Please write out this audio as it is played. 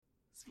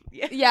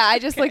Yeah, I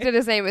just looked at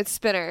his name. It's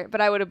Spinner, but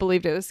I would have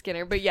believed it was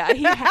Skinner. But yeah,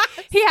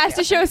 he has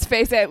to show his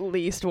face at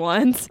least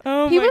once.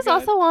 Oh he my was God.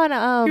 also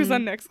on. He was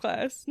on Next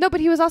Class. No, but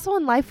he was also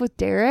on Life with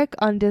Derek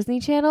on Disney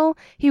Channel.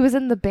 He was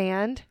in the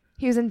band.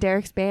 He was in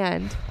Derek's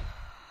band.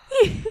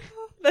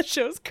 That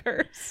show's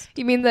cursed.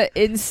 You mean the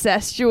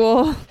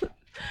incestual?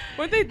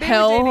 Weren't they were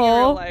Hell dating in real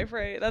hole? life,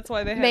 right? That's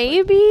why they had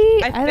Maybe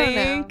I don't know.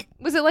 think-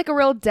 Was it like a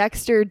real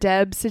Dexter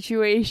Deb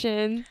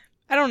situation?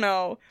 I don't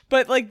know,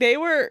 but like they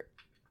were.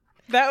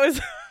 That was.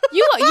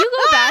 You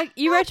go back,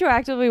 you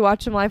retroactively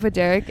watch some Life with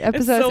Derek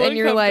episodes, so and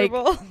you're like,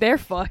 uncomfortable. they're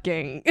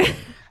fucking.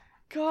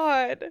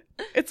 God,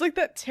 it's like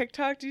that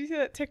TikTok. Did you see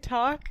that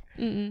TikTok?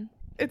 Mm-mm.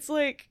 It's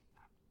like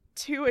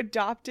two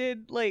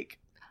adopted like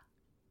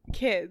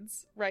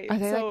kids, right? Are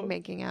they so like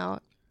making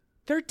out?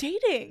 they're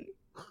dating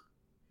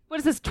What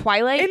is this,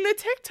 Twilight? in the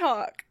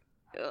TikTok.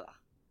 Ugh.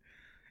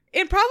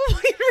 And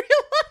probably in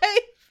real life.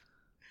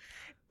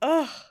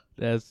 Ugh,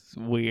 That's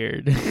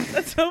weird.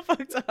 that's so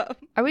fucked up.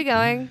 Are we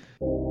going?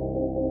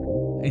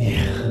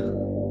 Yeah.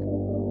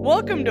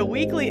 Welcome to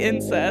Weekly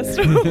Incest,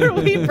 where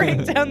we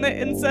break down the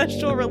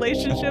incestual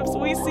relationships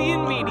we see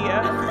in media.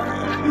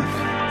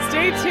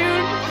 Stay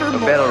tuned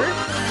for Bell,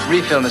 more.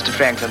 refill Mr.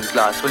 Franklin's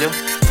glass, will you?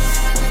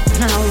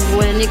 Now,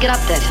 when you get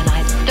up there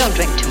tonight, don't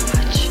drink too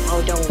much.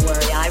 Oh, don't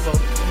worry, I will.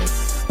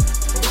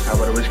 How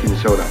about a whiskey and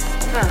soda?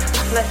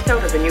 Less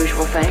soda than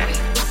usual, thanks.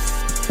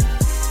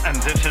 And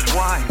this is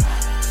wine.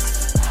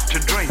 To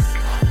drink.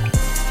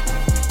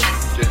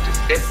 Just a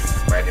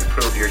sip might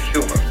improve your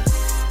humor.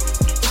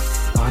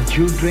 Aren't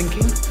you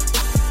drinking?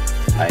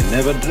 I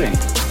never drink.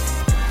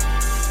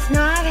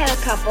 No, I've had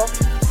a couple.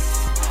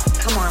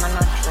 Come on, I'm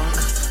not drunk.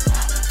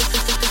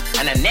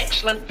 And an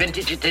excellent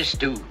vintage it is,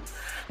 too.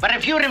 But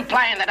if you're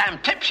implying that I'm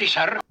tipsy,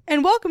 sir...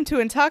 And welcome to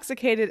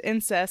Intoxicated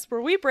Incest, where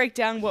we break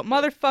down what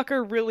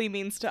motherfucker really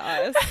means to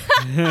us.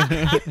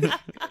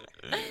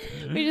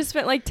 We just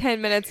spent like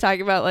 10 minutes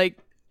talking about like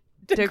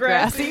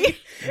Degrassi.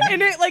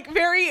 And it like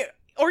very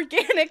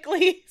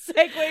organically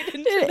segued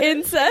into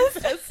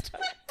Incest.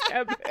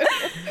 taboo.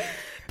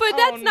 But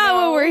that's Oh, not no.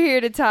 what we're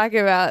here to talk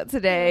about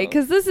today,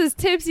 because this is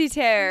Tipsy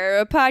Terror,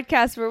 a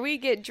podcast where we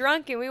get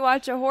drunk and we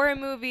watch a horror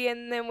movie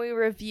and then we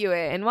review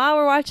it. And while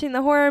we're watching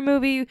the horror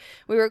movie,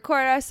 we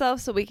record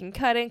ourselves so we can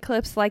cut in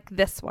clips like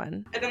this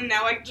one. And then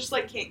now I just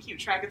like can't keep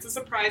track. It's a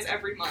surprise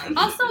every month.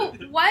 Also,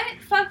 what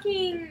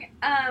fucking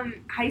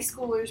high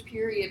schoolers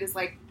period is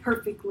like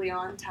perfectly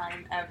on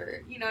time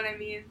ever? You know what I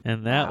mean?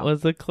 And that Wow.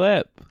 was a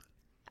clip.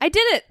 I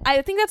did it.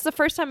 I think that's the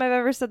first time I've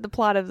ever said the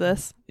plot of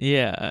this.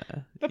 Yeah.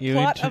 The You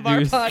plot of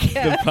our introduced podcast.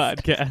 The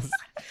podcast.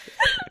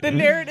 The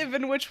narrative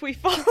in which we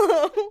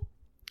follow.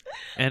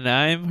 And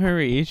I'm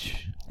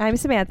Harish. I'm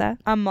Samantha.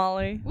 I'm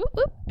Molly. Whoop,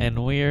 whoop.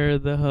 And we're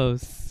the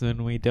hosts,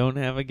 and we don't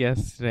have a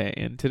guest today.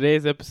 And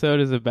today's episode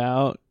is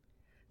about...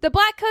 The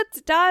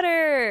Blackcoat's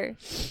daughter,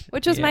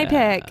 which was my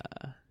Yeah. pick.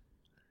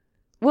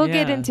 We'll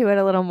get Yeah. into it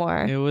a little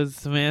more. It was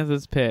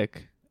Samantha's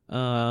pick.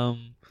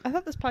 I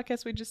thought this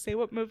podcast we'd just say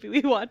what movie we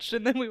watched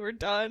and then we were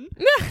done.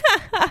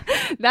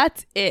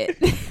 That's it.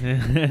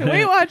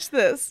 We watched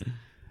this.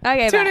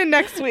 Okay, Tune bye. in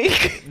next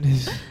week.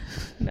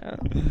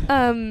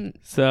 No.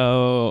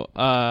 So,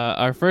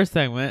 our first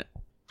segment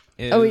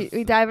is... Oh,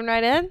 we diving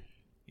right in?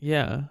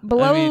 Yeah.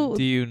 Below- I mean,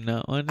 do you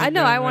know? I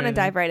know. I want to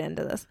dive right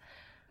into this.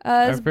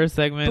 Our It's first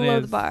segment below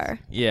is... the bar.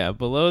 Yeah,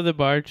 Below the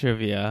Bar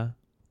trivia,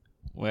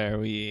 where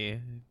we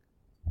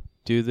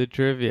do the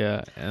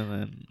trivia and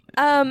then...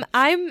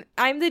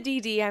 I'm the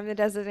DD. I'm the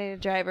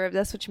designated driver of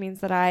this, which means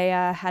that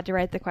I had to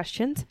write the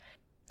questions.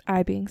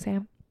 I being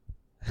Sam.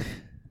 I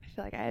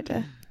feel like I had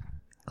to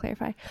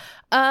clarify.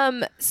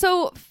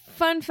 So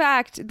fun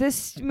fact: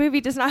 this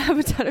movie does not have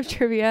a ton of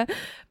trivia,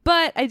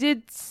 but I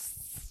did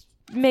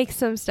make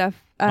some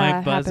stuff. My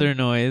buzzer happen.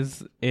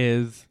 noise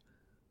is,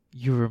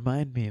 you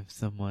remind me of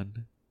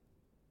someone.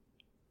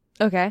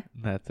 Okay,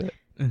 That's it.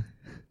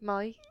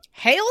 Molly.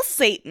 Hail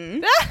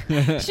Satan.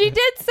 She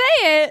did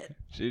say it.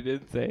 She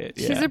did say it.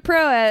 She's Yeah. a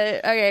pro at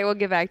it. Okay, we'll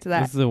get back to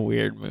that. This is a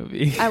weird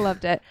movie. I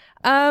loved it.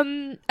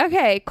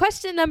 Okay,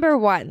 question number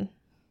 1.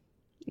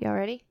 Y'all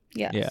ready?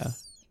 Yes. Yeah.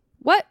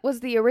 What was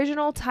the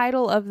original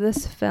title of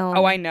this film?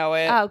 Oh, I know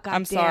it. Oh, God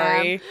I'm damn.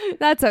 sorry.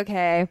 That's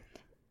okay.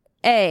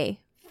 A.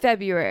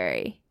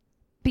 February.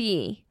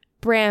 B.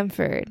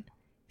 Bramford.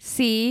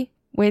 C.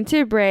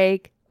 Winter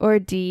Break. Or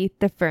D.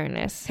 The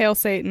Furnace. Hail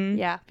Satan.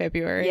 Yeah.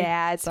 February.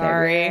 Yeah, it's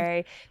Sorry.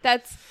 February.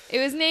 It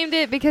was named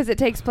it because it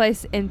takes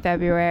place in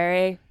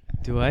February.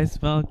 Do I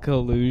smell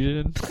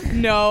collusion?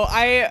 No,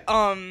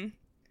 I'm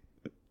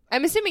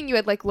assuming you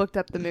had like looked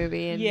up the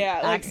movie and yeah,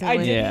 like I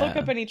accidentally- didn't Yeah. look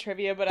up any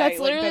trivia, but That's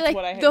I literally that's like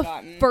what I had the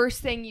gotten.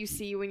 first thing you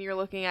see when you're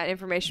looking at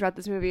information about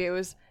this movie. It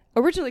was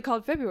originally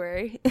called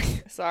February.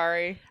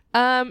 Sorry.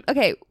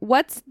 Okay,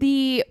 what's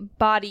the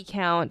body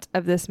count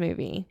of this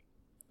movie?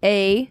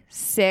 A,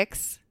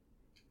 6,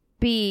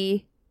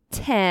 B,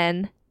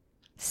 10,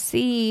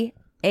 C,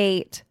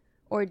 8,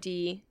 or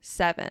D,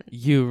 7?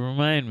 You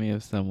remind me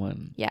of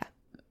someone. Yeah.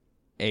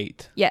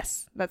 8.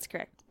 Yes, that's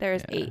correct.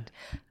 There's Yeah.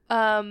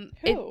 8.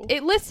 Who?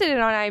 It listed it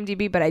on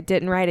IMDb, but I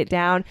didn't write it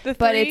down. The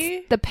But 3?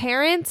 it's the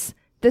parents,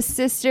 the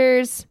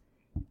sisters,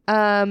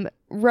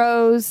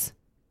 Rose,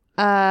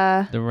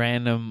 The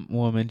random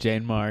woman,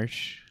 Jane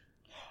Marsh.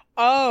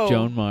 Oh.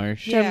 Joan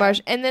Marsh. Joan Yeah.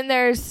 Marsh, and then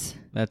there's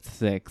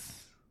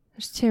 6.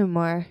 2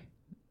 more.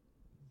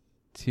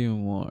 2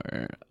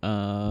 more.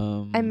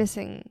 I'm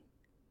missing.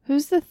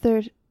 Who's the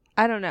third?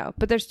 I don't know,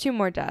 but there's 2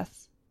 more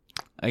deaths.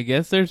 I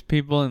guess there's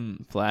people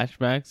in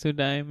flashbacks who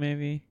die,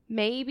 maybe?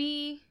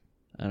 Maybe.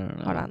 I don't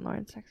know. Hold on,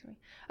 Lauren, text me.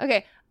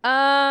 Okay.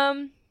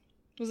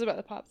 Was it about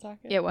the pop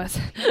socket? It was.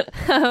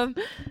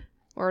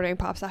 We're doing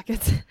pop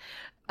sockets.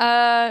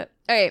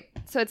 Okay,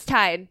 so it's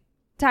tied.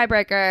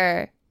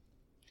 Tiebreaker.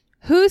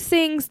 Who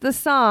sings the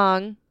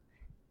song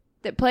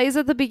that plays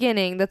at the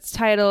beginning that's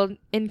titled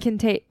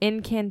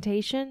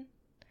Incantation?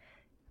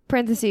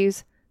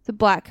 Parentheses, the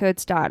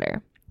Blackcoat's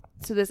daughter.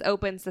 So this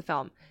opens the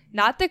film.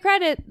 Not the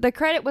credit. The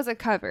credit was a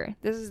cover.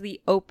 This is the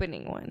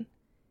opening one.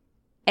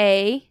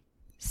 A,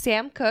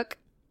 Sam Cooke.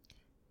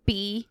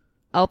 B,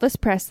 Elvis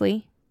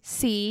Presley.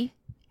 C,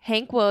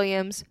 Hank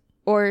Williams.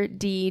 Or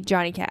D,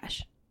 Johnny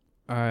Cash.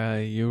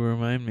 You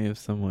remind me of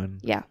someone.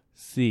 Yeah.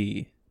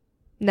 C.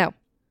 No.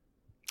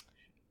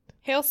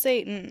 Hail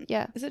Satan.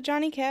 Yeah. Is it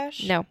Johnny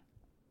Cash? No.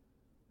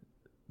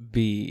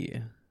 B.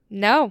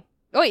 No.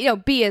 Oh, wait, no.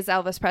 B is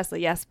Elvis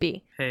Presley. Yes,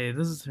 B. Hey,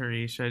 this is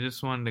Harish. I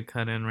just wanted to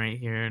cut in right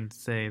here and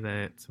say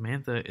that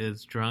Samantha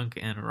is drunk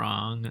and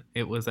wrong.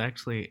 It was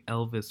actually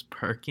Elvis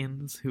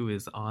Perkins, who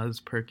is Oz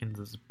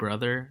Perkins'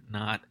 brother,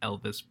 not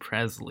Elvis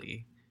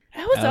Presley.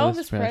 That was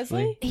Elvis Elvis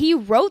Presley? He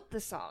wrote the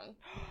song.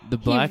 The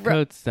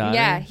Blackcoat's daughter?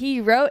 Yeah, he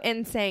wrote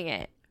and sang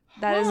it.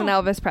 That is an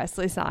Elvis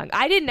Presley song.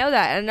 I didn't know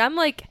that. And I'm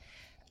like,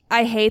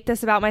 I hate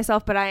this about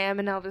myself, but I am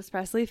an Elvis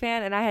Presley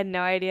fan, and I had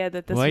no idea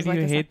that this Why was do like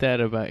you a hate that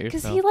about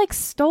yourself? Because he like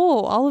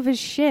stole all of his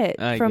shit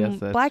I from guess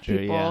that's black true,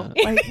 people.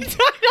 yeah. Like, He died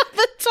on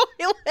the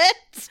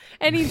toilet.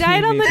 and he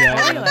died on the He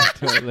died toilet. on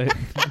the toilet.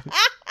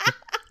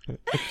 But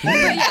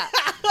yeah,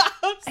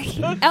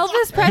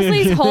 Elvis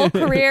Presley's whole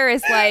career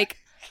is like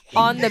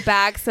on the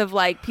backs of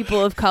like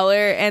people of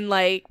color, and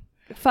like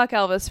fuck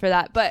Elvis for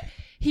that. But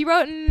he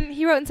wrote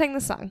and sang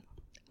the song.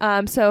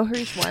 So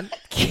Harish won.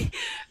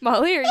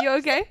 Molly, are you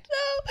okay?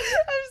 No,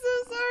 I'm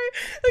so sorry.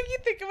 Like, you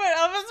think about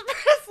Elvis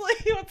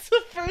Presley, what's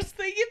the first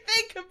thing you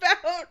think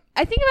about?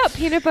 I think about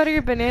peanut butter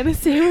and banana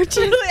sandwiches.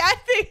 Really, I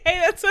think, hey,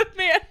 that's a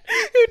man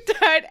who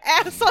died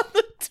ass on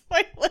the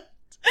toilet.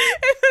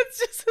 And that's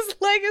just his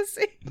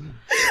legacy. I'm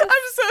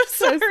so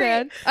sorry. So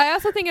sad. I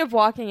also think of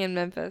walking in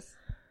Memphis.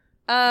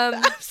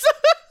 I'm so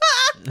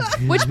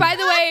Which, by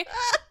the way,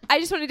 I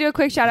just want to do a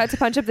quick shout out to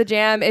Punch Up the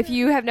Jam. If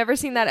you have never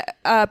seen that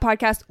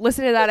podcast,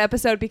 listen to that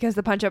episode because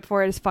the punch up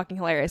for it is fucking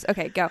hilarious.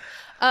 Okay, go.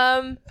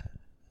 So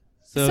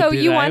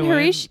did you I won, win?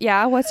 Harish?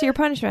 Yeah. What's your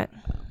punishment?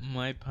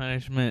 My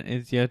punishment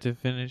is you have to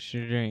finish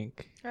your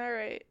drink. All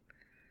right.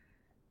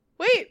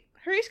 Wait,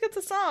 Harish gets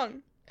a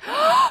song.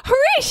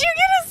 Harish, you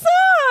get a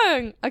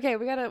song. Okay,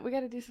 we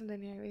gotta do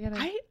something here. We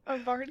gotta.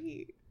 I've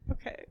already.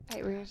 Okay.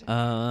 Hey, we're gonna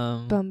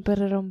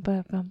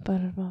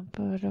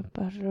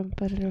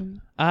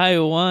I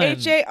won.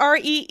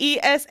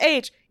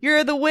 Hareesh.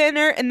 You're the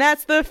winner, and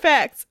that's the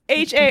facts.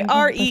 Hareesh.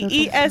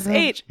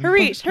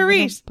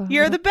 Harish.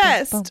 You're the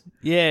best.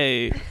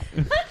 Yay.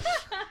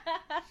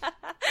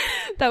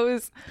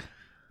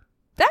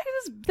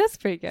 That's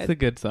pretty good. It's a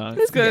good song.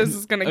 As good as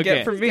it's gonna Okay.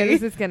 get from As good me.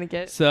 as it's gonna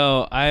get.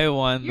 So I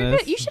won You're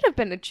this. good. You should have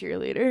been a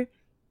cheerleader.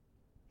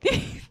 I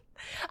mean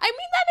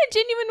that in a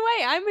genuine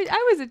way.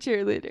 I was a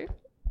cheerleader.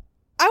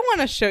 I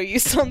want to show you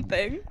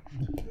something.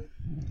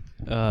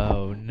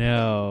 Oh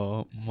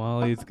no,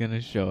 Molly's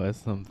gonna show us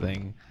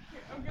something.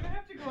 I'm gonna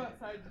have to go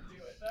outside to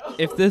do it though.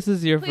 If this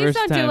is your Please first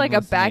don't time do like a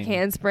listening, back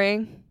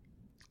handspring.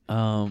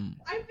 I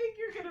think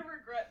you're gonna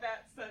regret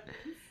that sentence.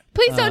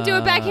 Please don't do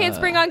a back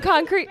handspring on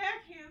concrete. Back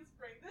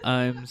handspring. This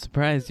I'm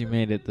surprised you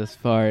made it this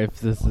far. If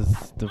this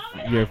is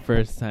your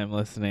first time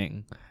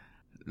listening,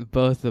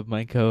 both of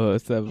my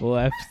co-hosts have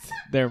left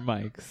their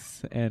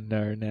mics and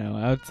are now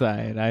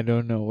outside. I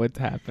don't know what's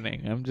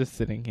happening. I'm just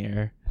sitting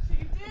here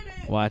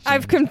watching.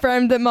 I've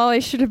confirmed that Molly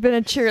should have been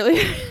a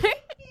cheerleader.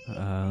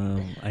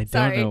 I don't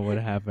Sorry. know what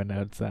happened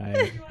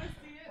outside.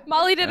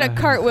 Molly did a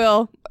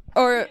cartwheel,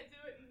 or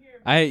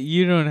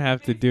You don't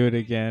have to do it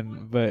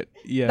again, but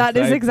yes, that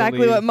is I exactly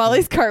believe- what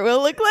Molly's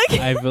cartwheel looked like.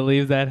 I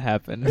believe that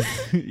happened.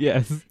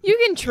 Yes. You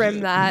can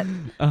trim that.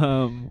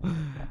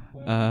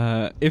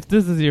 If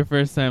this is your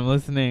first time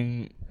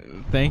listening,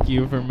 thank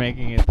you for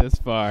making it this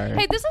far.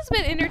 Hey, this has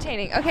been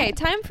entertaining. Okay,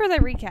 time for the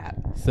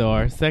recap. So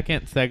our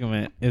second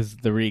segment is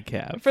the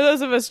recap, For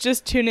those of us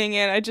just tuning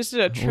in, I just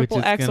did a triple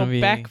is axel gonna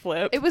be-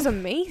 backflip. It was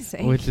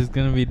amazing. which is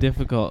going to be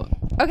difficult.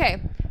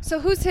 Okay, so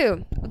who's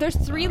who? There's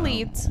 3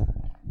 leads.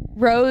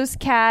 Rose,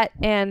 Kat,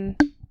 and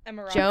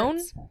Emma Joan?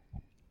 Roberts.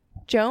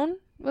 Joan?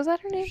 Was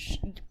that her name?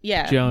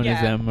 Yeah. Joan is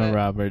yeah, Emma but-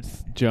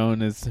 Roberts.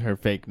 Joan is her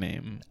fake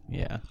name.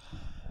 Yeah.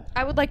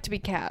 I would like to be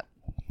Kat.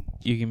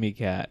 You can be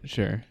Kat,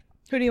 sure.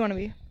 Who do you want to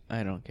be?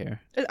 I don't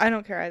care. I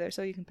don't care either,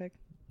 so you can pick.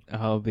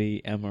 I'll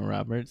be Emma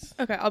Roberts.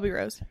 Okay, I'll be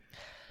Rose.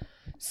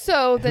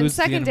 So then Who's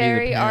gonna be the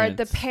secondary are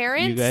the parents?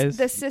 You parents, guys?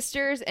 the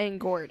sisters, and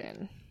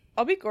Gordon.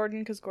 I'll be Gordon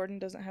because Gordon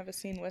doesn't have a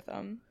scene with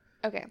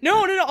Okay.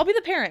 No. I'll be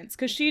the parents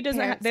because she doesn't.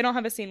 Parents. They don't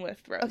have a scene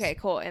with Rose. Okay,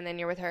 cool. And then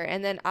you're with her.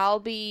 And then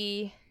I'll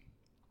be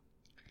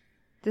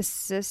the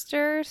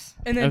sisters.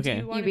 And then Okay. do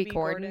you want You to be be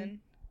Gordon.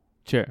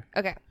 Gordon?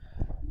 Okay.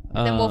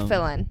 And then we'll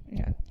fill in.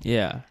 Yeah.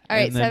 Yeah. All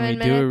right, and then 7 we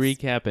minutes. do a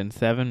recap in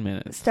 7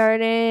 minutes.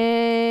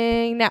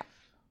 Starting now.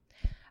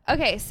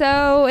 Okay,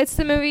 so it's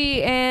the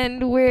movie,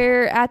 and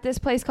we're at this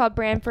place called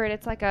Branford.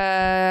 It's like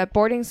a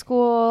boarding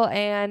school,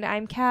 and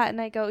I'm Kat,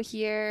 and I go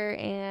here,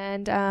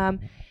 and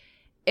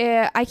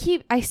I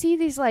see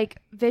these like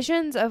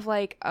visions of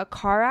like a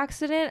car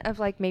accident of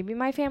like maybe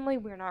my family.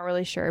 We're not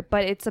really sure,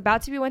 but it's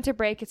about to be winter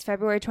break. It's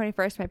February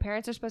 21st. My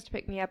parents are supposed to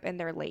pick me up, and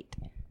they're late.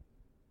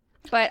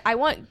 But I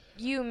want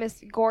you,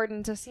 Miss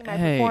Gordon, to see my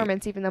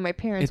performance, even though my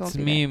parents won't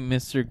be me, there.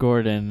 Mr.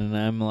 Gordon, and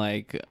I'm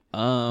like,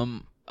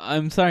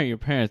 I'm sorry your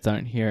parents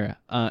aren't here.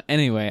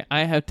 Anyway,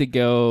 I have to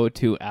go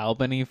to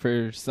Albany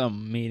for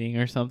some meeting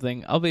or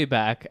something. I'll be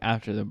back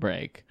after the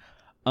break.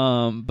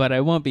 But I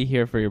won't be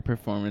here for your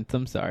performance.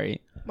 I'm sorry.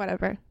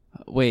 Whatever.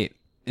 Wait,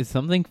 is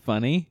something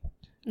funny?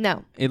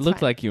 No. It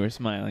looked like you were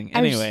smiling.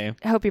 Anyway.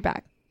 I hope you're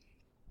back.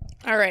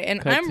 All right,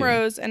 and Cut I'm to.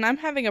 Rose, and I'm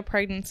having a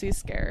pregnancy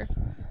scare.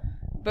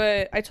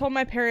 But I told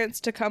my parents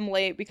to come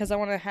late because I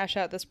want to hash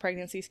out this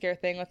pregnancy scare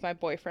thing with my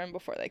boyfriend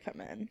before they come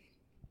in.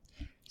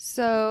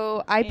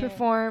 So I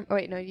perform. Oh,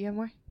 wait, no, do you have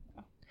more?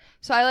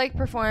 So I like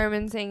perform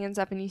and sing and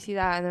stuff, and you see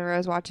that, and then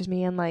Rose watches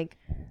me and like.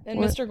 And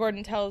Mr.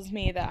 Gordon tells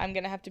me that I'm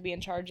gonna have to be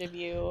in charge of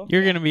you.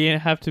 You're gonna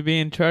have to be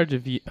in charge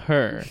of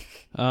her,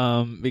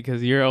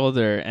 because you're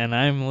older and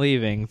I'm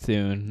leaving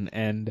soon.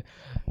 And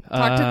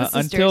Talk to the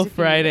sisters until if you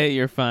Friday, need it.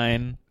 you're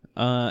fine.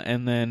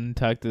 And then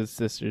talk to the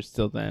sisters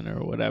till then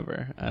or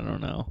whatever. I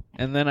don't know.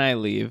 And then I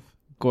leave.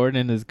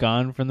 Gordon is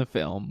gone from the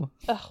film.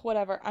 Ugh,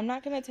 whatever. I'm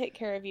not gonna take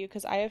care of you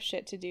because I have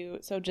shit to do.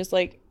 So just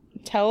like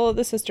tell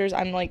the sisters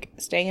I'm like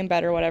staying in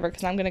bed or whatever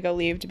because I'm gonna go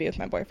leave to be with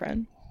my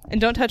boyfriend. And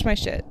don't touch my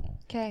shit.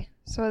 Okay.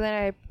 So then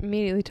I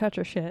immediately touch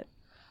her shit,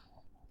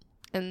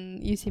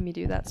 and you see me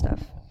do that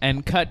stuff.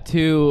 And cut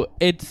to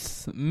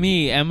it's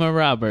me, Emma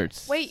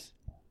Roberts. Wait,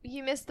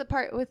 you missed the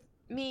part with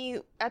me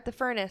at the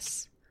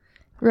furnace.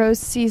 Rose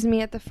sees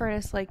me at the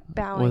furnace, like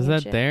bowing. Was and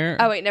that shit. there?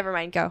 Oh wait, never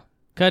mind. Go.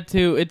 Cut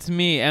to it's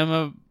me,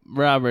 Emma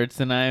Roberts,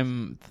 and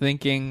I'm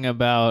thinking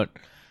about.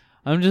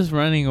 I'm just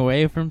running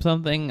away from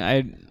something.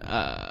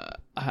 I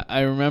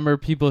remember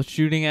people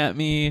shooting at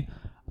me,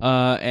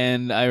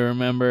 and I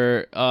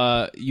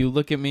remember you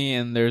look at me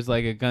and there's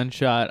like a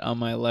gunshot on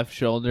my left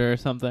shoulder or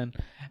something,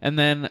 and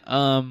then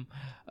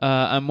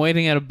I'm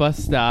waiting at a bus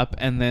stop,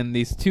 and then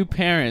these two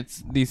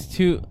parents,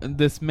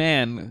 this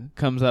man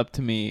comes up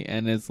to me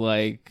and is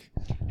like,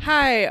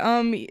 Hi,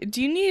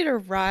 do you need a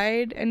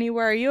ride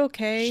anywhere? Are you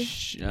okay?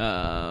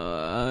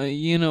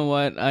 you know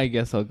what? I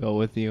guess I'll go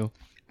with you.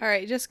 All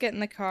right, just get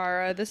in the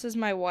car. This is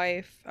my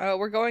wife.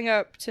 We're going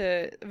up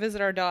to visit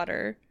our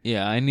daughter.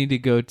 Yeah, I need to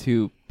go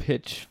to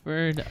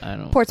Pitchford. I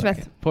don't. Portsmouth.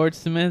 fucking-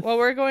 Portsmouth. Well,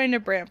 we're going to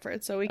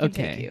Brantford, so we can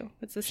Okay. take you.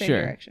 It's the same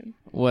Sure. direction.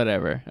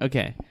 Whatever.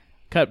 Okay.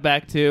 Cut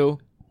back to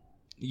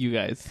you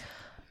guys.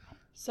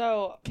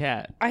 So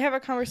Cat. I have a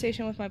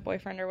conversation with my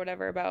boyfriend or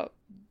whatever about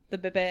the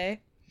bebe.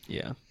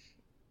 Yeah.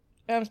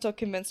 And I'm still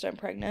convinced I'm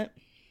pregnant.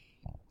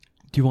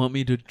 Do you want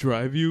me to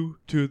drive you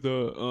to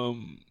the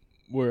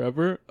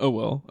wherever? Oh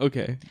well.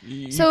 Okay.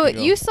 So can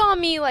go. you saw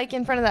me like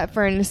in front of that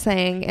furnace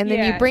thing, and then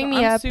Yeah, you bring so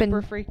me I'm up super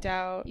and freaked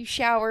out. you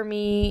shower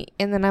me,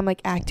 and then I'm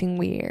like acting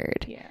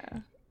weird. Yeah.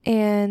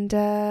 And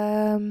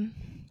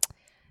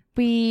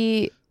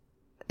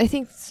I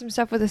think some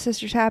stuff with the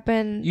sisters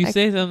happen. You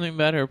say something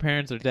about her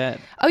parents are dead.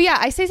 Oh yeah,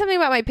 I say something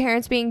about my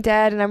parents being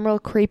dead, and I'm real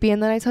creepy,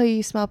 and then I tell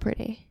you smell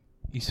pretty.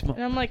 You smell.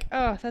 And I'm like,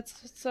 oh,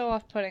 that's so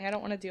off-putting. I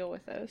don't want to deal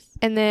with this.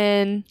 And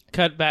then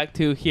Cut back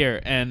to here,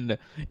 and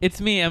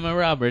it's me, Emma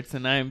Roberts,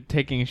 and I'm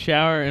taking a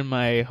shower in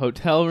my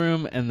hotel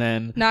room, and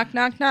then Knock,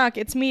 knock, knock.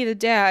 It's me, the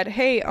dad.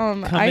 Hey,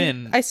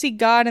 in. I see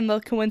God in the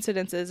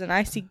coincidences, and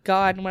I see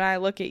God when I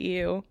look at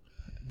you.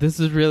 this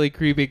is really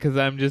creepy because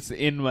I'm just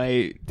in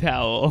my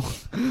towel.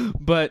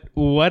 But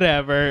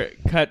whatever.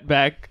 Cut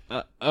back,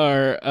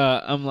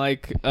 I'm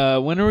like,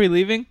 when are we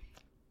leaving?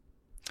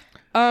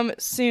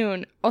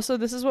 Soon. Also,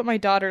 this is what my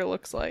daughter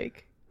looks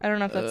like. I don't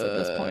know if that's at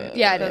this point.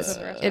 yeah, it That's is. at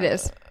the restaurant. It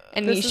is.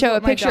 And This you is show a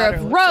what my picture daughter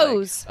of looks like.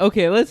 Rose.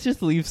 Okay, let's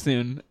just leave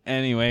soon.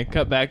 Anyway,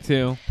 cut back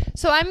to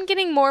So I'm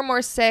getting more and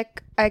more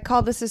sick. I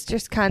call the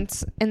sisters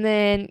cunts, and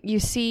then you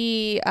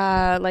see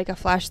like a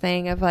flash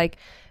thing of like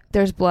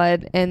there's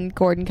blood, and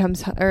Gordon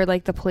comes, or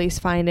like the police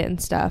find it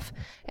and stuff,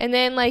 and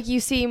then like you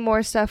see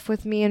more stuff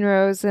with me and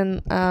Rose,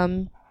 and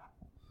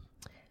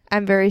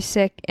I'm very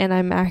sick and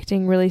I'm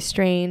acting really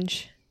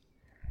strange.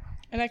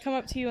 And I come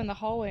up to you in the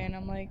hallway, and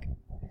I'm like,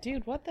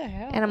 Dude, what the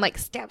hell? And I'm like,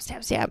 stab,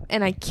 stab, stab,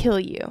 and I kill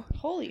you.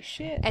 Holy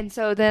shit. And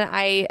so then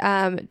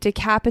I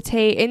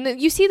decapitate,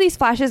 and you see these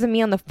flashes of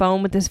me on the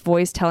phone with this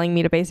voice telling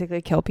me to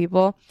basically kill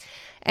people.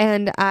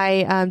 And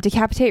I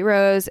decapitate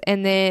Rose,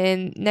 and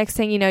then next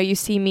thing you know, you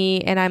see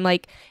me, and I'm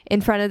like in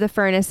front of the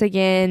furnace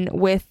again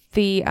with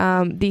the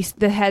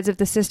heads of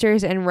the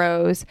sisters and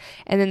Rose,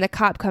 and then the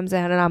cop comes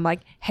in, and I'm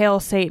like,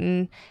 hail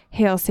Satan,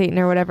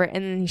 or whatever,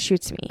 and then he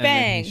shoots me. And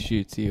Bang! then he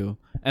shoots you,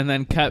 and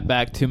then cut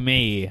back to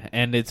me,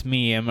 and it's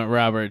me, Emmett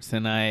Roberts,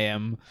 and I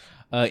am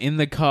in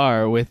the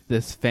car with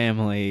this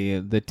family,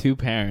 the two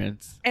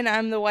parents. And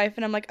I'm the wife,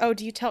 and I'm like, oh,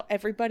 do you tell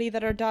everybody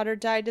that our daughter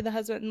died to the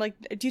husband? And like,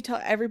 do you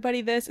tell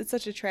everybody this? It's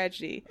such a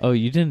tragedy. Oh,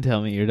 you didn't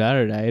tell me your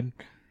daughter died.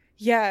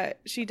 Yeah,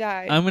 she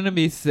died. I'm gonna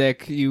be sick.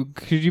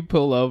 Could you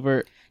pull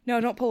over?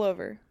 No, don't pull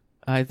over.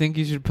 I think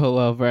you should pull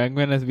over. I'm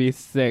gonna be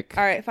sick.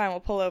 All right, fine,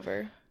 we'll pull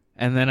over.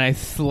 And then I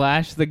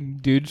slash the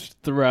dude's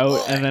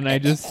throat, and then I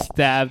just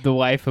stab the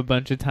wife a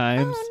bunch of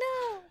times.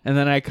 Oh, no. And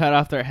then I cut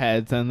off their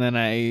heads, and then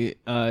I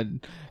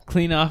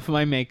clean off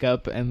my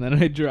makeup, and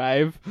then I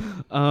drive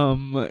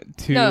to...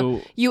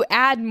 No, you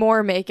add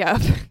more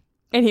makeup.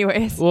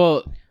 Anyways.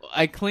 Well,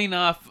 I clean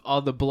off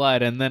all the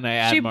blood, and then I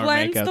add more makeup.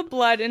 She blends the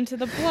blood into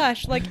the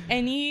blush like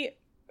any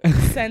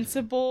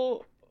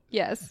sensible...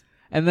 Yes.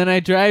 And then I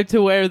drive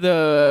to where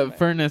the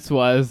furnace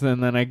was,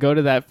 and then I go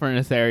to that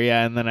furnace area,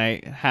 and then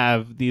I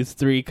have these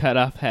 3 cut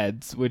off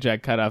heads, which I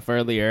cut off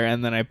earlier,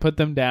 and then I put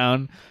them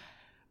down,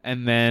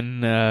 and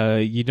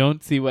then you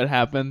don't see what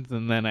happens,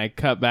 and then I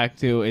cut back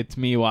to it's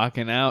me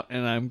walking out,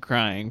 and I'm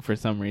crying for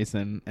some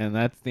reason, and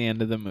that's the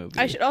end of the movie.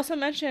 I should also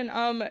mention,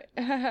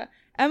 Emma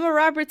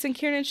Roberts and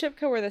Kiernan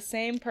Shipka were the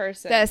same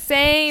person. The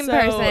same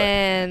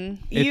person.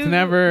 It's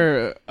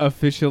never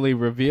officially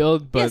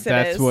revealed, but Yes,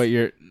 that's what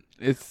you're...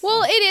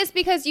 Well, it is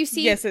because you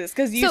see... Yes, it is,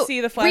 because you see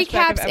the flashback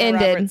recaps of Emma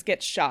ended. Roberts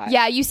get shot.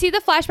 Yeah, you see the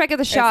flashback of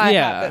the shot.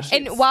 Yeah.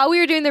 And while we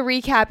were doing the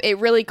recap, it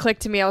really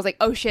clicked to me. I was like,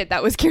 oh shit,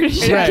 that was Kiernan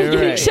Shipka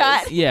getting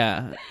shot.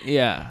 Yeah,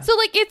 yeah. So,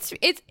 like,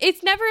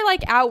 it's never,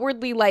 like,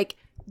 outwardly, like,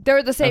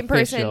 they're the same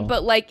Official. person,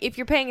 but, like, if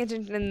you're paying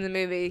attention in the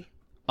movie...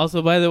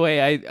 Also, by the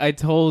way, I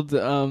told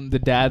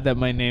the dad that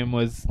my name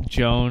was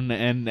Joan,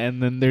 and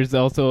then there's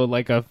also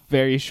like a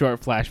very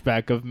short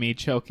flashback of me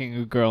choking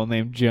a girl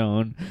named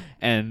Joan,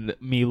 and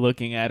me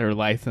looking at her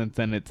license,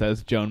 and it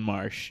says Joan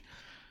Marsh.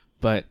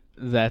 But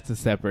that's a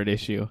separate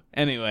issue.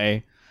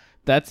 Anyway,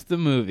 that's the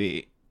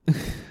movie.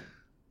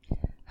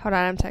 Hold on,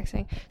 I'm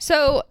texting.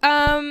 So,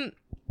 I'm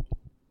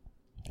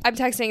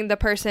texting the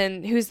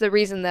person who's the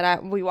reason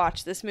that we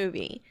watched this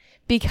movie.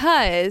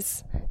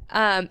 Because,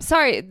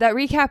 sorry, that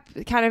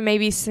recap kind of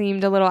maybe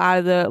seemed a little out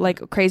of the,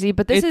 like, crazy,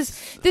 but this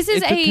is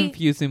a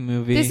confusing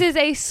movie. This is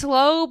a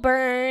slow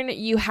burn,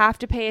 you have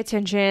to pay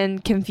attention,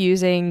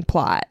 confusing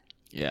plot.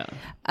 Yeah.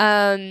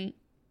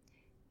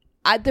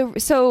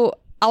 So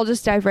I'll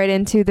just dive right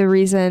into the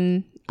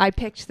reason I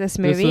picked this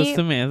movie. This was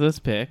Samantha's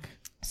pick.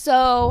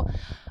 So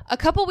a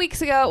couple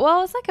weeks ago, well,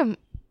 it was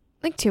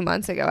like 2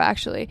 months ago,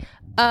 actually.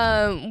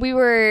 We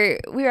were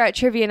at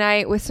trivia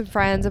night with some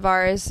friends of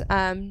ours,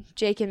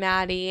 Jake and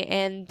Maddie,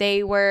 and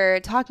they were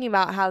talking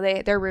about how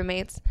they're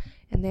roommates,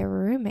 and they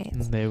were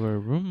roommates. They were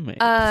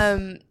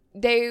roommates.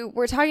 They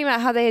were talking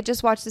about how they had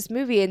just watched this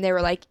movie, and they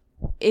were like,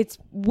 "It's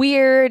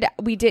weird.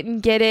 We didn't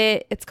get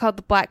it. It's called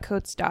The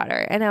Blackcoat's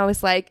Daughter." And I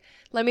was like,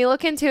 "Let me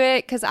look into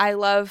it because I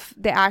love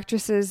the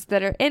actresses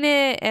that are in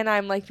it, and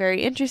I'm like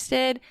very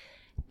interested."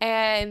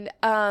 And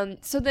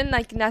so then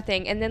like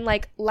nothing, and then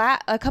like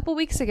a couple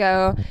weeks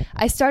ago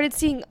I started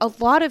seeing a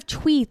lot of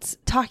tweets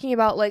talking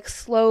about like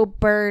slow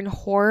burn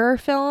horror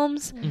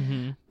films.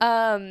 Mm-hmm.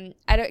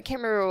 Can't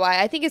remember why.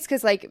 I think it's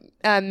because like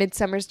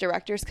Midsummer's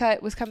director's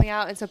cut was coming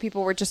out, and so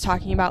people were just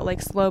talking about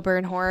like slow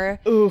burn horror.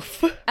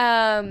 Oof.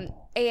 And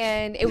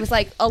it was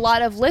like a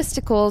lot of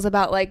listicles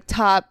about like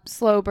top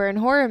slow burn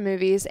horror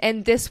movies,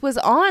 and this was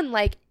on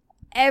like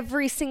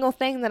every single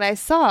thing that I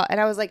saw, and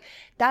I was like,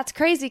 that's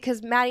crazy,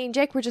 because Maddie and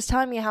Jake were just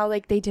telling me how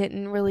like they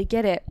didn't really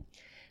get it.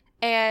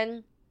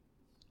 And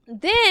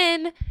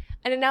then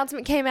an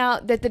announcement came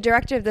out that the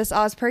director of this,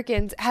 Oz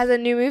Perkins, has a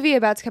new movie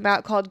about to come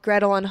out called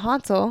Gretel and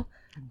Hansel.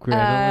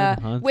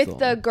 With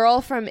the girl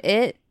from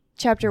It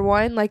Chapter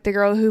 1, like the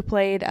girl who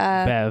played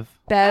Bev.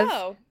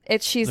 Oh.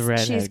 She's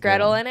Gretel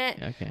girl in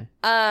it. Okay.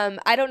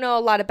 I don't know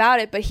a lot about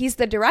it, but he's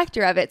the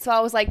director of it, so I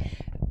was like,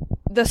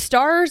 the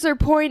stars are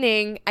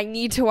pointing. I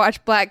need to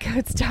watch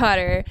Blackcoat's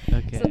Daughter.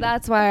 Okay. So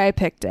that's why I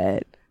picked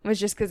it. It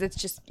was just because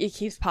it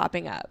keeps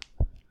popping up.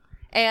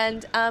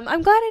 And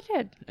I'm glad I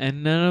did.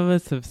 And none of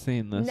us have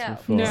seen this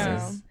before.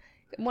 No.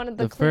 One of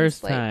the first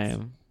slates.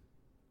 time.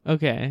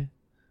 Okay.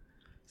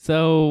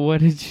 So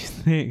what did you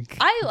think?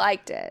 I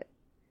liked it.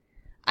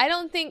 I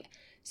don't think...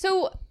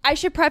 So I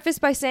should preface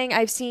by saying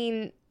I've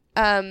seen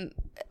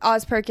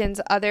Oz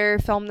Perkins' other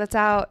film that's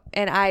out,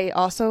 and I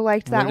also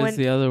liked that one. What is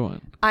the other one?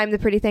 I'm the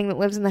Pretty Thing That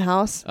Lives in the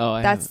House. Oh,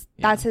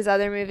 that's his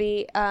other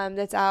movie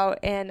that's out,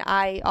 and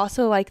I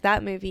also like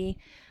that movie.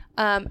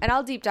 And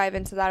I'll deep dive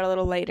into that a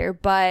little later,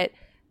 but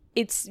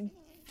it's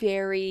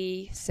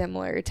very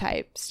similar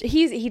types.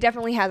 He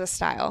definitely has a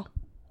style.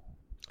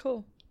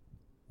 Cool.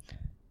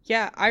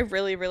 Yeah, I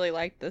really, really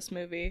liked this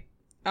movie.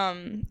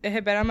 It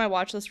had been on my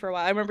watch list for a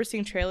while. I remember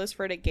seeing trailers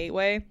for it at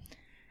Gateway. And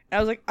I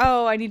was like,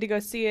 oh, I need to go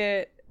see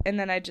it. And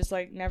then I just,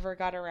 like, never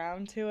got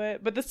around to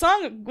it. But the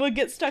song would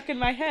get stuck in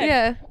my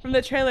head from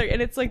the trailer.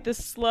 And it's, like, this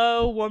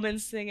slow woman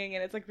singing.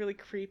 And it's, like, really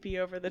creepy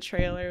over the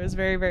trailer. It was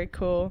very, very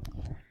cool.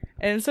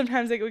 And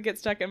sometimes it would get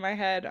stuck in my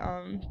head.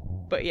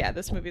 But, yeah,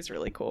 this movie's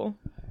really cool.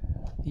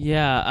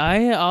 Yeah,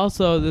 I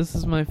also, this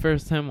is my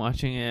first time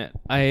watching it.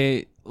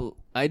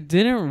 I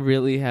didn't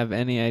really have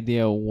any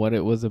idea what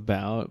it was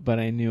about, but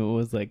I knew it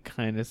was, like,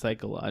 kind of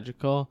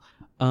psychological.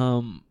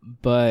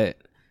 But...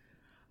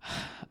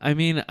 I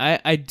mean,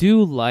 I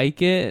do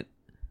like it.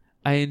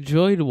 I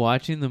enjoyed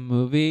watching the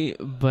movie,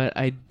 but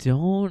I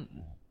don't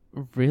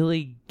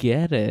really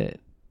get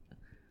it.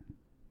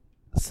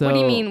 So what do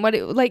you mean?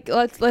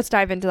 Let's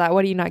dive into that.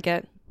 What do you not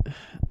get?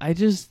 I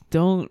just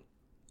don't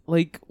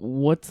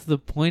what's the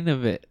point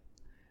of it?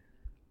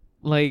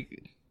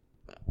 Like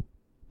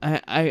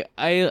I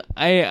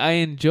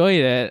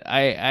enjoyed it.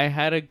 I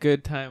had a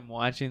good time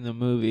watching the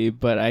movie,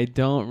 but I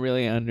don't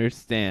really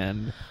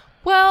understand.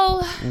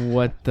 Well,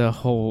 what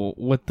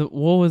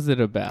was it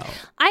about?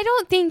 I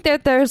don't think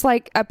that there's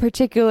like a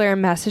particular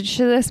message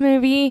to this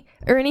movie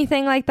or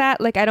anything like that.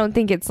 Like, I don't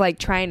think it's like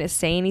trying to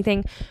say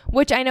anything,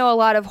 which I know a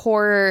lot of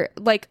horror,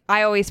 like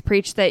I always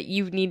preach that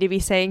you need to be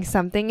saying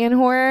something in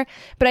horror,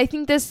 but I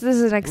think this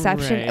is an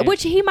exception, right.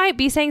 Which he might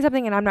be saying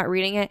something and I'm not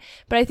reading it,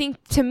 but I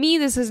think to me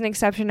this is an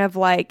exception of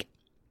like,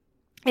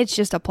 it's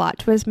just a plot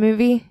twist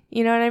movie.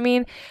 You know what I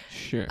mean?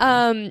 Sure.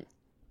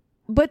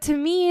 But to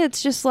me,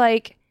 it's just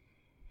like,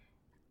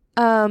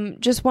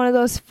 just one of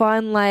those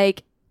fun,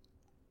 like,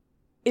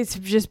 it's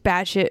just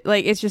bad shit,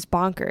 like, it's just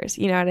bonkers,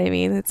 you know what I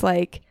mean? It's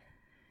like,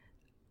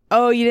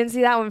 oh, you didn't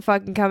see that one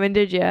fucking coming,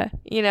 did you?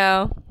 You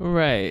know?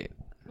 Right.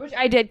 Which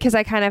I did, because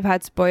I kind of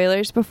had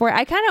spoilers before.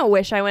 I kind of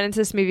wish I went into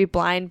this movie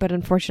blind, but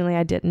unfortunately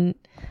I didn't.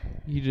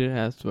 You did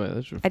have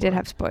spoilers before. I did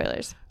have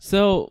spoilers.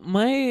 So,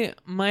 my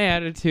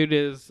attitude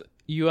is,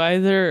 you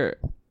either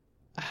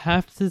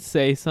have to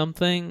say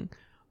something,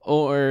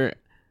 or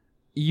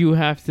you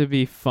have to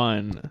be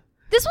fun.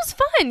 This was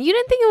fun. You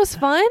didn't think it was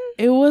fun?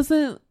 It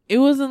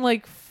wasn't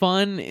like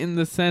fun in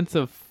the sense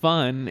of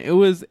fun. It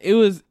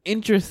was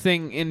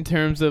interesting in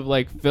terms of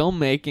like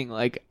filmmaking.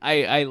 Like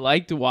I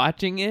liked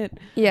watching it.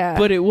 Yeah.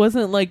 But it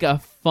wasn't like a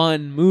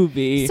fun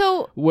movie.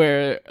 So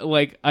where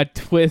like a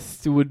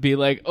twist would be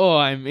like, oh,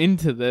 I'm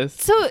into this.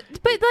 So,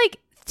 but like,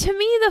 to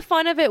me, the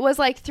fun of it was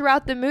like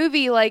throughout the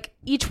movie, like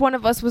each one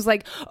of us was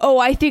like, oh,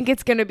 I think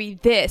it's going to be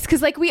this.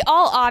 Because like we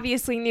all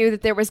obviously knew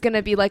that there was going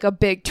to be like a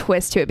big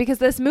twist to it. Because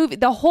this movie,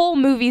 the whole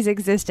movie's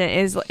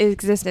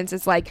existence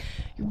is like,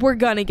 we're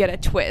going to get a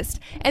twist.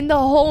 And the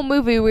whole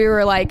movie we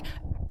were like,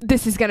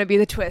 this is going to be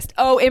the twist.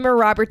 Oh, Emma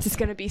Roberts is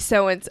going to be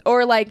so-and-so.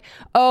 Or like,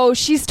 oh,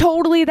 she's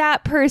totally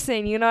that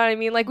person. You know what I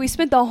mean? Like we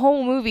spent the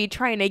whole movie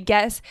trying to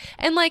guess.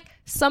 And like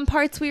some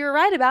parts we were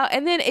right about.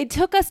 And then it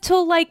took us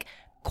till like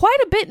quite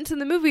a bit into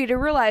the movie to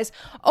realize,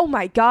 oh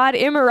my god,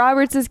 Emma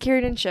Roberts is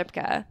Kiernan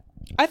Shipka.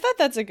 I thought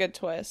that's a good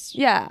twist.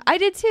 Yeah, I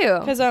did too.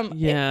 Because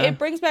it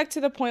brings back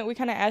to the point we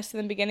kind of asked in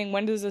the beginning,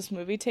 when does this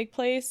movie take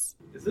place?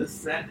 Is this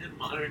set in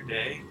modern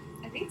day?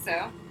 I think so.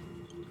 I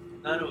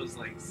thought it was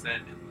like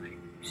set in like...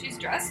 She's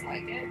dressed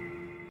like it.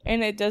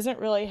 And it doesn't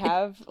really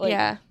have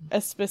like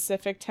a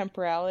specific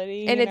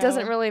temporality. And it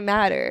doesn't really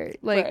matter.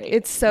 Like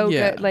it's so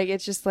good. Like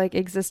it's just like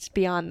exists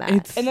beyond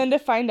that. And then to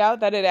find out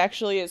that it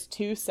actually is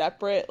two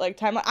separate like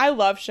time. I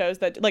love shows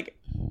that like,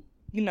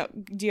 you know,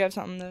 do you have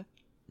something to...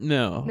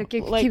 No.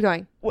 Keep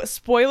going.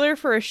 Spoiler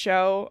for a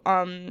show.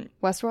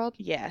 Westworld?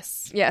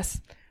 Yes.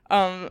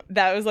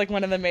 That was like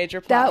one of the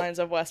major plot lines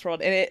of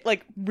Westworld. And it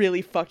like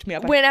really fucked me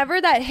up.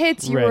 Whenever that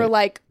hits, you were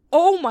like,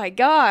 oh my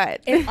god.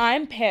 And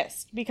I'm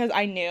pissed because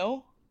I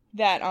knew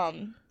that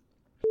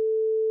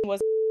was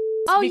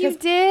you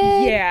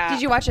did? Yeah.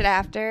 Did you watch it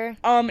after?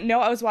 No,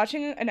 I was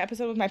watching an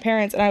episode with my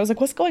parents and I was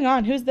like, what's going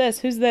on? Who's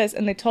this?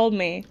 And they told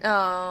me.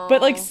 Oh.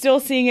 But like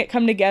still seeing it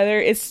come together,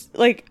 it's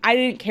like I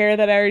didn't care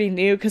that I already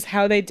knew because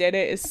how they did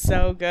it is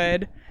so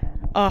good.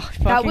 Oh,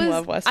 I fucking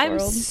love Westworld. I'm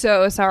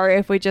so sorry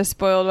if we just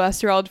spoiled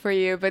Westworld for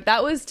you, but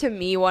that was to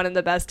me one of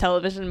the best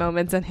television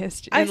moments in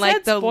history. I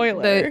said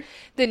spoiler.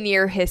 The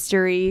near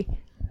history.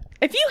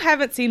 If you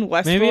haven't seen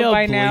Westworld maybe I'll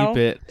by bleep now,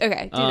 it.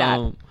 Okay, do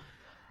that.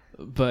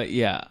 But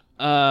yeah,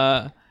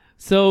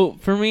 so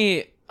for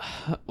me,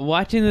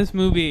 watching this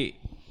movie,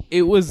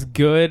 it was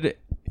good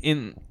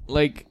in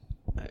like,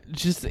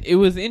 just it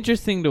was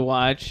interesting to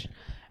watch,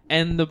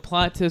 and the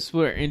plot twists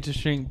were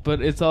interesting. But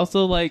it's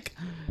also like,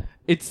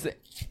 it's.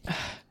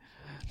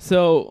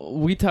 So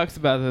we talked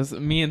about this.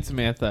 Me and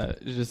Samantha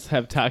just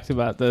have talked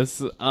about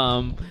this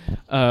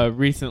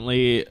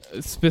recently,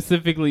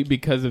 specifically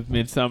because of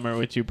Midsummer,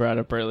 which you brought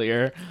up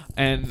earlier.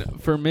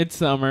 And for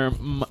Midsummer,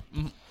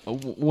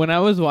 when I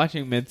was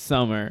watching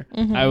Midsummer,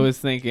 I was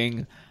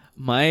thinking,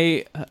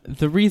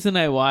 the reason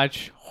I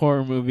watch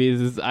horror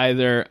movies is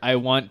either I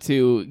want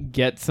to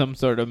get some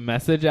sort of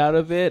message out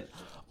of it,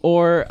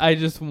 or I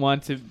just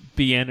want to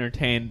be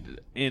entertained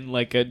in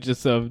like a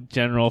just a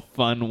general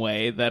fun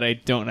way that I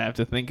don't have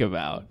to think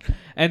about.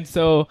 And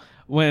so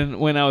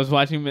when I was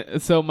watching,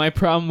 so my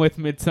problem with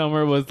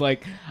Midsommar was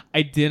like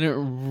I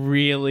didn't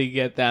really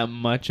get that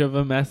much of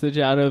a message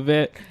out of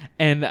it,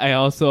 and I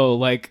also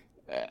like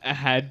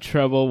had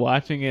trouble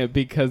watching it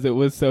because it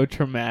was so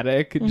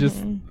traumatic,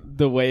 just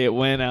the way it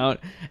went out.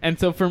 And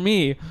so for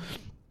me,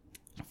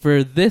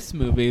 for this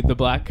movie, The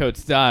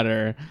Blackcoat's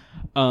Daughter,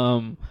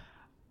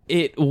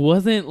 it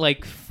wasn't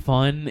like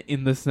fun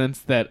in the sense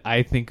that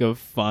I think of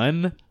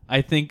fun.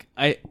 I think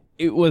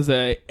it was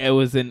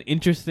an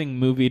interesting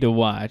movie to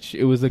watch.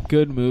 It was a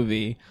good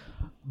movie,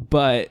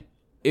 but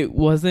there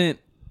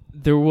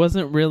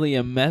wasn't really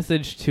a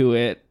message to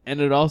it, and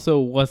it also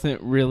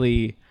wasn't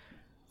really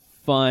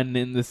fun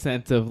in the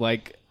sense of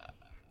like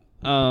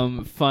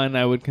fun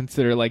I would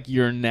consider like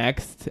You're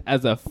Next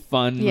as a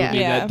fun movie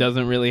that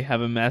doesn't really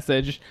have a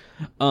message.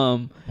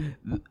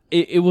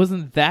 It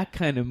wasn't that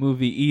kind of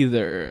movie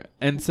either.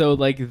 And so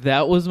like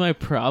that was my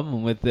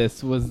problem with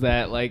this, was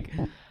that like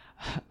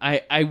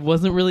I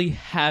wasn't really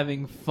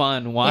having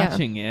fun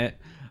watching it,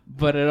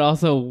 but it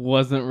also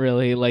wasn't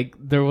really like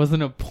there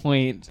wasn't a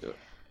point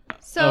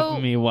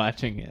of me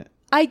watching it.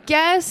 I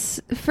guess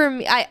for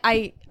me,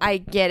 I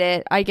get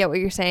it. I get what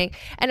you're saying.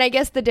 And I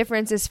guess the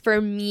difference is for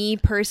me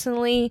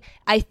personally,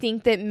 I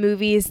think that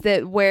movies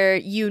that where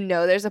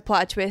there's a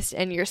plot twist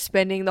and you're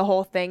spending the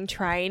whole thing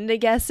trying to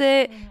guess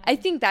it, I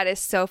think that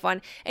is so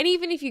fun. And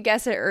even if you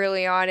guess it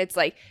early on, it's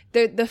like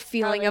the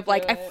feeling of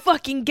like, I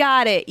fucking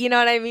got it. You know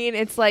what I mean?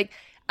 It's like,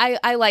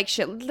 I like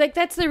shit. Like,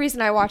 that's the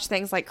reason I watch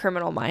things like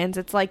Criminal Minds.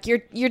 It's like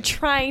you're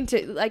trying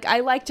to, like, I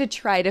like to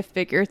try to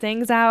figure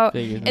things out.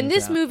 And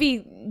this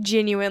movie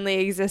genuinely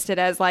existed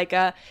as like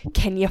a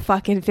can you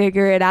fucking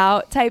figure it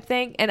out type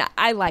thing. And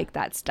I like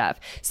that stuff.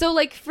 So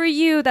like for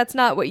you, that's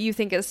not what you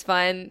think is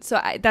fun.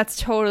 So that's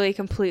totally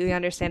completely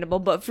understandable.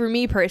 But for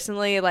me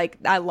personally, like,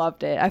 I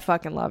loved it. I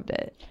fucking loved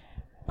it.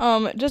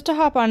 Just to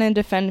hop on and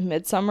defend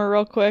Midsommar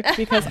real quick,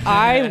 because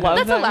I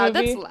love that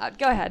movie. That's allowed.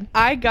 Go ahead.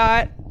 I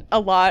got a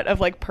lot of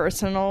like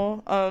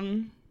personal,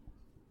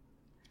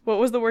 what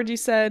was the word you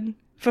said?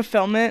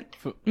 Fulfillment,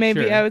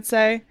 maybe. Sure. I would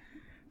say,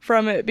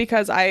 from it,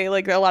 because I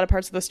like a lot of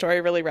parts of the story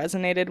really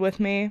resonated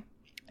with me.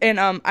 And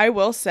I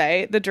will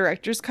say the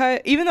director's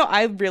cut, even though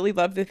I really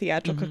love the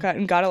theatrical cut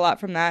and got a lot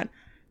from that,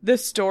 the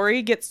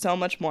story gets so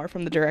much more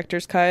from the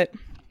director's cut.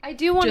 I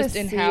do want to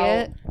see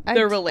it.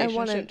 The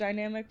relationship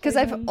dynamic. Because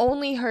I've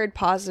only heard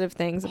positive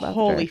things about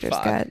the director's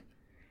cut.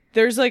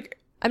 There's like...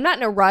 I'm not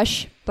in a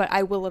rush, but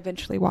I will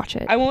eventually watch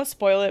it. I won't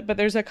spoil it, but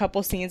there's a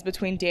couple scenes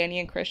between Danny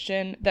and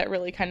Christian that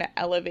really kind of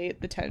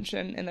elevate the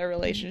tension in their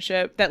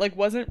relationship that like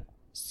wasn't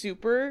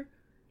super...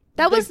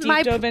 That was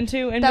dove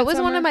into in that Midsommar.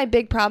 Was one of my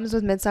big problems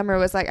with Midsommar.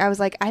 Was like I was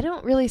like, I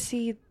don't really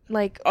see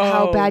like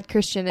how bad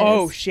Christian is.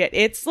 Oh shit!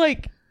 It's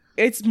like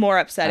it's more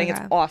upsetting.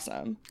 Okay. It's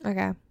awesome.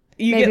 Okay.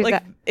 You maybe get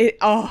like it.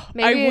 Oh,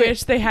 I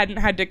wish they hadn't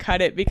had to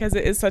cut it because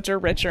it is such a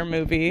richer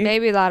movie.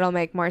 Maybe that'll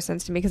make more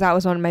sense to me because that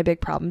was one of my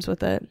big problems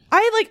with it.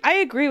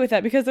 I agree with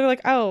that because they're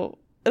like, oh,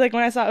 like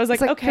when I saw it, I was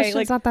like okay, Christian's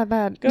like not that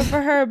bad. Good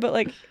for her, but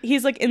like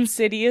he's like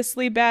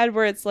insidiously bad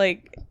where it's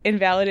like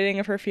invalidating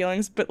of her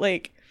feelings, but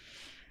like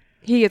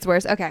he gets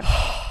worse. Okay.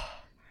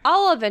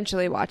 I'll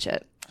eventually watch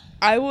it.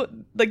 I will,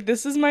 like,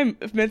 this is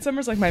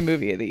Midsommar's like my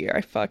movie of the year. I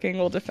fucking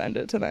will defend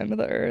it to the end of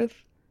the earth.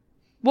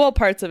 Well,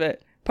 parts of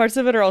it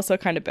are also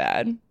kind of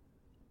bad.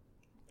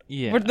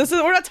 Yeah. We're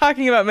not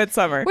talking about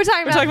Midsommar. We're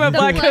talking about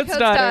Blackcoat's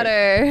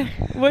Daughter.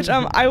 Which,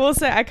 I will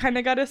say, I kind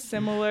of got a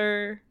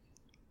similar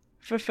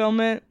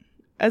fulfillment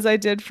as I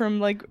did from,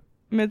 like,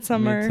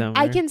 Midsommar.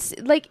 I can see,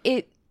 like,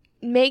 it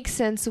makes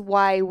sense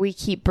why we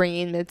keep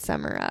bringing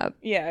Midsommar up.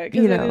 Yeah,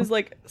 because it is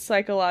like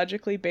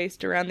psychologically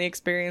based around the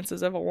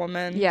experiences of a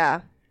woman.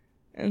 Yeah,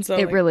 and so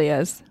it really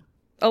is.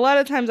 A lot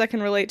of times I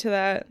can relate to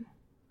that.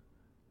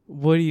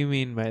 What do you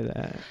mean by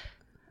that?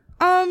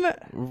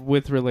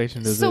 With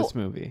relation to this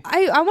movie,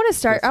 I want to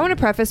start. I want to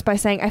preface by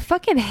saying I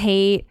fucking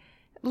hate.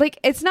 Like,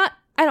 it's not.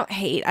 I don't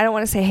hate. I don't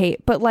want to say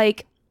hate, but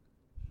like,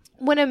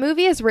 when a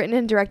movie is written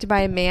and directed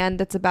by a man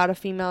that's about a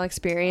female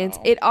experience,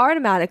 it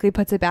automatically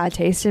puts a bad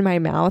taste in my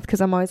mouth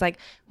because I'm always like,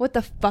 what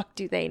the fuck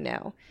do they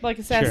know? Like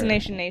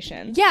Assassination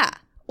Nation. Yeah.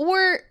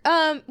 Or,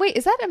 wait,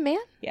 is that a man?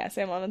 Yeah,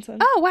 Sam Levinson.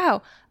 Oh,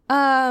 wow.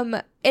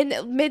 And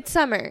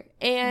Midsommar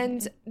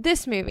and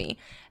this movie,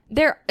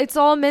 it's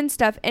all men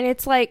stuff. And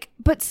it's like,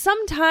 but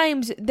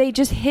sometimes they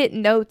just hit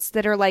notes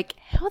that are like,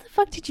 how the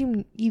fuck did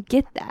you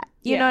get that?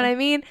 You know what I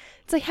mean?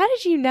 It's like, how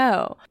did you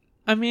know?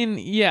 I mean,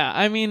 yeah.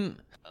 I mean,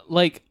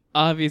 like,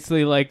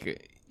 obviously,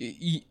 like,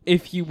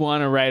 if you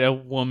want to write a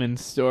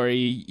woman's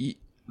story,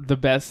 the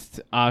best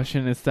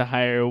option is to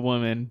hire a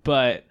woman,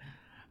 but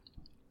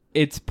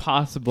it's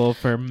possible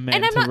for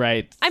men to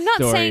write I'm not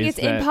saying it's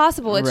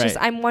impossible. It's just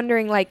I'm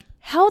wondering, like,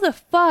 how the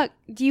fuck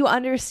do you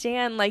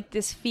understand, like,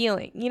 this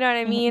feeling? You know what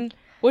I mean?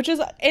 Which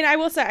is, and I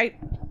will say,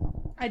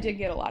 I did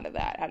get a lot of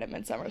that out of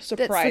Midsommar,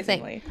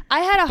 surprisingly. I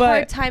had a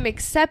hard time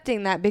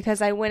accepting that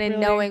because I went in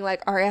knowing,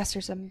 like, Ari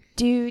Aster's some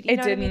dude. You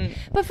know what I mean?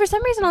 But for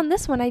some reason on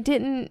this one, I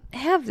didn't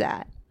have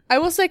that. I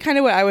will say kind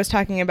of what I was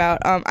talking about.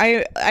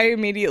 I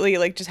immediately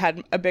like just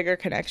had a bigger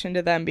connection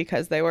to them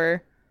because they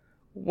were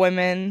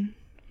women,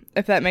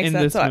 if that makes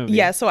sense.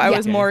 So I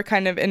was more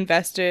kind of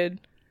invested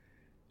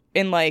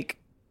in like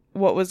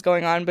what was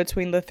going on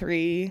between the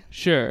three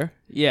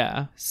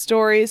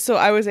stories. So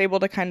I was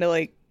able to kind of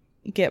like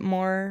get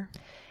more.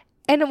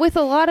 And with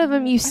a lot of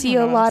them, you see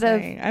a lot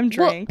of. I'm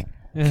drunk.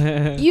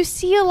 You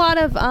see a lot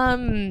of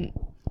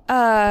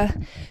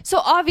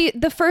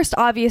the first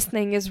obvious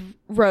thing is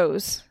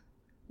Rose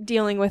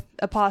dealing with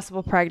a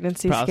possible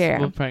pregnancy scare.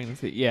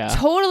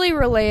 Totally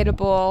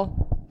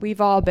relatable.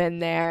 We've all been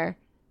there.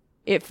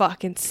 It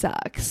fucking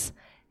sucks.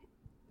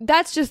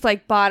 That's just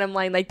like bottom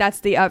line. Like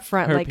that's the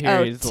upfront. Her like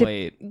period's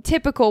late.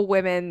 Typical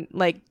women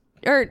like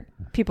or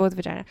people with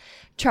vagina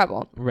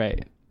trouble.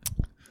 Right.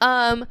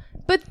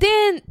 But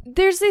then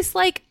there's this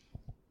like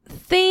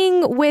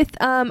thing with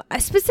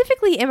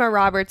specifically Emma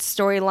Roberts'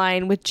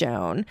 storyline with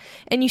Joan,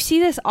 and you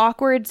see these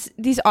awkward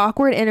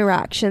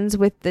interactions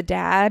with the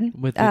dad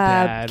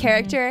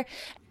character.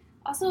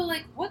 Also,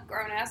 like, what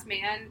grown-ass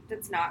man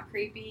that's not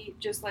creepy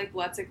just, like,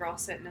 lets a girl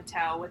sit in a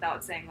towel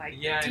without saying, like, do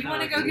you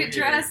want to go get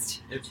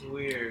dressed? It's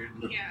weird.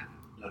 Yeah.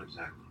 Not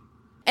exactly.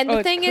 And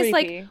the thing is,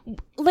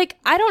 like,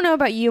 I don't know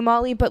about you,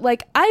 Molly, but,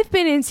 like, I've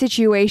been in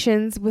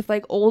situations with,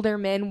 like, older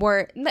men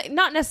where,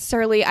 not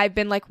necessarily I've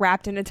been, like,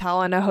 wrapped in a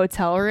towel in a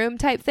hotel room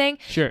type thing.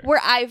 Sure.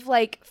 Where I've,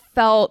 like,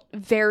 felt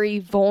very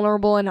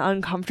vulnerable and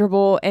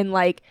uncomfortable and,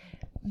 like,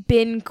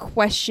 been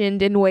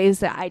questioned in ways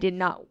that I did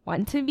not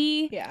want to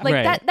be. Yeah.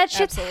 Like, right. that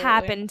shit's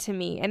happened to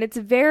me, and it's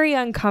very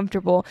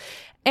uncomfortable.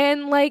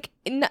 And, like,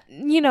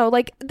 you know,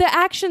 like, the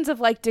actions of,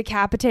 like,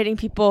 decapitating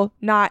people,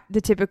 not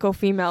the typical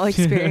female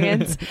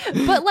experience.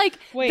 But, like...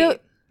 Wait.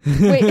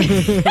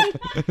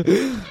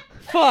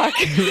 Fuck.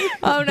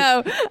 Oh,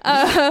 no.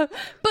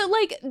 But,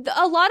 like,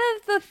 a lot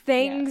of the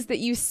things that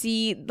you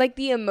see, like,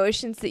 the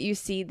emotions that you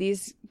see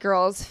these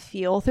girls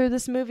feel through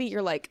this movie,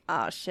 you're like,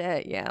 oh,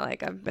 shit, yeah,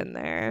 like, I've been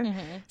there.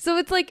 Mm-hmm. So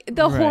it's, like,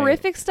 the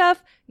horrific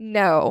stuff,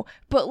 no.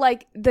 But,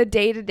 like, the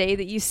day-to-day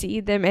that you see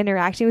them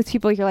interacting with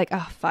people, you're like,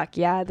 oh, fuck,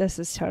 yeah, this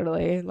is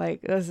totally,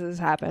 like, this has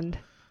happened.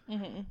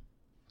 Mm-hmm.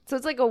 So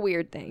it's, like, a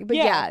weird thing. But,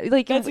 yeah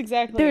like, that's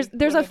exactly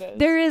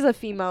there is a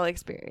female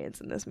experience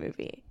in this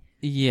movie.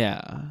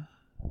 Yeah.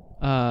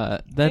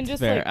 That's just,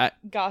 fair. Like,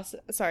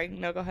 gossip. Sorry,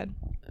 no, go ahead.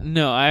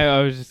 No,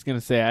 I was just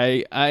gonna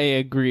say I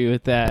agree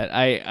with that.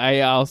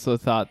 I also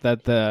thought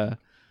that the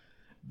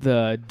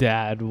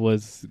dad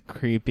was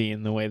creepy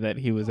in the way that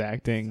he was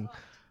acting,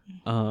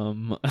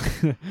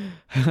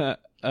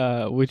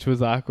 which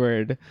was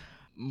awkward.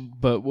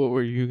 But what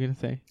were you gonna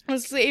say? I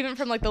was gonna say, even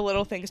from like the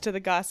little things to the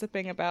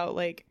gossiping about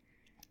like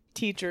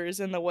teachers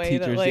and the way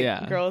that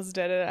like girls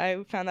did it,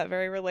 I found that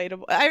very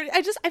relatable.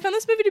 I found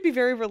this movie to be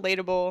very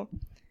relatable.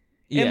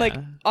 And, like,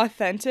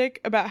 authentic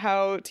about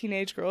how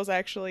teenage girls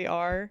actually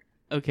are.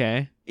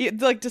 Okay.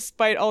 Like,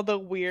 despite all the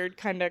weird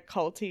kind of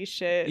culty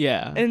shit.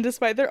 Yeah. And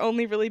despite there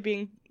only really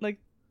being, like,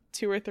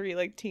 2 or 3,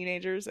 like,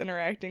 teenagers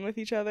interacting with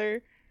each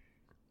other.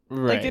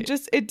 Right. Like,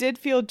 it did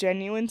feel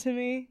genuine to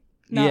me.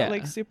 Not,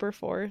 like, super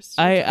forced.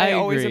 I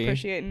always agree.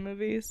 appreciate in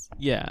movies.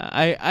 Yeah.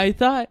 I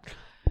thought,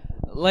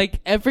 like,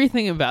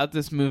 everything about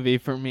this movie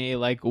for me,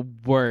 like,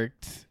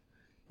 worked.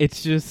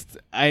 It's just,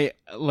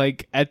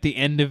 like, at the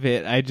end of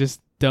it, I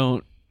just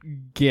don't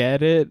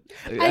get it.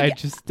 I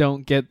just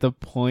don't get the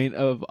point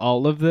of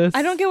all of this.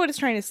 I don't get what it's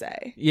trying to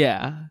say.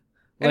 Yeah.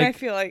 Like, and I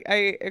feel like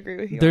I agree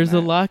with you. There's a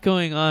lot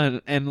going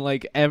on, and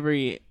like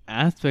every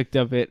aspect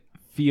of it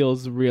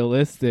feels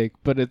realistic,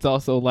 but it's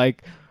also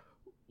like,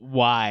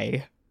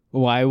 why?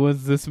 Why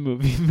was this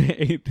movie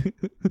made?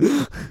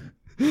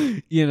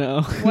 You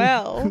know?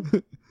 Well,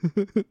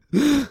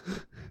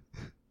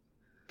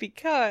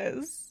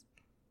 because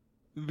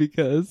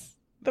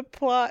the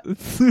plot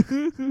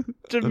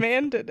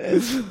demanded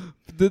it.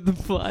 Did the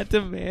plot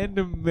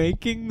demand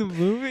making the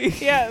movie?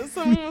 Yeah,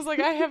 someone was like,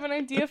 I have an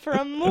idea for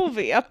a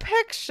movie, a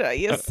picture,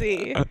 you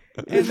see.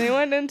 And they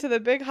went into the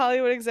big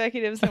Hollywood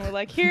executives and were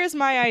like, here's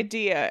my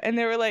idea. And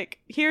they were like,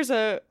 here's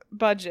a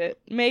budget,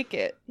 make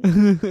it.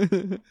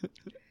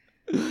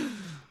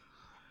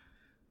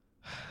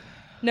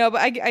 No,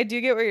 but I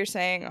do get what you're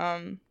saying.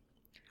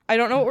 I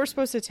don't know what we're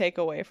supposed to take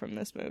away from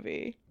this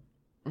movie.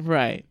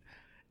 Right.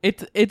 It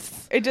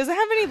doesn't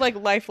have any like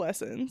life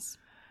lessons.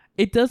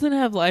 It doesn't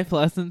have life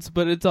lessons,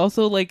 but it's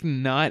also like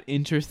not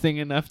interesting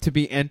enough to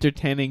be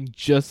entertaining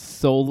just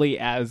solely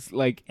as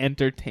like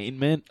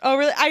entertainment. Oh,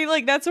 really? I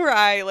like that's where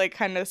I like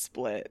kind of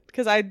split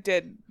because I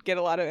did get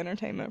a lot of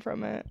entertainment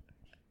from it.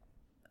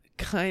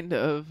 Kind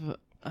of.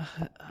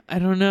 I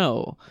don't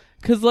know.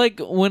 Cuz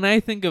like when I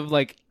think of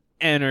like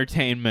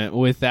entertainment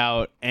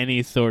without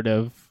any sort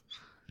of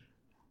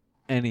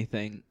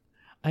anything,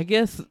 I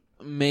guess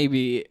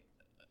maybe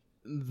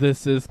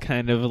this is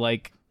kind of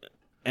like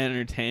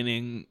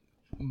entertaining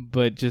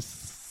but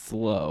just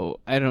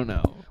slow. I don't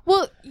know.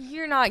 Well,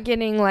 you're not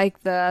getting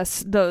like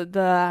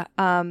the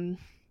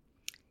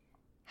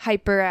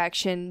hyper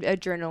action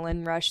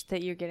adrenaline rush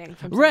that you're getting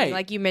from something right.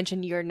 Like you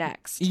mentioned, You're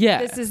Next. Yeah.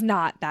 This is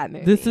not that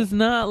movie. This is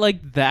not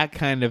like that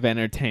kind of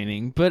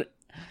entertaining, but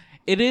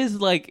it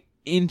is like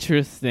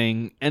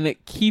interesting and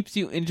it keeps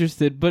you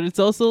interested, but it's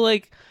also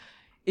like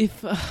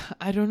if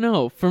I don't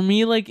know, for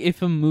me, like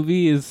if a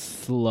movie is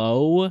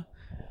slow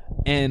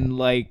and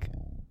like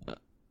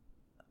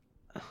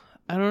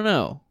I don't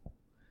know,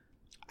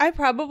 I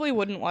probably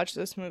wouldn't watch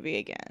this movie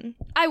again.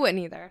 I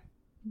wouldn't either.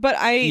 But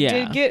I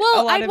did get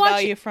a lot of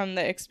value from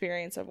the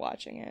experience of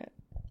watching it.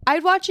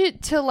 I'd watch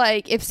it to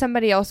like if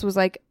somebody else was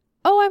like,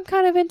 oh, I'm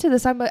kind of into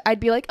this. I'd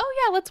be like, oh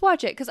yeah, let's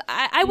watch it, because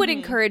I would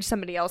encourage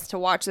somebody else to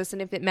watch this,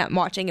 and if it meant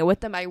watching it with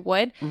them, I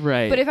would.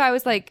 Right. But if I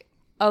was like,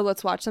 oh,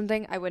 let's watch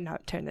something, I would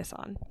not turn this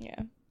on. Yeah.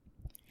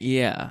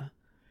 Yeah.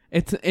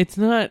 It's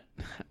not,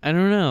 I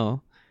don't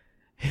know.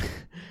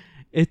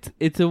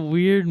 It's a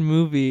weird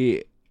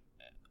movie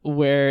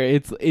where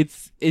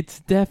it's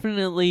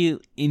definitely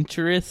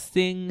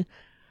interesting,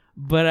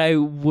 but I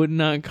would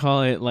not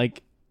call it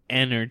like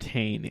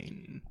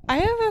entertaining. I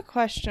have a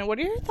question. What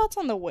are your thoughts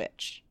on The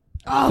Witch?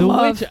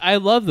 Oh, Witch. I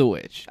love The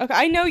Witch. Okay,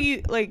 I know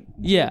you like.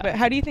 Yeah. But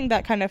how do you think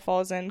that kind of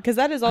falls in? Because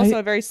that is also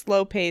a very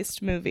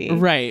slow-paced movie.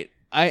 Right.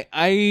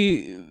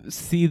 I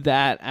see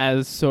that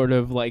as sort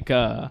of like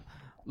a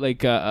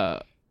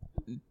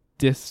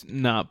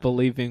not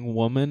believing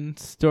woman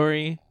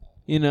story,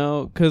 you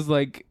know, because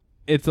like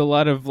it's a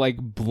lot of like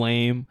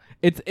blame.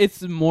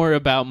 It's more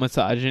about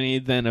misogyny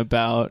than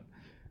about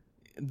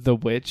the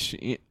witch,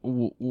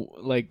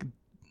 like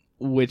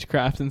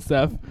witchcraft and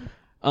stuff.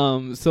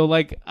 So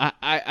like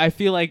I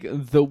feel like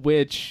The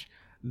Witch,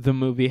 the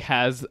movie,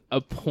 has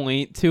a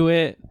point to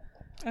it.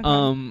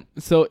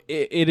 So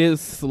it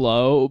is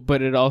slow,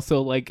 but it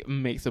also like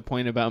makes a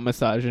point about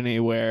misogyny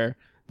where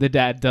the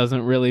dad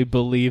doesn't really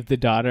believe the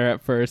daughter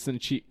at first,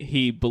 and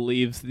he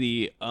believes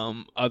the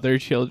other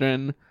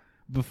children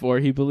before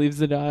he believes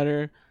the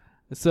daughter.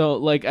 So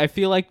like I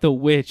feel like The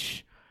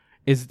Witch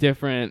is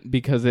different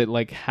because it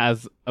like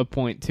has a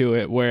point to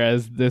it,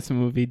 whereas this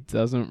movie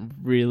doesn't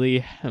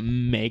really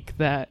make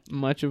that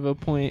much of a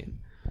point.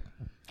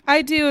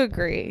 I do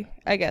agree,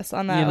 I guess,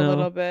 on that a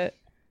little bit.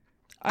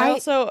 I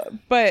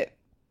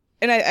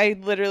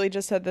literally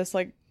just said this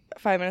like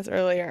 5 minutes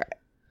earlier.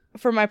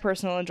 For my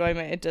personal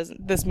enjoyment,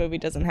 this movie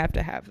doesn't have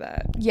to have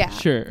that. Yeah.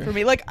 Sure. For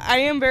me, like, I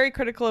am very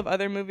critical of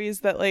other movies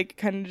that like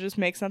kind of just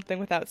make something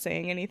without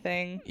saying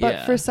anything.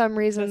 But for some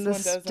reason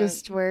this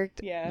just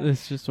worked. Yeah.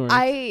 This just worked.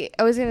 I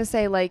was going to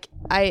say like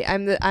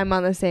I'm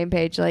on the same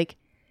page. Like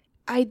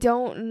I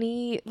don't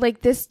need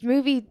like this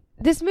movie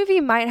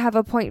might have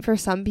a point for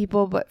some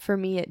people, but for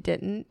me it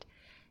didn't.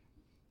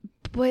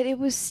 But it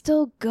was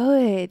still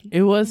good.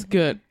 It was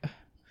good.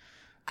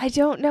 I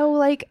don't know,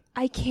 like,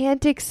 I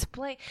can't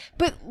explain.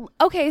 But,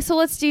 okay, so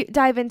let's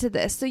dive into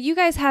this. So you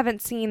guys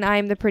haven't seen I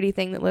Am the Pretty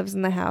Thing That Lives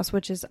in the House,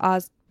 which is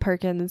Oz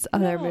Perkins'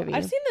 other movie.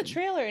 I've seen the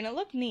trailer, and it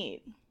looked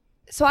neat.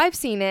 So I've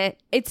seen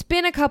it. It's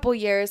been a couple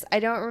years. I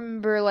don't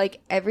remember,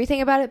 like, everything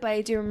about it, but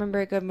I do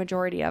remember a good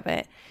majority of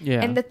it.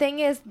 Yeah. And the thing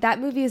is, that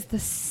movie is the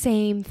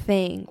same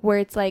thing, where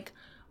it's, like,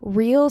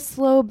 real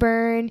slow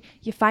burn.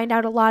 You find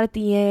out a lot at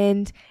the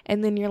end,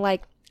 and then you're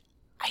like,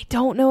 I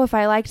don't know if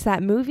I liked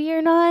that movie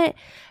or not.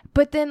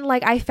 But then,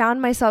 like, I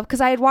found myself,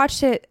 because I had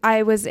watched it,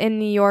 I was in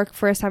New York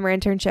for a summer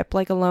internship,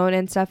 like, alone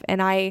and stuff,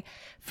 and I,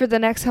 for the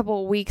next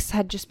couple of weeks,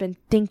 had just been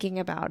thinking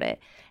about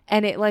it,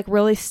 and it, like,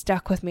 really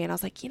stuck with me, and I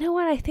was like, you know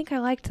what, I think I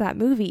liked that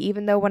movie,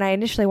 even though when I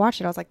initially watched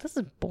it, I was like, this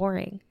is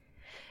boring.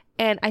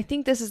 And I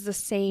think this is the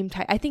same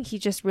type. I think he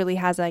just really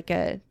has, like,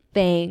 a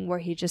thing where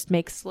he just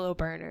makes slow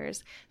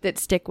burners that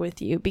stick with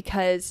you,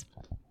 because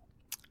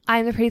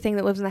I'm the Pretty Thing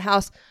That Lives in the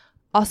House,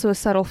 also a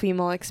subtle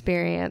female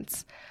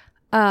experience,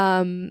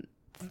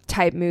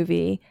 type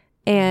movie,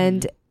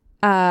 and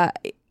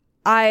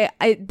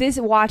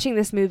watching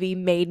this movie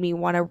made me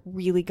want to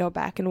really go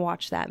back and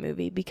watch that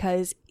movie,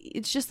 because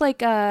it's just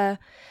like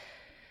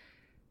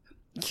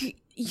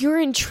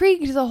you're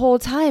intrigued the whole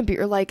time, but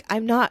you're like,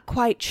 I'm not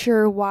quite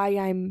sure why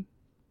I'm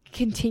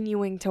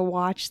continuing to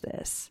watch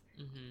this.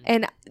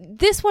 And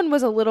this one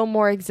was a little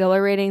more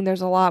exhilarating.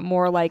 There's a lot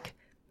more like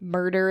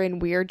murder and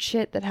weird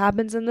shit that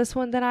happens in this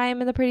one than I Am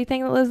in the Pretty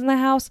Thing That Lives in the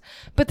House,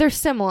 but they're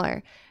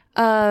similar.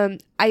 I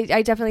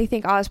definitely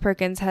think Oz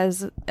Perkins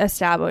has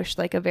established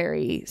like a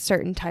very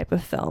certain type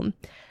of film.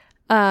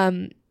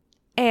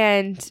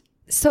 And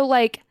so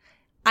like,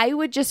 I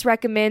would just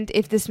recommend,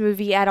 if this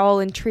movie at all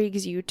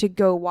intrigues you, to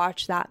go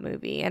watch that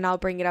movie, and I'll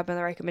bring it up in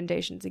the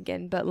recommendations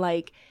again. But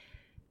like,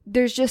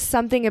 there's just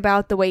something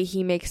about the way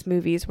he makes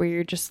movies where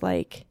you're just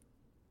like,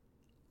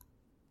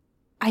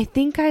 I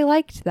think I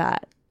liked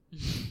that,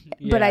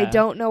 but I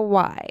don't know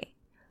why.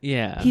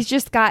 Yeah.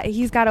 He's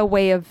got a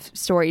way of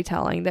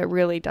storytelling that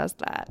really does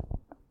that.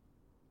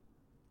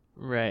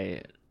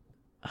 Right.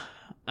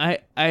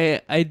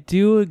 I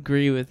do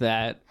agree with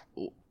that.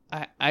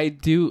 I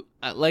do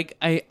like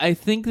I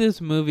think this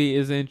movie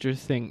is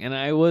interesting, and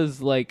I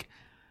was like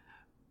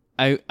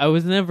I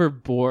was never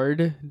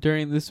bored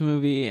during this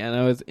movie, and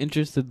I was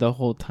interested the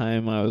whole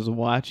time I was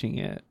watching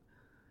it.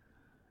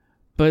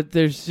 But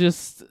it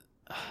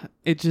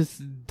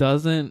just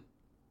doesn't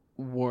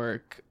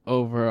work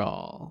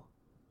overall.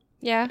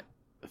 Yeah.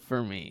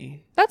 For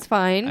me. That's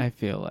fine. I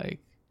feel like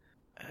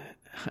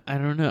I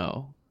don't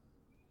know.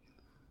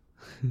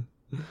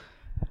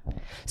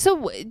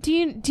 So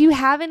do you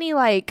have any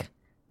like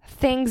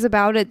things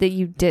about it that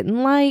you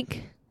didn't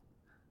like?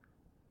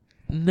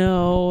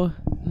 No,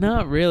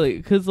 not really.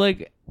 Because,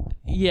 like,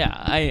 yeah,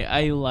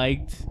 I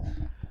liked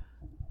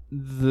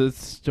the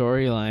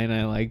storyline.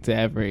 I liked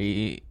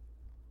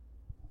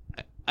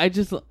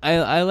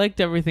I liked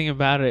everything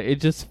about it.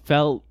 It just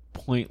felt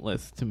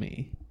pointless to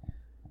me.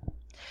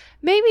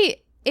 Maybe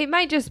it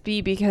might just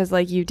be because,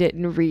 like, you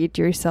didn't read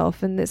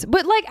yourself in this.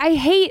 But, like, I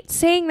hate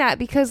saying that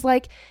because,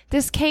 like,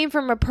 this came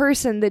from a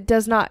person that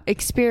does not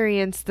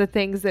experience the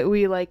things that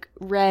we, like,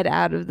 read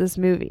out of this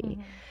movie.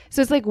 Mm-hmm.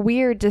 So it's, like,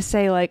 weird to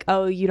say, like,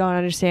 oh, you don't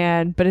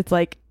understand. But it's,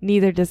 like,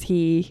 neither does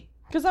he.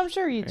 Because I'm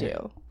sure you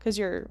do. Because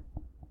you're,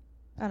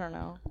 I don't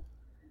know.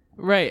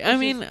 Right. I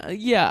mean,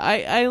 yeah,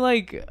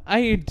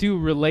 I do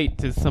relate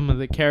to some of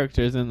the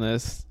characters in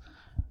this.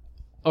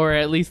 Or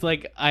at least,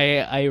 like,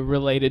 I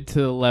related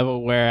to the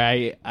level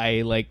where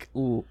I like,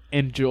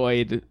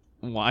 enjoyed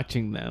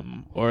watching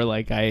them. Or,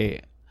 like,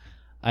 I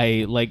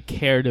like,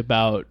 cared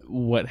about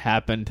what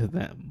happened to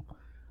them.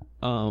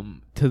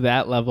 To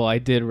that level, I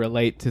did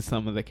relate to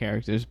some of the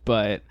characters.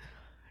 But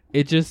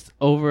it just,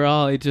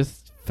 overall, it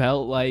just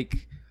felt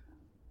like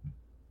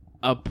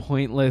a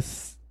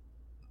pointless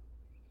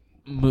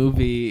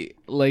movie.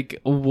 Like,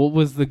 what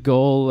was the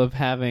goal of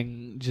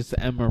having just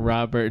Emma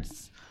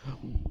Roberts?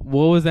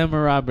 What was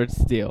Emma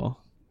Roberts' deal?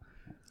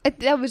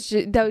 That was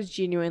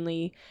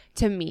genuinely,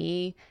 to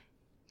me,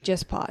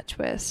 just plot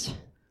twist.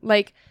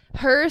 Like,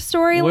 her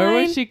storyline.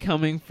 Where was she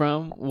coming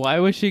from? Why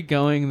was she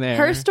going there?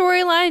 Her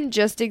storyline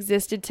just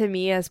existed to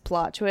me as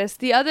plot twist.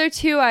 The other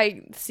two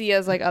I see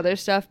as, like, other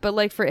stuff. But,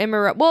 like, for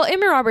Emma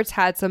Roberts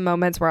had some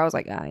moments where I was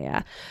like, oh,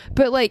 yeah.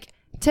 But, like,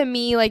 to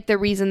me, like, the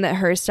reason that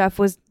her stuff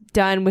was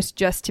done was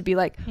just to be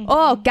like,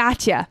 oh,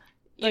 gotcha.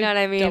 You know what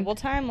I mean? Double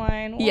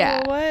timeline. Whoa,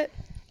 yeah. What?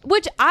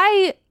 Which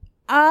I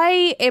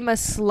am a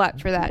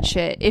slut for that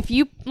shit. If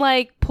you,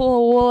 like, pull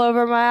a wool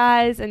over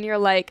my eyes and you're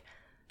like,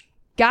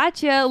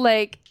 gotcha,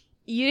 like,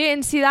 you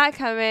didn't see that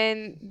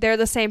coming, they're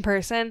the same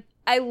person.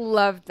 I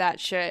loved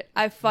that shit.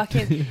 I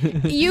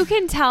fucking... You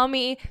can tell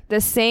me the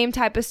same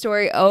type of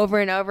story over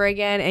and over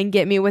again and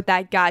get me with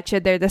that gotcha,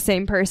 they're the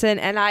same person,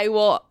 and I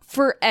will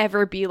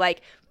forever be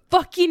like,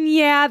 fucking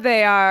yeah,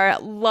 they are.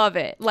 Love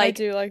it. Like, I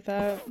do like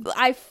that.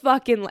 I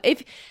fucking...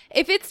 If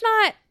it's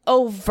not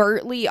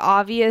overtly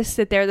obvious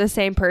that they're the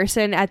same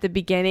person at the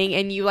beginning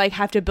and you, like,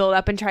 have to build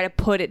up and try to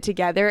put it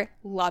together,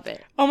 love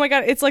it. Oh my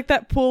god, it's like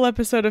that pool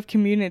episode of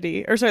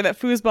Community, or sorry, that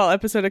foosball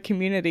episode of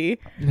Community,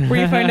 where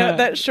you find out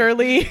that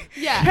Shirley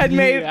had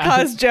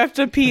caused Jeff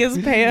to pee his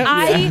pants.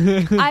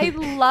 I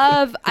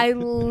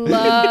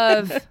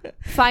love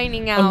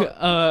finding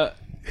out.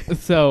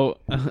 So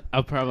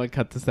I'll probably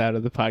cut this out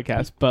of the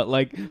podcast, but,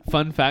 like,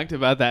 fun fact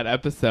about that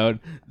episode,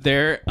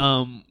 there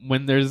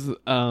when there's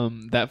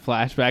that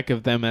flashback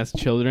of them as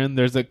children,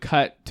 there's a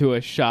cut to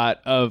a shot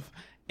of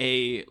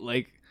a,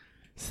 like,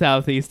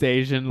 Southeast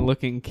Asian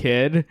looking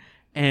kid,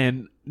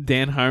 and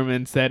Dan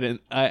Harmon said, and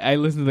I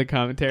listened to the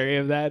commentary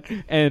of that,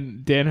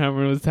 and Dan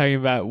Harmon was talking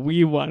about,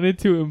 we wanted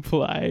to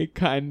imply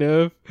kind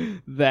of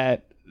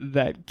that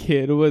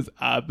kid was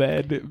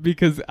Abed,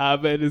 because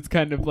Abed is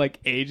kind of, like,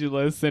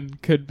 ageless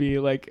and could be,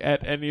 like,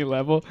 at any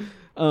level.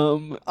 Oh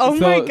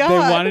my god!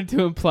 They wanted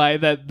to imply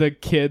that the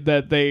kid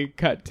that they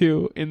cut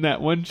to in that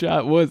one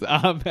shot was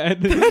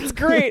Abed. That's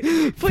great.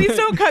 Please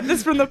don't cut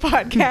this from the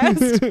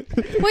podcast.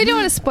 Well, you don't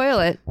want to spoil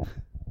it.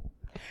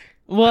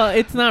 Well,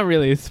 it's not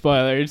really a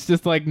spoiler. It's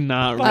just, like,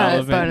 not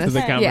relevant to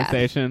the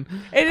conversation.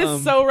 Yeah. It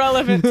is so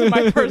relevant to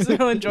my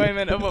personal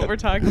enjoyment of what we're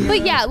talking about.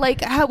 But yeah,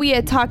 like how we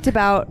had talked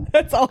about.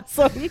 That's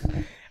awesome.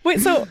 Wait,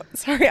 so,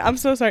 sorry, I'm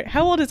so sorry.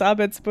 How old is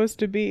Abed supposed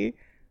to be?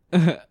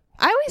 I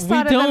always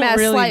thought of him as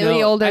really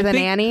slightly older than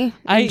Annie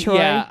and Troy.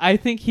 Yeah, I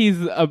think he's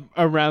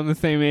around the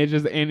same age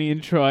as Annie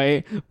and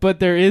Troy. But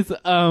there is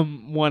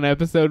one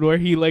episode where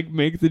he, like,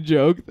 makes a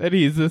joke that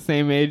he's the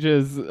same age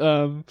as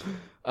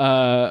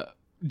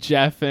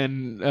Jeff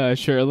and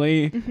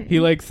Shirley.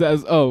 He, like,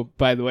 says, oh,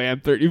 by the way,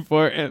 I'm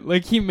 34, and,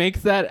 like, he makes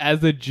that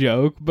as a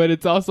joke, but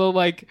it's also,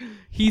 like,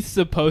 he's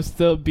supposed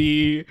to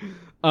be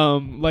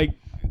like,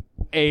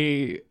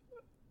 he's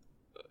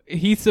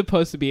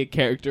supposed to be a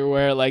character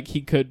where, like, he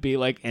could be,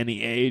 like,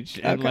 any age,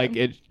 and like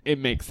it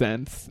makes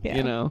sense,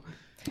 you know,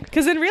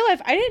 because in real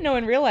life, I didn't know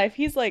in real life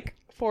he's, like,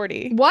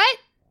 40. What?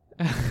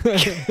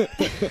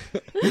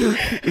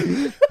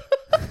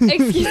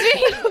 Excuse me.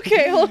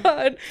 Okay, hold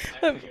on.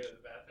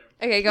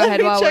 Okay, go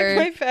ahead. Let me check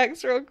my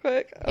facts real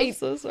quick. I'm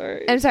so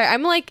sorry. I'm sorry.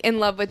 I'm, like, in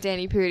love with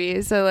Danny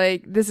Pudi, so,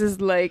 like, this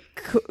is, like,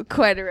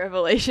 quite a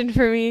revelation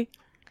for me.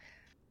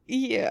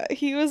 Yeah,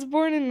 he was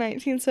born in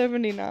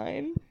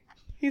 1979.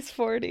 He's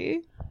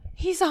 40.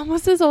 He's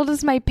almost as old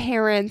as my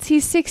parents.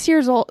 He's 6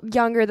 years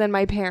younger than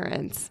my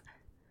parents.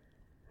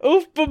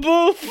 Oof,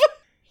 ba-boof.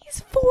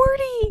 He's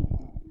 40.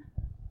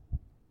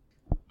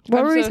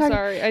 What were we talking?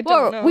 Sorry, I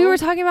don't know. We were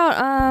talking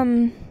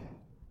about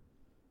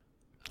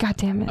God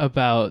damn it.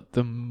 About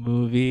the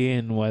movie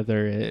and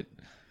whether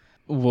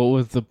what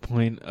was the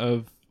point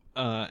of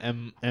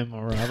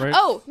Emma Roberts.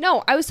 Oh,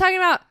 no, I was talking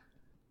about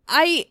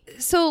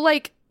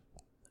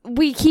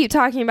we keep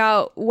talking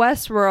about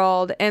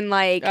Westworld and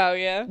like Oh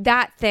yeah.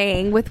 that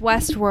thing with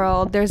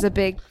Westworld, there's a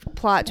big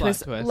plot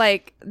twist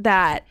like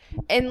that.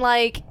 And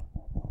like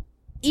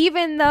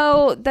even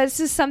though this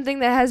is something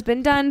that has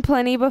been done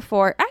plenty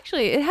before,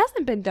 actually it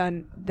hasn't been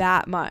done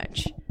that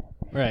much.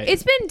 Right.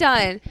 It's been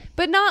done,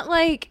 but not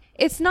like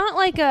it's not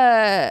like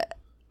a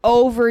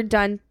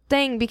overdone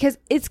thing because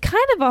it's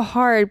kind of a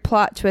hard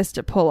plot twist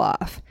to pull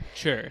off.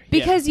 Sure.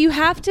 Because you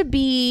have to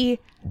be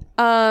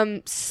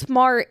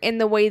smart in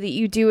the way that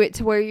you do it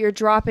to where you're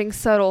dropping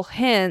subtle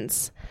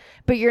hints,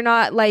 but you're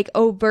not like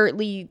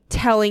overtly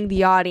telling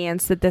the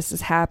audience that this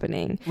is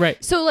happening.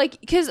 Right. So like,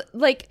 because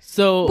like,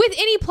 so with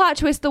any plot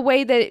twist, the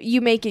way that you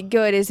make it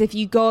good is if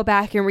you go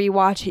back and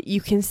rewatch it,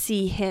 you can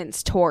see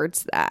hints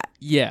towards that.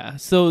 Yeah.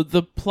 So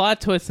the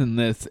plot twist in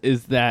this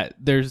is that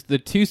there's the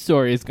two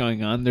stories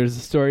going on. There's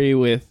a story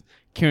with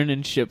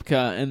Kiernan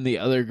Shipka and the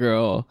other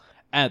girl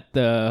at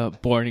the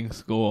boarding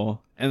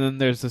school. And then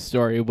there's a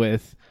story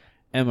with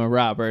Emma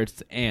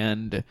Roberts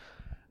and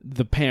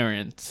the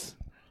parents.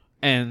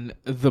 And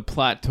the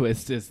plot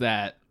twist is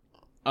that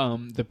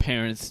the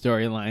parents'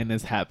 storyline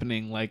is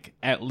happening like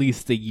at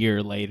least a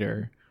year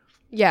later.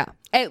 Yeah,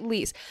 at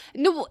least.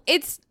 No,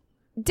 it's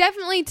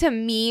definitely, to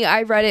me,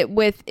 I read it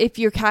with, if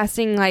you're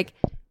casting like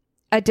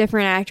a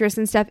different actress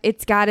and stuff,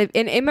 it's gotta,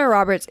 and Emma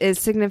Roberts is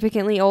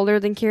significantly older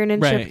than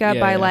Kiernan Shipka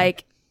by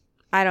like,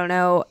 I don't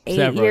know, 8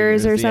 Several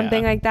years or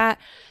something yeah. like that.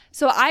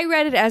 So I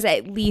read it as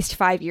at least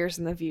 5 years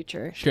in the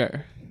future.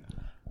 Sure.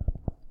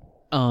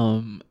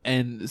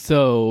 And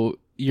so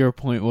your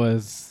point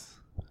was?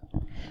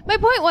 My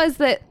point was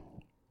that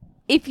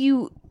if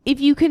you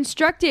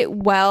construct it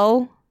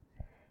well,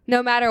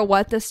 no matter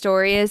what the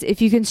story is,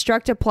 if you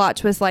construct a plot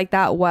twist like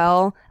that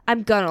well,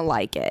 I'm gonna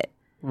like it.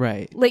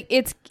 Right. Like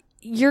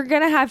you're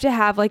gonna have to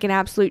have like an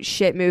absolute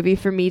shit movie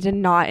for me to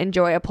not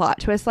enjoy a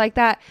plot twist like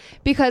that,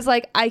 because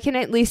like I can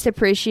at least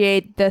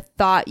appreciate the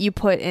thought you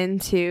put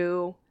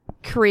into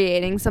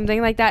creating something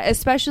like that,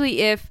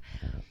 especially if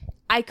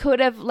I could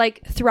have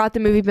like throughout the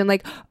movie been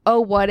like,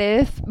 oh, what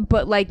if,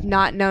 but like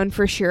not known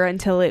for sure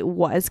until it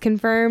was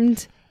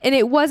confirmed. And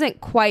it wasn't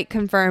quite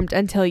confirmed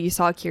until you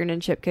saw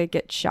Kiernan Shipka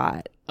get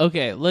shot.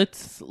 Okay,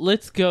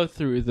 let's go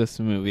through this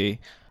movie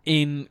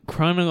in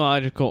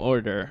chronological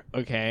order.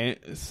 Okay,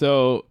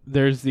 so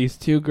there's these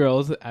two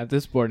girls at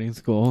this boarding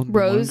school,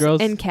 Rose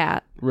and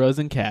Kat. Rose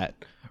and Kat.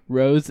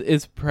 Rose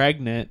is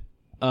pregnant.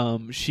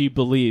 She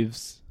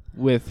believes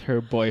with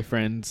her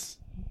boyfriend's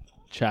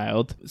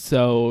child,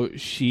 so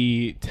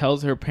she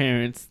tells her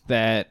parents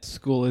that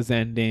school is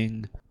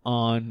ending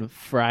on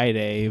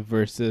Friday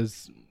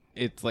versus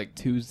it's like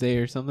Tuesday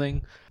or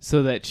something,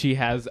 so that she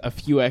has a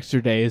few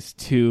extra days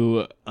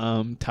to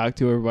talk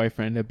to her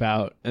boyfriend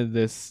about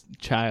this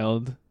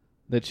child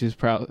that she's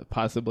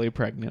possibly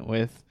pregnant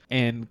with.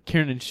 And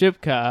Kiernan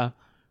Shipka,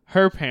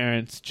 her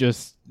parents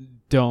just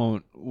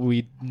don't,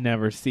 we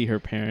never see her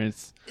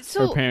parents.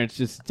 So, her parents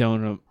just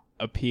don't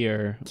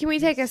appear. Can we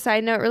take a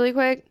side note really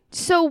quick?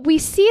 So we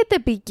see at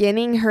the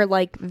beginning her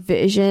like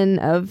vision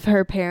of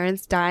her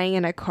parents dying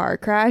in a car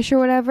crash or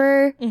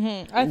whatever.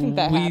 Mm-hmm. I think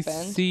that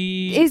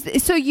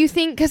happened. So you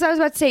think, because I was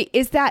about to say,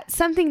 is that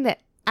something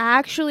that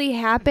actually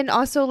happened?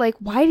 Also, like,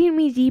 why didn't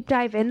we deep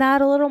dive in that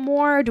a little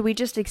more? Do we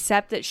just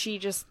accept that she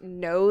just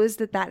knows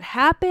that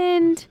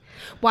happened?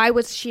 Why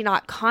was she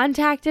not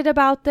contacted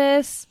about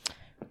this?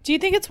 Do you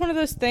think it's one of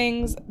those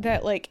things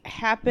that like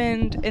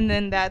happened and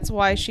then that's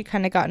why she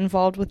kind of got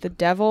involved with the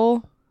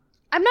devil?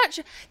 I'm not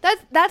sure.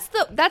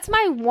 That's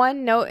my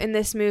one note in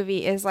this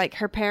movie is like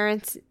her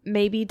parents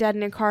may be dead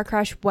in a car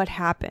crash. What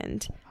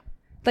happened?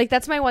 Like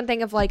that's my one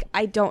thing of like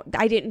I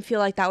didn't feel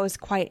like that was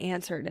quite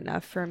answered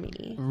enough for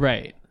me.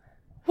 Right.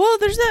 Well,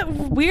 there's that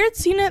weird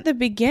scene at the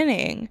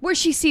beginning where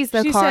she sees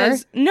the she car.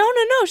 Says, no.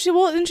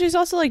 And she's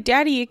also like,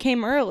 "Daddy, you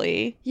came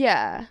early."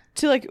 Yeah.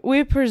 To like,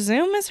 we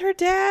presume is her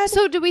dad.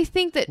 So do we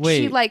think that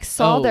she like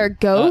saw their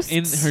ghosts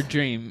in her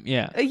dream?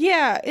 Yeah.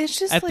 Yeah. It's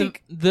just at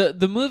like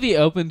the movie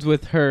opens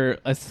with her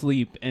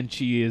asleep and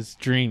she is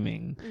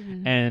dreaming,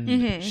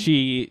 and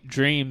she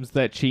dreams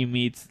that she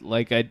meets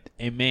like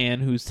a man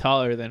who's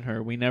taller than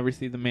her. We never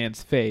see the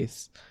man's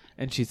face.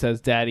 And she says,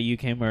 "Daddy, you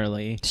came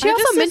early." She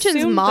also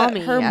mentions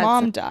mommy. Her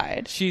mom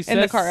died. She in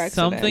the car accident.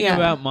 Something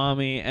about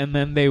mommy, and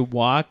then they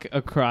walk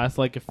across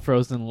like a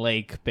frozen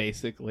lake,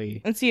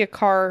 basically, and see a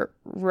car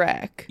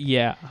wreck.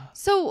 Yeah.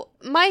 So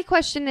my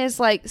question is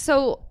like,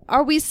 so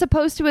are we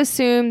supposed to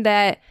assume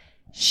that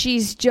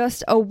she's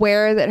just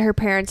aware that her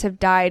parents have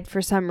died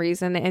for some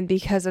reason, and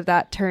because of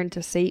that turned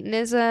to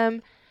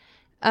Satanism?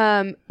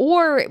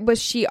 Or was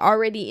she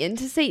already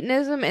into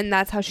Satanism and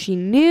that's how she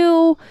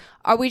knew?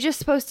 Are we just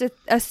supposed to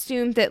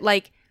assume that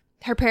like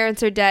her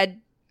parents are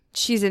dead,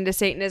 she's into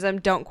Satanism,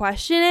 don't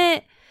question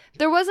it?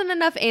 There wasn't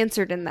enough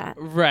answered in that.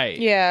 Right.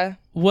 Yeah.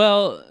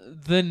 Well,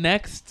 the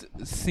next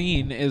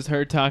scene is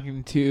her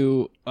talking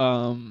to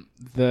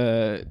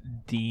the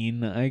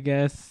dean, I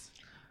guess.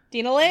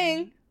 Dina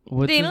Lang.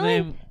 What's his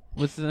name?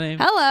 What's his name?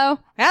 Hello.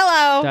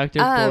 Dr.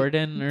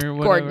 Gordon or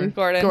whatever.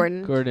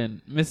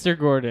 Gordon. Mr.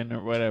 Gordon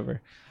or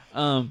whatever.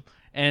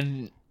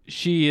 And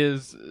she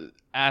is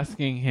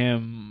asking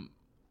him.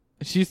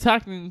 She's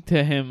talking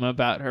to him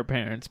about her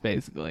parents,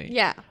 basically.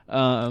 Yeah.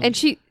 And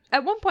she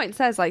at one point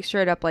says like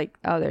straight up like,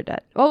 "Oh, they're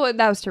dead." Oh,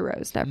 that was to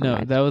Rose. Never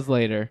mind. No, that was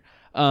later.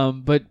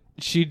 But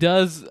she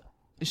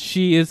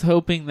is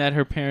hoping that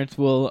her parents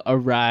will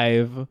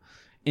arrive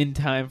in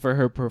time for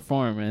her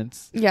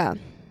performance. Yeah.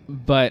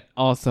 But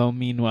also,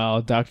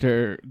 meanwhile,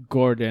 Mr.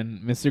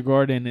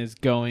 Gordon is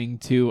going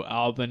to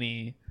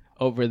Albany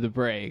over the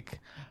break.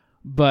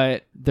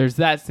 But there's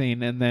that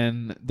scene, and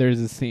then there's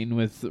a scene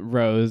with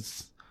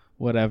Rose,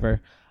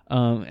 whatever.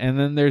 And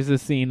then there's a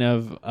scene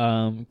of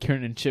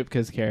Kiernan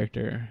Shipka's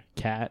character,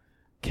 Kat.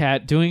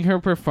 Kat doing her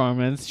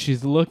performance.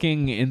 She's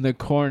looking in the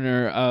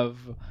corner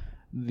of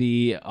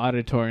the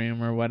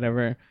auditorium or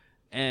whatever,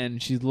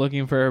 and she's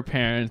looking for her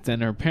parents,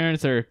 and her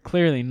parents are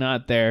clearly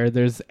not there.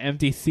 There's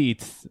empty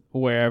seats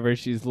wherever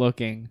she's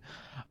looking.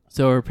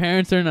 So her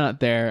parents are not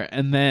there,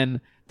 and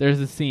then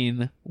there's a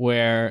scene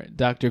where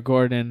Dr.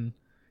 Gordon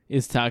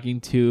is talking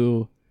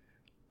to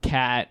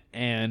Kat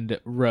and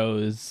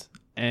Rose,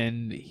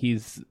 and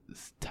he's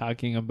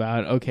talking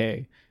about,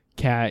 okay,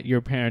 Kat, your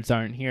parents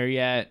aren't here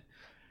yet,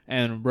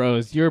 and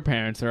Rose, your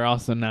parents are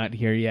also not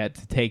here yet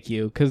to take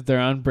you, because they're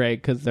on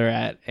break, because they're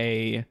at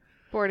a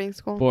boarding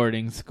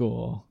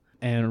school.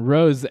 And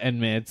Rose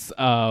admits,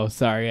 oh,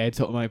 sorry, I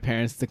told my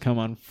parents to come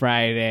on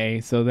Friday,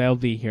 so they'll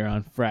be here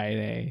on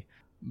Friday.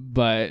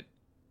 But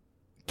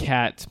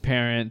Kat's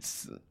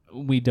parents,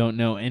 we don't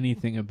know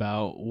anything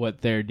about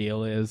what their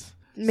deal is.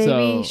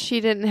 Maybe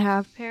she didn't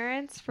have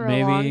parents for a long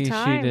time. Maybe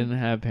she didn't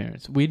have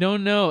parents. We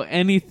don't know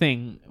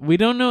anything. We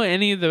don't know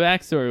any of the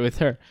backstory with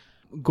her.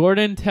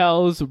 Gordon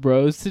tells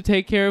Rose to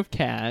take care of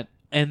Kat,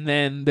 and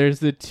then there's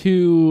the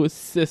two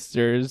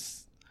sisters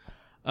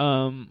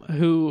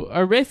who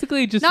are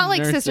basically just not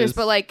nurses, like sisters,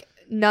 but like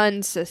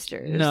nun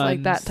sisters,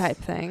 like that type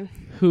thing.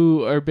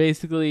 Who are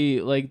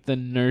basically like the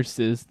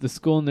nurses, the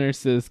school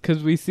nurses,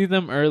 because we see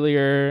them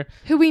earlier.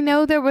 Who we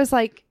know there was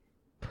like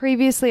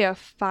previously a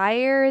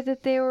fire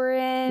that they were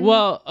in.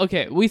 Well,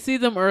 okay, we see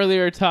them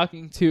earlier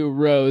talking to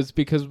Rose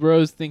because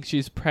Rose thinks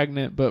she's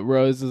pregnant, but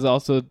Rose is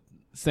also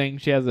saying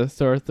she has a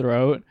sore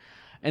throat,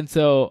 and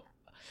so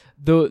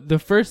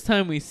the first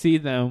time we see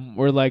them,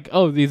 we're like,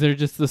 oh, these are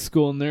just the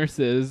school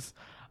nurses.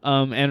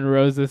 And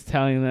Rose is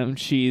telling them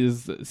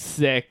she's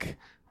sick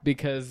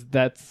because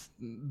that's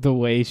the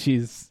way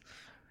she's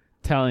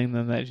telling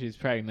them that she's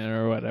pregnant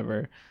or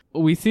whatever.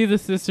 We see the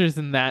sisters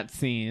in that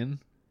scene,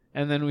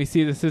 and then we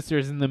see the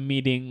sisters in the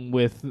meeting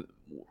with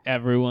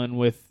everyone,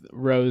 with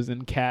Rose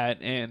and Kat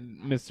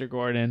and Mr.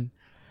 Gordon.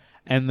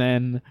 And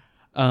then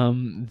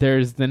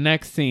there's the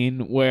next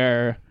scene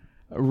where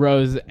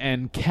Rose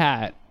and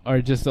Kat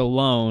are just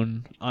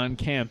alone on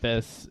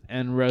campus,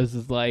 and Rose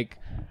is like,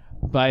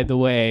 by the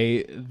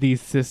way,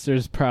 these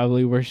sisters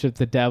probably worship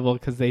the devil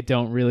because they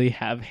don't really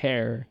have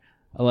hair.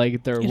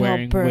 Like, they're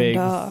wearing wigs.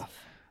 Off.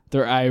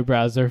 Their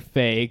eyebrows are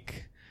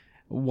fake.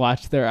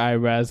 Watch their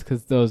eyebrows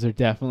because those are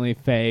definitely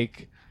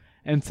fake.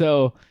 And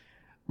so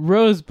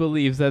Rose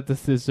believes that the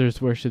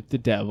sisters worship the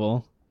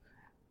devil.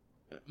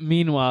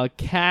 Meanwhile,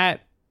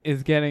 Kat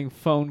is getting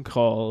phone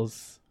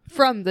calls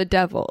from the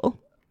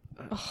devil.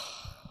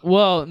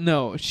 Well,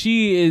 no,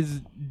 she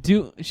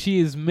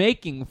is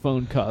making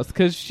phone calls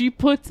because she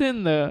puts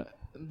in the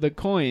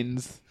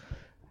coins.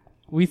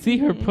 We see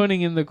her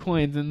putting in the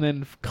coins and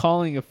then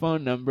calling a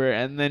phone number,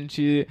 and then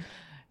she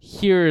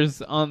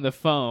hears on the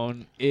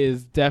phone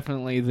is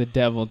definitely the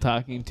devil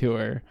talking to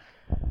her.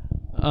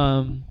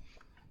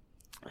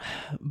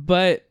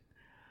 But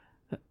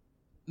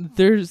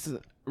there's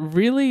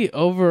really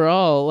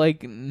overall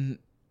like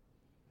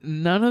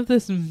none of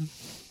this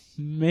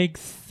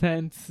makes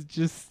sense.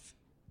 Just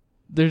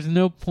there's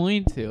no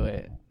point to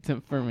it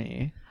for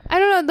me. I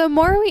don't know. The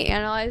more we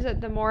analyze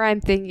it, the more I'm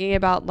thinking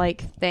about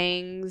like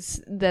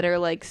things that are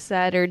like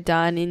said or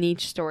done in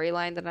each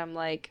storyline that I'm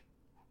like,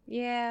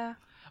 yeah.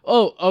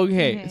 Oh,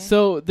 okay. Mm-hmm.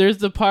 So there's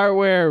the part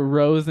where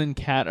Rose and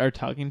Kat are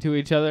talking to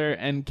each other,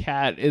 and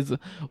Kat is...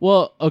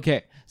 Well,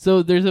 okay.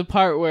 So there's a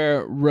part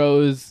where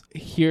Rose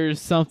hears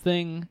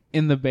something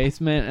in the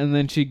basement, and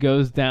then she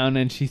goes down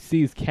and she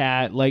sees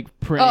Kat like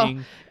praying.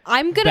 Oh,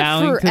 I'm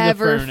gonna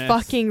forever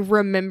fucking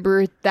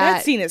remember that.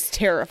 That scene is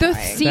terrifying. The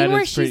scene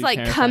where she's like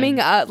terrifying. Coming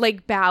up,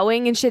 like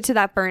bowing and shit to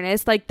that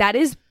furnace, like that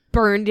is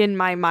burned in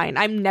my mind.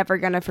 I'm never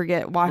gonna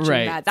forget watching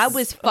that. That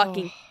was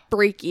fucking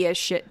freaky as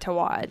shit to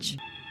watch.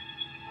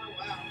 Oh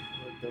wow.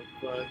 What the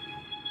fuck?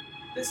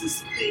 This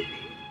is creepy.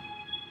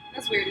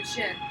 That's weird as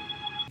shit.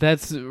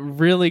 That's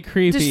really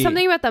creepy. There's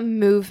something about the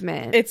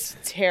movement. It's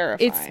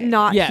terrifying. It's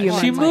not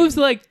human. She moves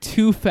like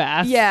too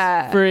fast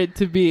for it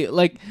to be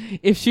like,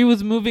 if she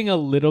was moving a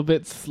little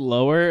bit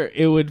slower,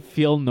 it would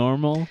feel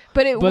normal.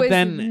 But was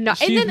then not.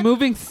 She's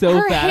moving so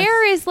her fast. Her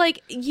hair is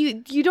like,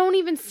 you don't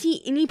even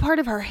see any part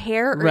of her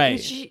hair.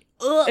 Right.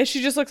 And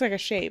she just looks like a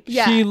shape.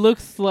 Yeah. She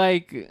looks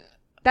like...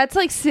 That's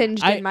like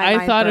singed in my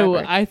mind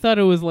forever. I thought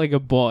it was like a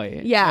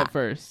boy at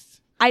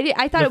first.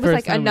 I thought The it was first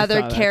like time we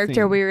another saw that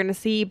character scene. we were gonna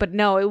see, but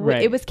no,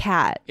 Right. it was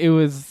Kat. It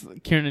was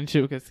Kiernan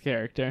Shipka's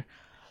character.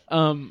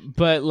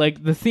 But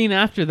like the scene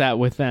after that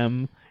with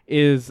them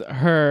is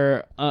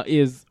Rose.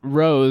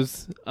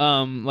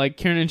 Like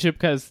Kiernan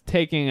Shipka's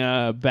taking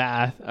a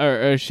bath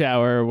or a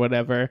shower or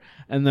whatever,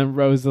 and then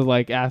Rose is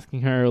like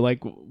asking her like,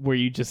 "Were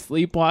you just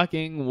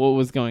sleepwalking? What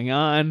was going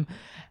on?"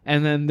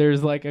 And then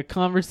there's like a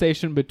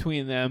conversation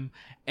between them,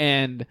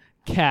 and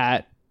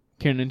Kat,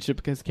 Kiernan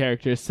Shipka's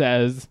character,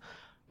 says,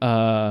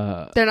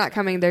 They're not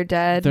coming, they're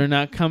dead. they're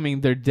not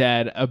coming, they're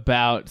dead,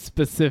 about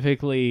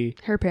specifically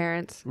Her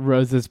parents.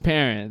 Rose's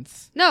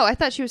parents. No, I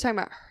thought she was talking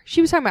about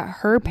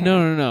her parents.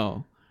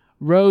 No.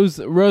 Rose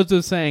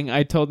was saying,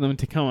 I told them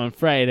to come on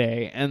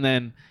Friday, and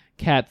then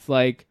Kat's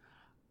like,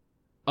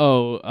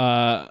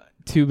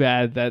 too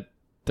bad that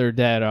they're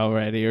dead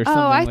already, or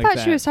something like that. I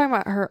thought she was talking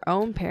about her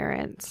own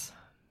parents.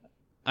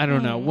 I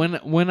don't know.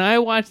 When I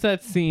watched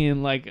that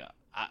scene, like,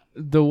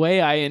 the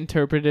way I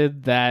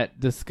interpreted that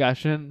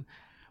discussion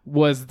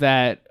was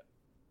that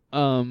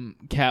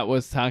Kat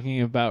was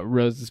talking about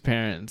Rose's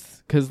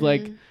parents, because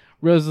like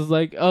Rose was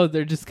like, "Oh,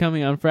 they're just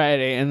coming on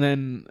Friday," and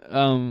then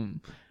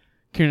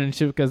Kiernan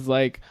Shipka's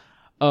like,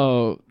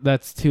 "Oh,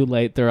 that's too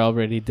late. They're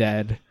already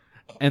dead,"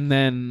 and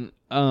then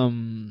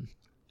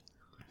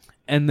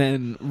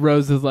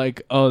Rose is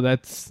like, "Oh,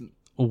 that's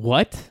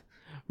what?"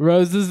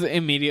 Rose's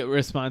immediate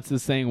response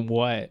is saying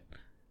 "what,"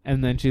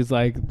 and then she's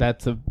like,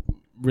 "That's a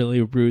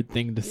really rude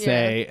thing to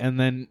say," and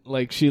then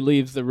like she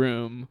leaves the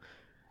room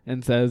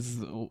and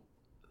says,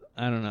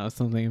 I don't know,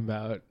 something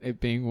about it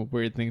being a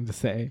weird thing to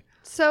say.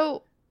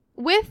 So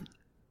with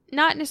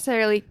not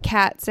necessarily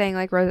Kat saying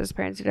like Rose's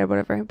parents are dead,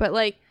 whatever, but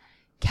like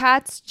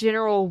Kat's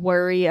general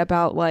worry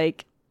about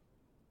like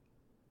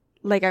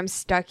I'm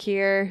stuck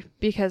here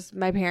because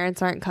my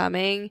parents aren't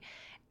coming,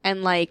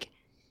 and like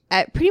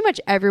pretty much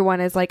everyone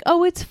is like,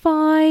 oh, it's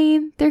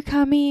fine, they're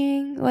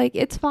coming, like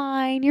it's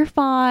fine, you're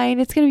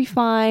fine, it's gonna be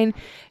fine,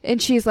 and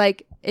she's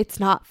like, it's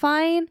not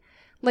fine.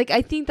 Like,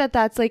 I think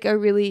that's like a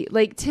really,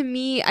 like, to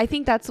me, I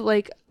think that's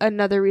like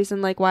another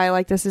reason like why I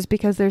like this, is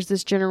because there's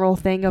this general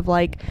thing of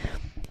like,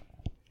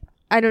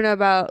 I don't know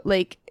about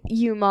like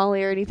you,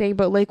 Molly, or anything,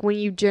 but like when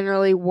you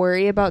generally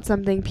worry about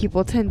something,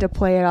 people tend to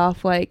play it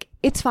off like,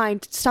 it's fine,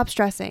 stop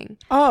stressing.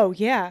 Oh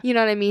yeah, you know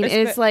what I mean? And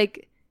it's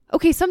like,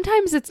 okay,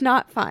 sometimes it's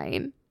not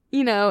fine,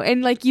 you know,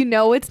 and like, you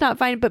know, it's not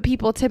fine, but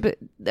people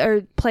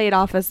or play it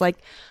off as like,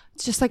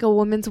 it's just like a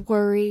woman's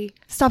worry,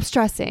 stop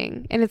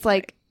stressing. And it's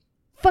like,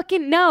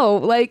 fucking no,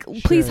 like,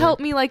 please help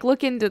me like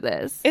look into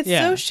this. It's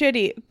so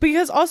shitty,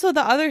 because also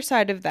the other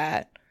side of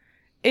that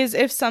is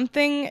if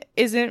something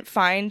isn't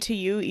fine to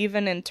you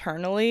even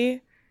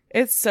internally,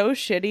 it's so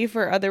shitty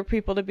for other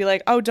people to be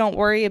like, oh, don't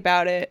worry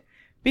about it,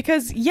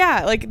 because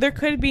like there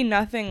could be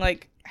nothing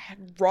like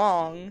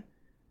wrong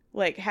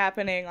like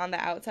happening on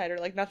the outside, or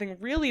like nothing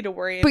really to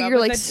worry about, but you're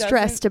like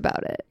stressed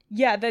about it.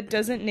 Yeah, that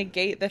doesn't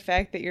negate the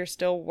fact that you're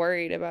still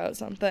worried about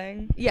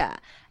something. Yeah.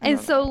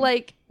 And so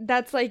like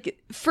that's like,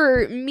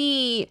 for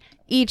me,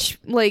 each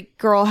like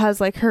girl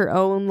has like her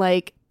own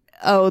like,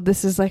 oh,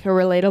 this is like a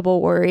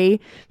relatable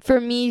worry.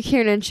 For me,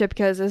 Kiernan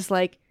Shipka's is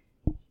like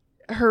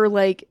her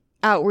like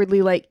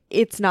outwardly like,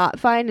 it's not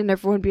fine, and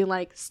everyone being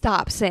like,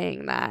 stop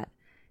saying that.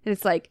 And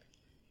it's like,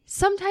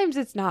 sometimes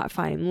it's not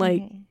fine,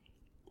 like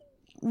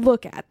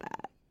look at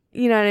that,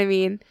 you know what I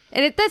mean?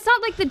 And that's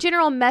not like the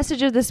general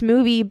message of this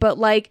movie, but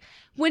like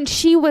when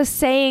she was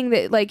saying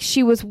that, like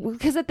she was,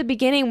 because at the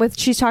beginning with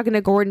she's talking to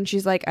Gordon,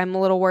 she's like, I'm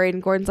a little worried,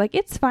 and Gordon's like,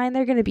 it's fine,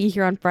 they're gonna be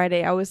here on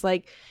Friday. I was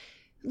like,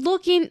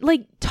 looking,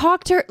 like,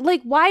 talk to her,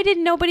 like, why did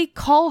nobody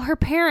call her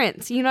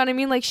parents? You know what I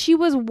mean? Like, she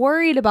was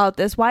worried about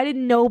this. Why did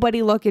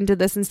nobody look into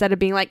this instead of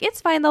being like,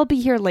 it's fine, they'll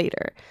be here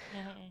later?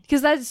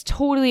 Because that's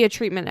totally a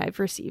treatment I've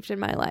received in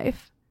my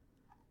life.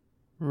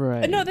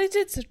 Right. No, they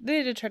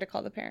did try to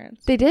call the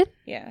parents. They did?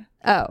 Yeah.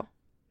 Oh,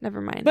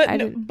 never mind. But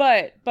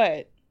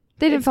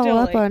they didn't follow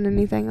up like, on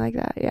anything like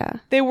that. Yeah.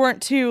 They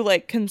weren't too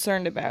like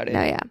concerned about it.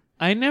 No, yeah.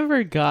 I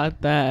never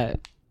got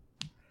that,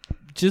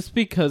 just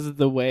because of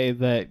the way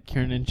that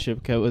Kiernan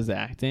Shipka was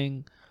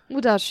acting.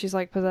 Well, she's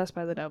like possessed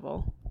by the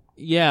devil.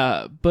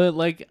 Yeah, but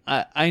like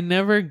I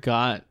never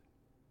got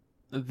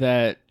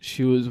that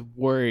she was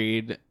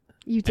worried.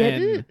 You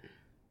didn't?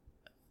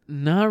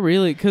 Not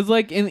really, because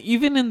like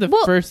even in the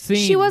first scene,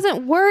 she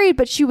wasn't worried,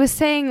 but she was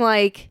saying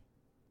like,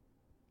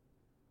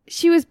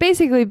 she was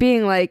basically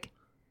being like,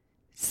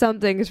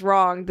 something's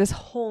wrong this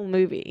whole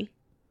movie.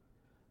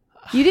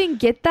 You didn't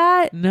get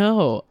that?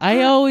 No,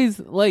 I always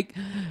like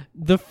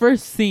the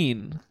first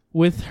scene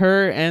with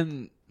her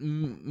and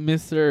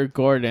Mr.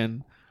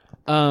 Gordon.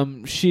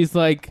 She is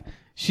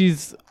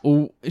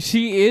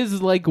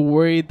like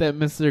worried that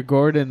Mr.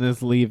 Gordon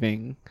is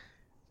leaving.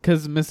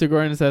 Because Mr.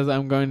 Gordon says,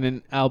 I'm going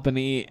to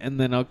Albany and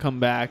then I'll come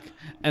back.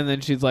 And then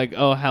she's like,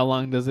 oh, how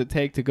long does it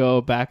take to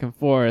go back and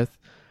forth?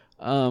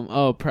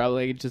 Oh,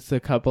 probably just a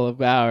couple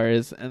of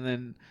hours. And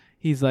then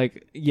he's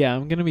like, yeah,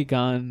 I'm going to be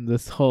gone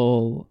this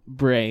whole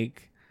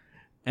break.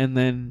 And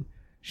then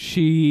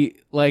she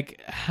like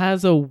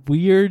has a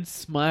weird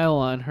smile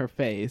on her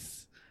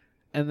face.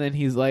 And then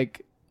he's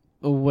like,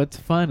 what's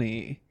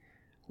funny?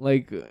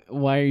 Like,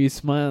 why are you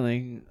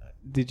smiling?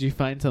 Did you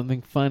find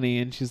something funny?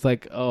 And she's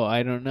like, oh,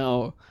 I don't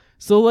know.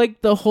 So,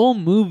 like, the whole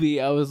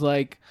movie, I was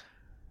like,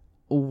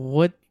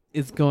 what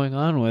is going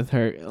on with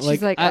her?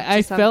 Like,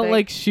 I felt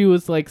like she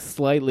was, like,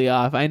 slightly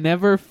off. I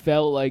never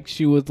felt like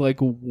she was, like,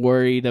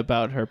 worried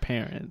about her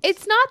parents.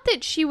 It's not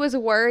that she was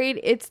worried.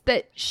 It's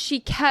that she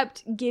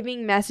kept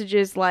giving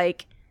messages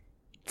like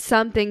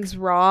something's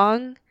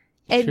wrong.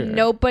 And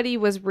nobody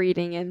was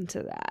reading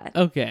into that.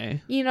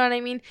 Okay. You know what I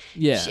mean?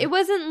 Yeah. It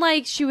wasn't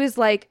like she was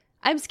like,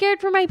 I'm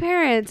scared for my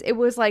parents. It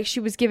was like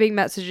she was giving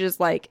messages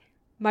like,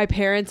 my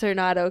parents are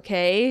not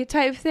okay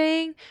type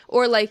thing.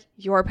 Or like,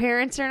 your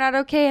parents are not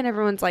okay. And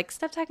everyone's like,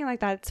 stop talking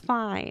like that. It's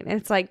fine.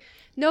 And it's like,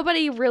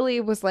 nobody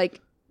really was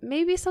like,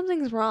 maybe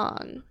something's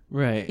wrong.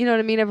 Right. You know what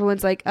I mean?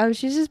 Everyone's like, oh,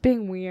 she's just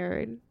being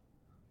weird.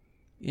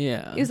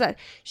 Yeah. Is that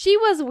she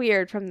was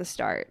weird from the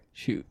start.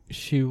 She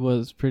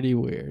was pretty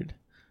weird.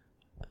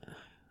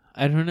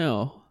 I don't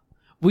know.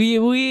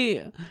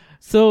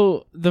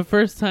 So the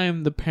first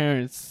time the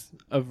parents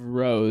of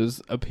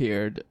Rose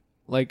appeared,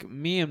 like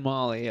me and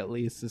Molly at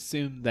least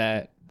assumed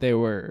that they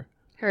were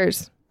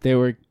hers. They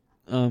were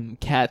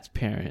Kat's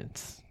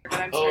parents.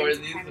 Oh, are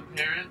these the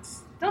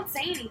parents? Don't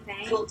say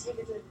anything. We'll take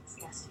it to the next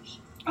gas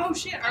station. Oh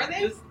shit, are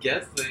they? Just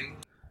guessing.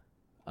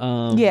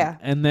 Yeah.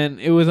 And then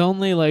it was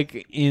only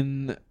like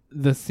in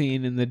the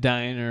scene in the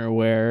diner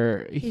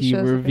where he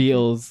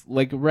reveals,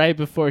 like right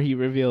before he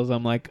reveals,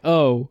 I'm like,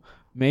 oh,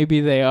 maybe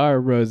they are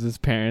Rose's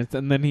parents.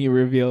 And then he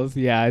reveals,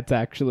 yeah, it's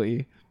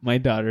actually my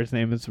daughter's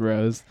name is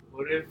Rose.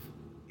 What if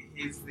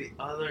he's the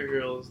other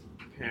girl's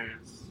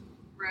parents?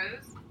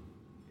 Rose?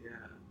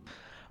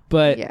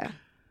 Yeah.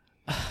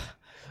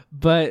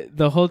 But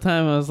the whole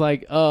time I was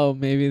like, oh,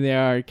 maybe they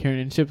are Karen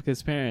and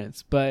Shipka's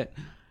parents. But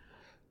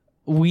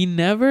we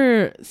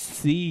never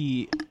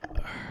see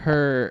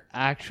her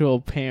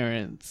actual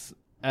parents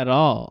at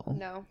all.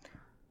 No.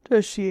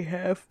 Does she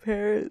have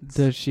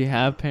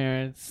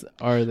parents?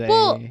 Are they?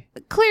 Well,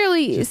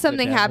 clearly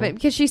something happened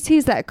because she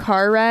sees that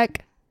car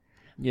wreck.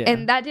 Yeah.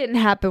 And that didn't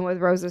happen with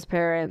Rose's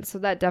parents. So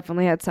that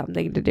definitely had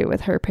something to do with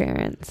her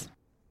parents.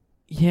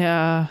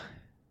 Yeah.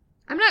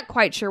 I'm not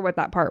quite sure what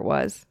that part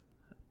was.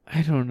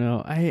 I don't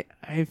know.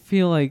 I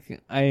feel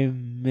like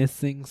I'm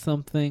missing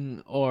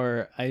something,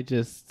 or I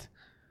just...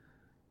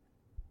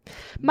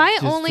 My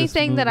only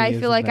thing that I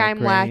feel like I'm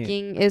great.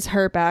 lacking is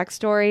her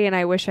backstory, and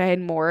I wish I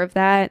had more of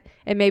that.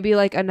 And maybe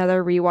like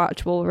another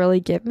rewatch will really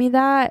give me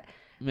that.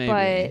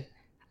 Maybe.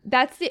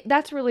 But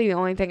that's really the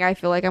only thing I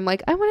feel like I'm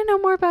like, I want to know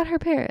more about her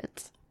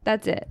parents.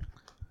 That's it.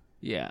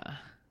 Yeah.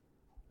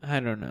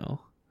 I don't know.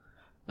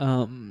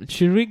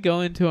 Should we go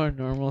into our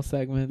normal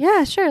segments?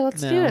 Yeah, sure.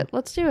 Let's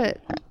do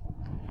it.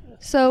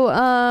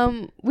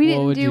 So, we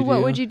didn't do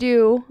what would you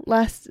do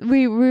last.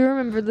 We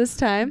remember this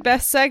time.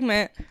 Best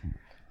segment.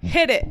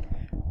 Hit it.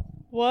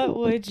 What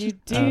would you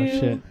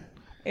do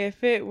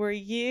if it were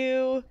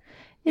you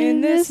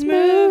in this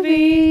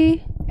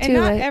movie? And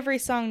not every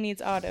song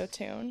needs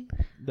auto-tune.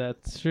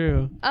 That's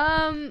true.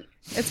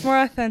 It's more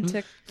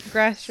authentic,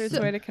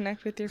 grassroots way to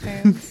connect with your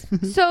fans.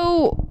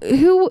 So,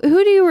 who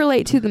do you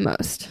relate to the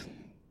most?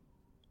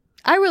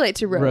 I relate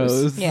to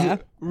Rose. Yeah.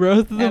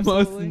 Rose is the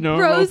most normal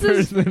Rose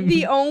person. Is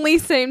the only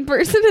sane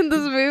person in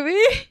this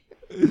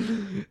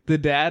movie. The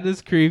dad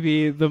is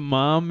creepy. The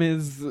mom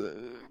is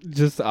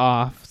just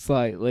off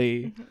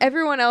slightly.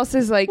 Everyone else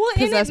is like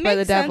possessed by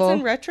the devil. Sense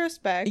in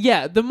retrospect.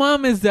 Yeah, the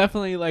mom is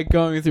definitely like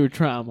going through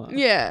trauma.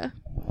 Yeah.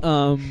 But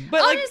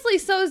honestly,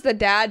 so is the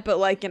dad, but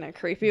like in a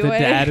creepy way. The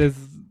dad is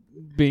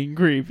being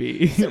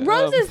creepy.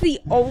 Rose is the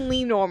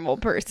only normal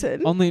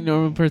person.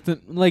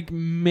 Like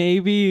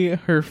maybe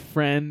her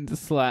friend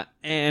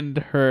and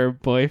her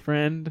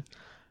boyfriend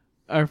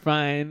are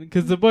fine,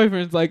 because the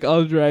boyfriend's like,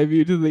 I'll drive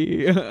you to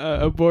the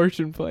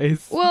abortion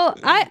place. Well,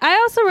 I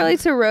also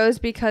relate to Rose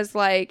because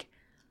like,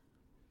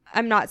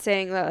 I'm not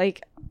saying that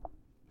like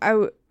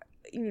I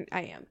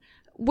am.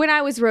 When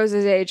I was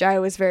Rose's age, I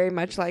was very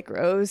much like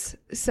Rose.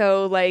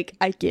 So like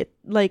I get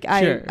like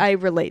I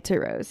relate to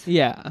Rose.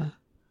 Yeah.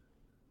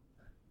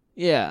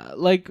 Yeah,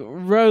 like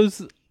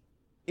Rose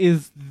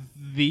is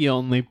the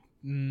only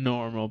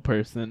normal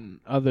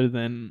person other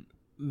than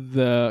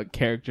the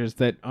characters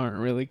that aren't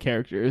really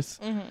characters.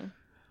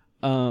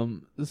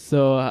 Mm-hmm.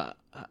 So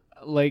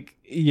like,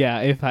 yeah,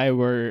 if I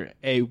were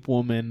a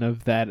woman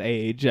of that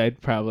age,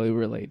 I'd probably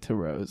relate to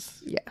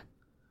Rose. Yeah.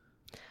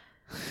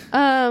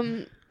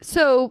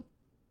 So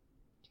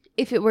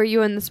if it were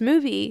you in this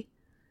movie,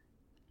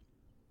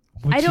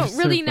 I don't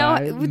really know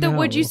the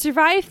would you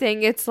survive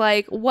thing. It's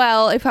like,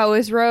 well, if I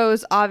was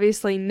Rose,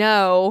 obviously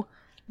no.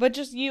 But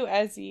just you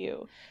as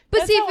you. But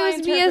that's see, if it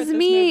was me as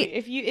me,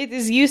 if it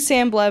is you,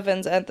 Sam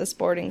Blevins, at this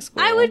boarding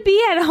school, I would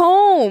be at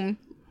home.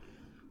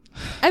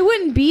 I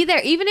wouldn't be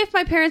there. Even if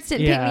my parents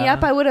didn't pick me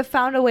up, I would have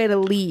found a way to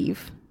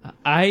leave.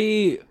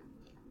 I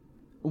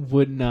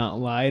would not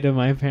lie to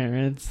my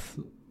parents.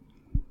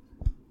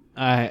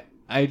 I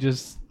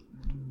just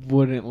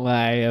wouldn't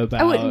lie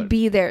about... I wouldn't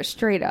be there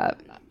straight up.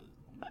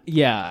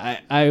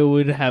 I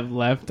would have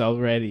left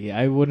already.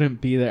 I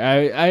wouldn't be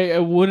there. I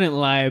wouldn't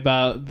lie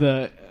about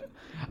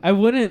I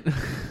wouldn't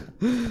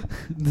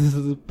this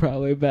is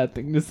probably a bad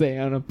thing to say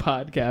on a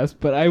podcast,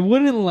 but I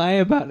wouldn't lie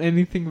about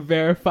anything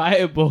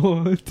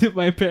verifiable to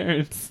my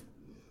parents.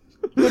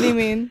 What do you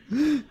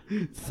mean?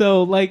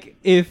 So like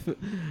if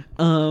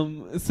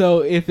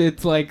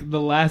it's like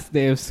the last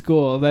day of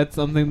school, that's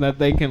something that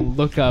they can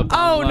look up.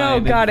 Oh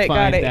no, got it.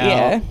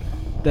 Yeah.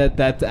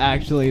 That's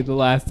actually the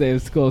last day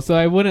of school. So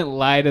I wouldn't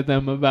lie to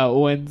them about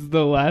when's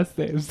the last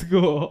day of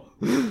school.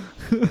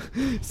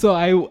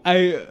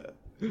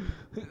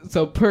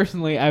 So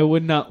personally, I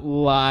would not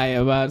lie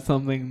about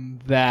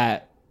something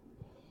that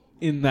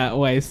in that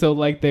way. So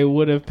like they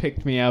would have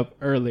picked me up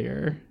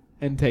earlier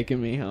and taken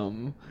me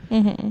home.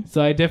 Mm-hmm.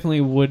 So I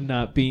definitely would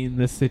not be in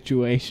this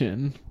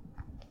situation.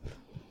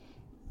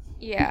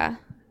 Yeah.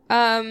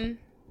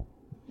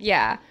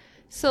 Yeah.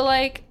 So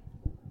like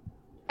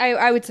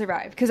I would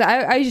survive because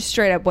I just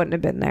straight up wouldn't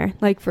have been there,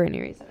 like, for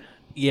any reason.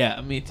 Yeah,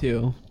 me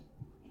too.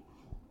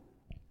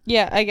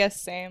 Yeah, I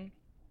guess same.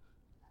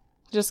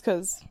 Just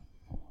because.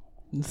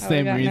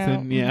 Same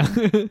reason, yeah.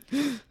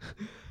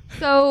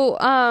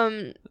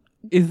 So,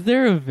 is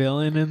there a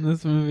villain in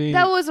this movie?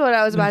 That was what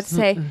I was about to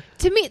say.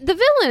 To me, the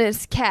villain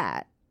is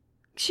Kat.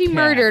 She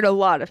murdered a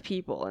lot of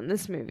people in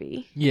this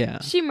movie.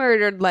 Yeah. She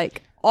murdered,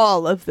 like,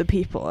 all of the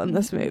people in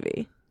this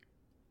movie.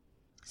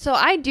 So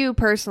I do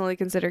personally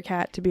consider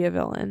Kat to be a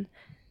villain.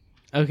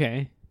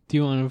 Okay. Do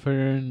you want to put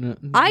her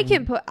in? I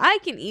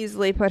can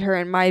easily put her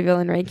in my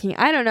villain ranking.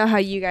 I don't know how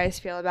you guys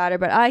feel about her,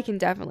 but I can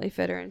definitely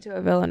fit her into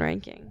a villain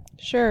ranking.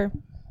 Sure.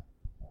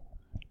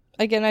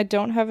 Again, I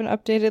don't have an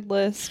updated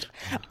list.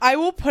 I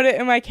will put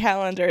it in my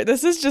calendar.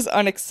 This is just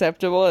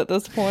unacceptable at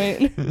this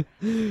point.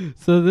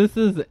 So this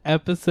is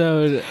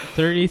episode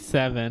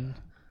 37.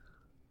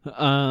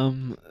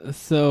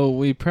 So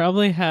we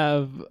probably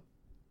have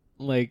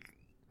like,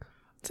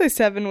 say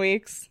 7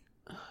 weeks.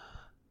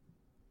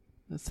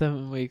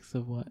 7 weeks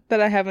of what?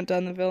 That I haven't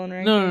done the villain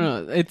ranking.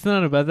 No. It's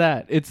not about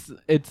that.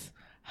 It's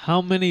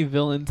how many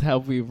villains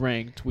have we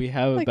ranked? We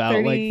have like about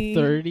 30... like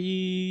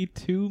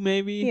 32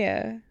 maybe?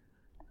 Yeah.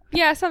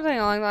 Yeah, something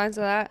along the lines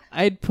of that.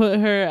 I'd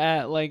put her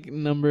at like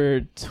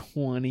number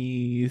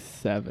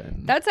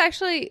 27. That's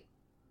actually...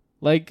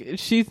 Like,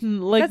 she's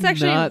like that's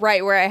actually not...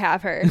 right where I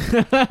have her.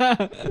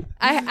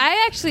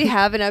 I actually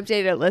have an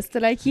updated list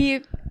that I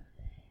keep.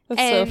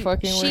 That's so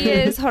fucking weird. She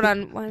is, hold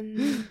on,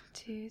 1,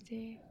 2, 3, 4, 5, 6,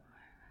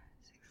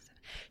 7.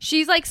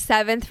 She's like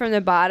 7th from the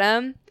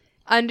bottom,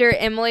 under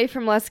Emily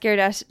from Let's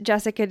Scare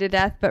Jessica to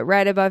Death, but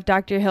right above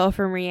Dr. Hill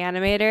from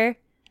Reanimator.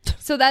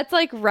 So that's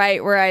like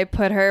right where I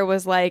put her,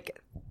 was like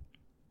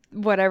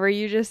whatever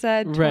you just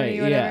said, 20,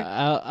 right? whatever.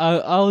 Yeah,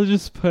 I'll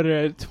just put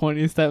her at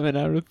 27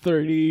 out of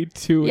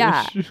 32.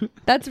 Yeah,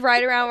 that's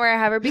right around where I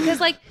have her, because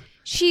like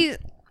she's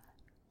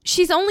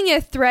only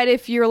a threat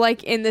if you're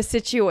like in the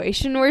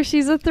situation where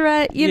she's a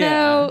threat, you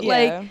know? Yeah.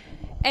 Like,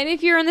 and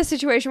if you're in the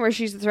situation where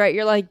she's a threat,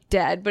 you're like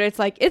dead, but it's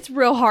like, it's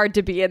real hard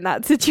to be in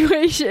that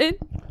situation.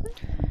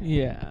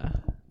 Yeah.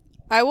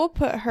 I will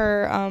put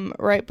her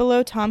right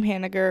below Tom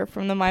Hanniger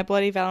from the My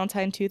Bloody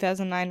Valentine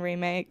 2009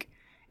 remake,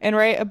 and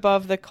right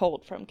above the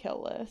Colt from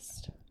Kill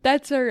List.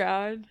 That's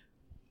around.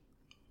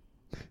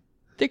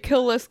 The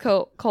Kill List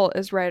cult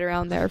is right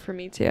around there for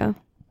me too.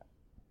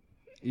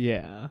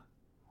 Yeah.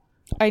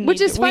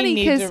 Which is funny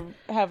because we need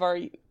to have our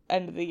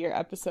end of the year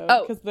episode,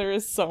 because there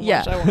is so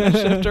much I want to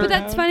shift around. But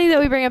that's funny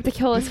that we bring up the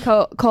Kill List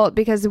cult,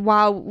 because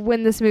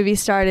when this movie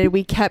started,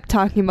 we kept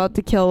talking about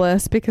the Kill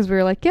List, because we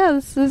were like, yeah,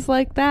 this is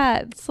like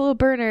that. It's a little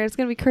burner. It's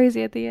going to be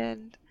crazy at the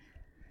end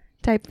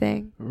type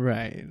thing.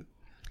 Right.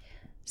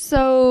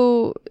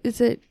 So, is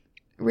it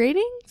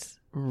ratings?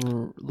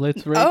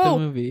 Let's rate the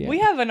movie. Yeah. We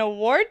have an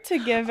award to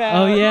give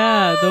out. Oh,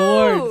 yeah, the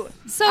awards.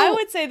 So I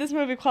would say this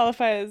movie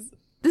qualifies...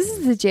 This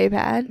is the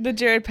J-Pad. The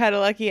Jared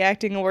Padalecki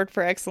Acting Award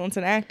for Excellence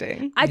in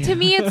Acting. To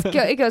me,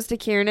 it goes to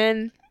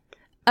Kiernan.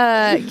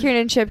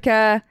 Kiernan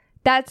Shipka.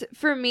 That's,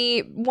 for me,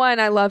 1,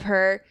 I love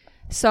her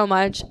so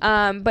much.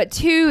 But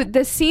 2,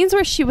 the scenes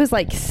where she was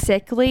like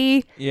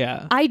sickly.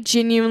 Yeah. I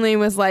genuinely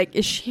was like,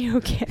 is she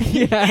okay?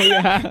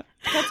 Yeah.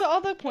 That's all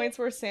the points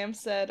where Sam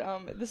said,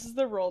 this is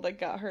the role that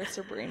got her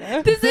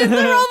Sabrina. This is the role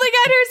that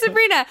got her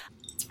Sabrina.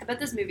 I bet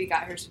this movie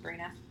got her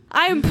Sabrina.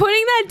 I'm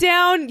putting that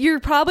down. You're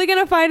probably going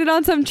to find it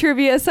on some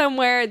trivia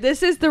somewhere.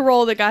 This is the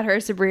role that got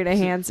her Sabrina,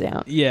 hands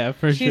down. Yeah,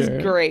 for She's sure.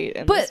 She's great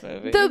in this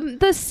movie.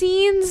 The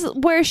scenes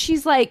where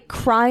she's like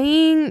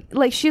crying,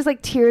 like she's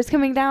like tears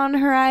coming down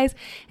her eyes,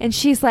 and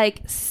she's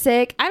like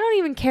sick. I don't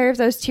even care if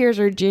those tears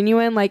are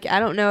genuine. Like, I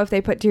don't know if they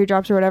put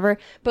teardrops or whatever,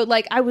 but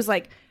like, I was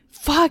like,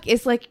 fuck,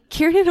 is like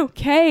Kiernan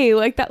okay?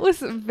 Like, that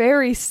was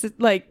very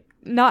like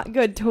not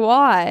good to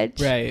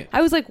watch. Right.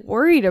 I was like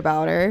worried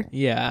about her.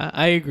 Yeah,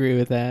 I agree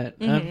with that.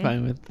 Mm-hmm. I'm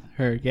fine with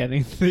her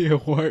getting the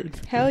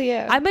award. Hell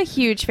yeah. I'm a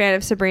huge fan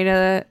of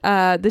Sabrina,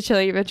 The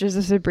Chilling Adventures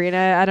of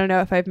Sabrina. I don't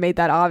know if I've made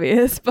that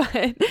obvious,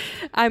 but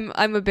I'm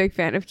a big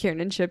fan of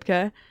Kiernan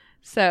Shipka.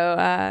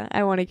 So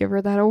I want to give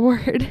her that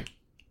award.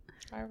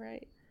 All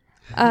right.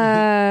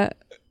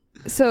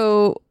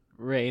 So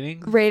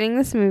rating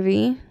this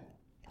movie.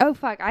 Oh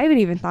fuck, I haven't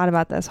even thought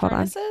about this. Hold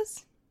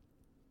Furnaces?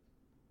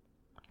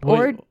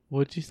 Wait,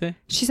 what'd you say?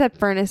 She said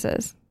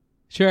furnaces.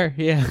 Sure,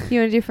 yeah. You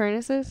want to do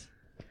furnaces?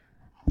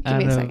 Give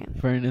me a second.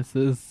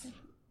 Furnaces.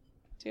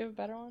 Do you have a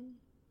better one?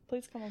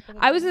 Please come up with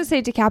I was going to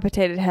say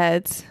decapitated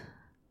heads.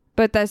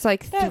 But that's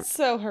like... That's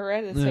so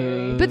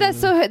hereditary. But that's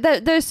so...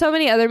 there's so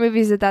many other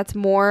movies that's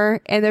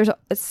more. And there's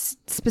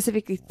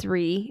specifically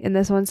 3 in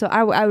this one. So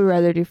I would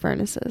rather do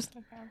furnaces.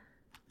 Okay.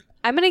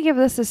 I'm going to give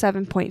this a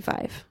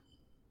 7.5.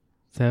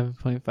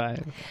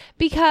 7.5.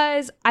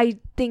 Because I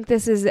think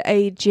this is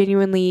a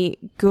genuinely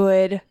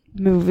good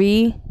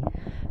movie.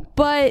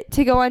 But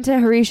to go on to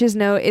Harish's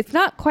note, it's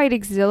not quite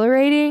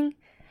exhilarating.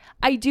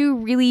 I do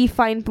really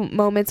find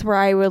moments where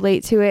I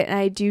relate to it and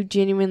I do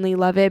genuinely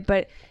love it.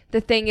 But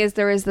the thing is,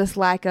 there is this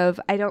lack of,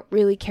 I don't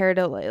really care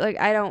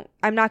to,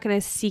 I'm not going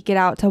to seek it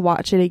out to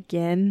watch it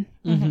again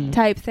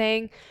type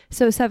thing.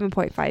 So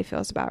 7.5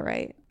 feels about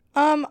right.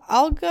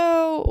 I'll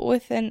go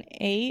with an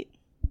 8.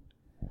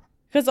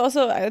 Because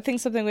also, I think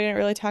something we didn't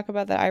really talk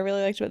about that I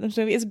really liked about this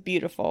movie is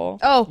beautiful.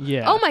 Oh,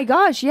 yeah. Oh my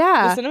gosh,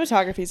 yeah. The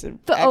cinematography is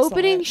the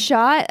opening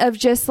shot of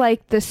just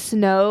like the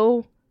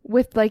snow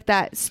with like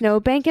that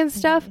snowbank and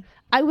stuff.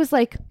 I was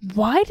like,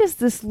 why does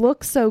this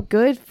look so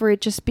good for it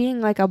just being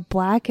like a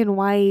black and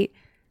white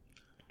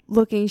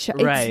looking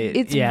shot? Right.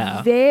 It's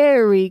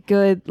very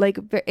good. Like,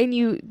 and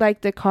you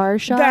like the car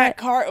shot? That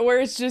car where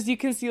it's just, you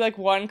can see like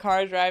one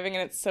car driving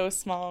and it's so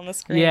small on the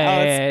screen.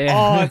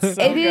 Yeah. It's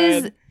so it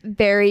good. Is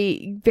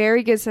very,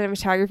 very good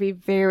cinematography,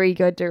 very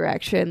good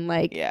direction.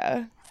 Like,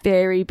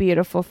 very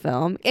beautiful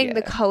film. And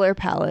the color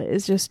palette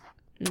is just...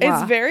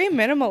 It's very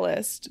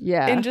minimalist.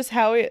 Yeah. And just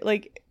how it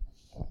like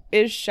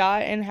is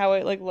shot and how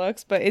it like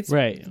looks, but it's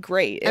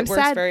great. It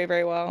works sad. very,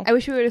 very well. I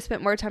wish we would have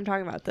spent more time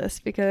talking about this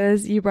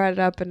because you brought it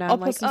up and now I'll I'm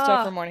put like, some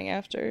stuff for morning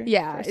after.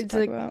 Yeah, it's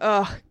like,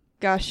 oh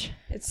gosh,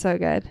 it's so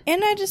good.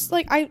 And I just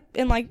I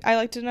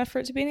liked it enough for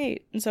it to be an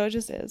 8, and so it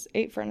just is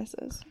 8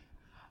 furnaces.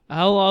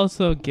 I'll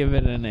also give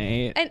it an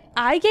 8. And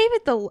I gave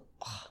it the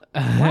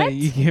what?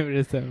 You give it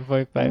a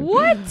 7.5.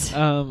 What?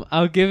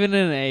 I'll give it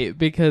an 8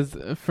 because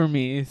for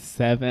me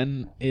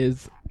 7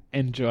 is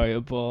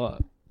enjoyable.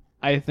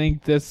 I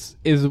think this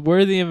is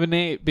worthy of an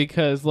 8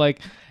 because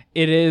like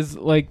it is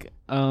like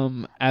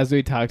as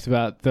we talked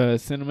about, the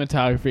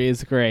cinematography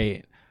is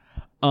great.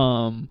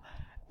 And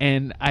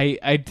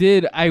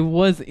I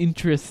was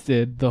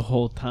interested the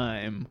whole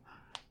time,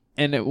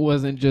 and it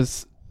wasn't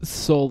just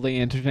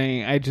solely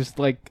entertaining. I just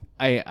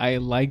I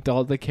liked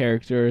all the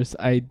characters.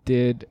 I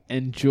did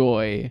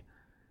enjoy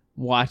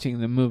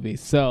watching the movie,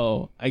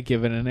 so I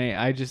give it an 8.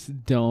 I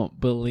just don't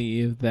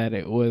believe that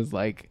it was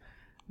like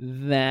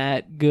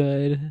that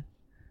good.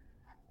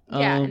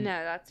 Yeah, no,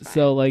 that's fine.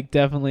 So like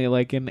definitely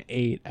like an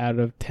 8 out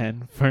of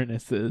 10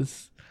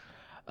 furnaces.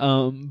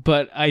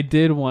 But I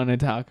did want to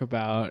talk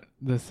about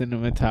the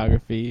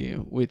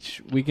cinematography,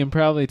 which we can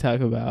probably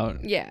talk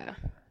about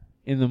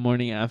in the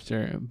morning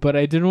after. But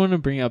I did want to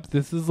bring up,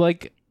 this is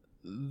like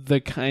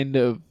a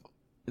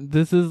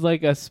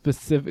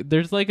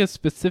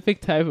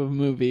specific type of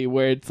movie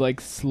where it's like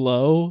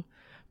slow,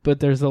 but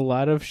there's a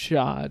lot of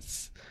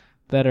shots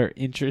that are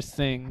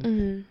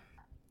interesting.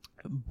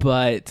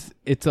 But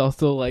it's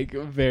also like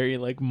very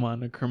like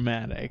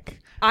monochromatic.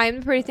 I'm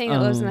the pretty thing that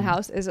lives in the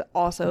house is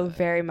also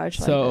very much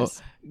like this.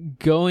 So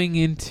going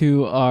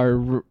into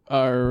our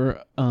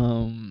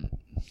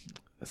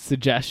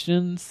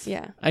suggestions,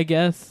 I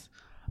guess.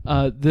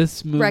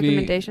 This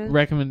movie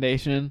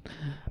recommendation.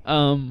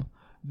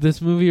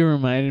 This movie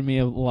reminded me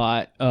a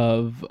lot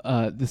of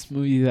this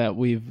movie that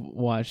we've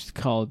watched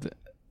called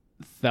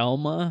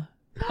Thelma.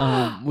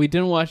 We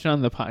didn't watch it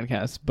on the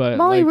podcast, but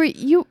Molly,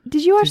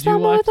 did you watch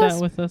Thelma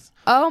with us?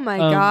 Oh my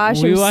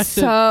gosh, it was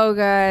so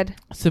good.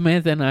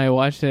 Samantha and I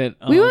watched it.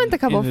 We went with a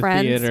couple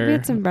friends. Theater We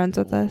had some friends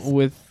with us.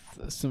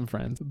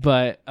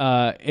 But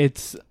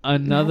it's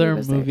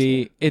another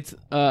movie. It's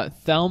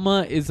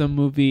Thelma is a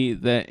movie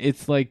that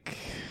it's like,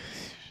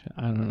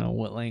 I don't know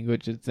what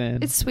language it's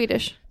in. It's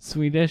Swedish.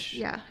 Swedish?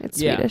 Yeah, it's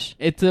Swedish.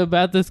 It's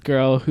about this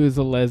girl who's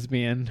a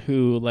lesbian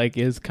who like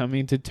is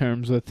coming to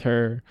terms with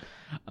her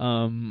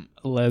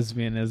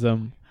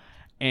lesbianism,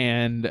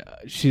 and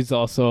she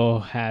also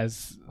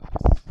has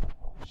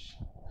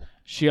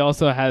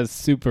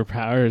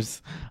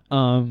superpowers.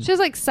 She has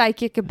like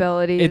psychic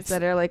abilities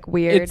that are like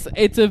weird.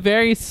 It's a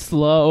very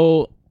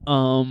slow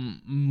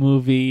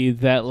movie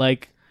that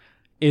like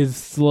is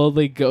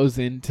slowly goes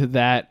into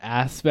that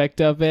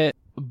aspect of it,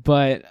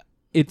 but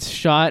it's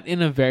shot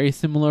in a very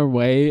similar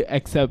way,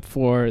 except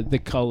for the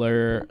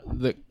color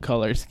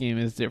scheme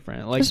is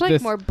different. Like there's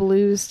like more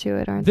blues to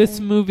it, aren't this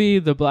there? movie,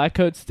 The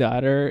Blackcoat's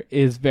Daughter,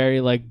 is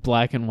very like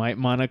black and white,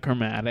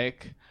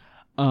 monochromatic.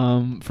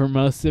 For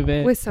most of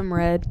it, with some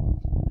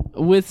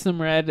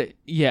red,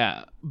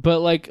 yeah. But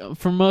like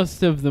for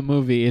most of the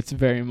movie, it's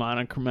very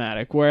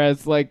monochromatic.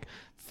 Whereas like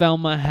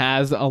Thelma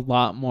has a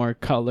lot more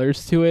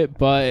colors to it,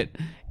 but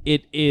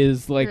it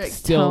is like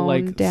still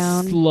like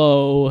down.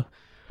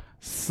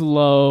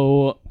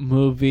 slow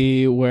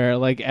movie where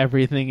like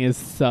everything is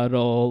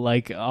subtle,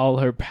 like all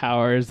her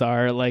powers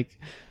are like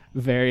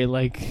very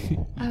like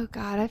oh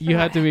god, you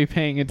have to be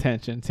paying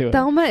attention to it.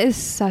 Thelma is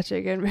such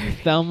a good movie.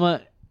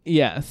 Thelma,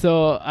 yeah,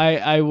 so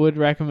I would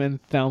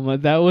recommend Thelma.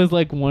 That was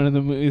like one of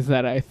the movies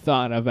that I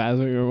thought of as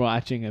we were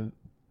watching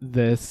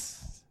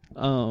this.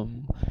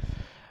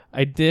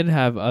 I did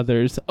have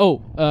others.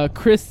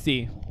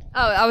 Christy. Oh,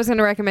 I was going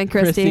to recommend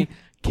Christy.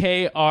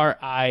 Kristy.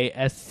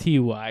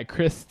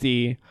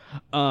 Christy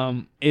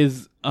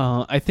is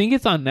I think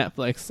it's on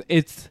Netflix.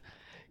 It's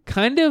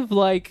kind of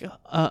like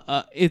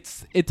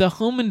it's a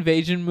home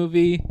invasion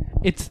movie.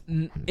 It's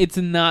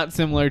not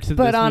similar to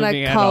but this movie on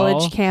a college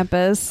at all.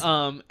 campus.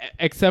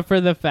 Except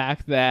for the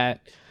fact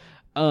that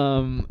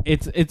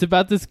it's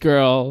about this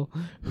girl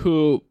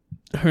who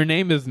her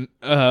name is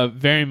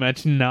very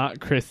much not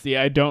Christy.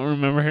 I don't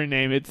remember her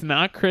name. It's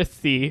not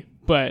Christy,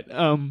 but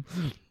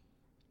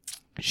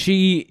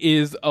she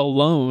is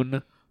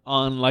alone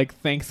on like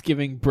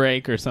Thanksgiving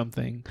break or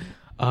something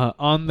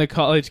on the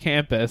college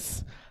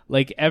campus.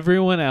 Like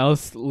everyone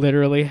else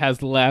literally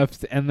has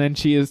left, and then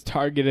she is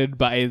targeted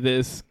by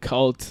this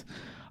cult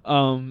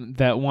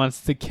that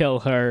wants to kill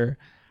her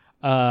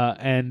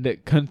and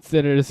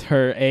considers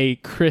her a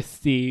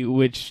Christy,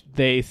 which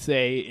they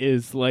say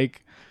is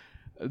like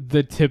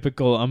the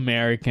typical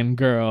American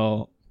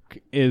girl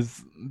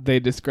they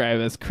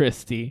describe as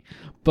Christy.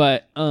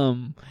 But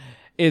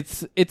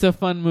it's a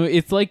fun movie.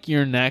 It's like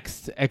You're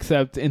Next,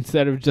 except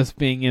instead of just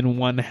being in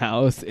one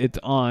house, it's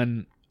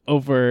on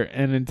over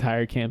an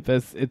entire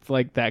campus. It's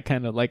like that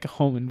kind of like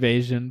home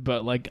invasion,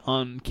 but like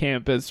on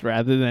campus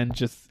rather than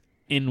just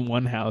in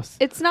one house.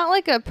 It's not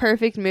like a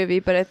perfect movie,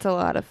 but it's a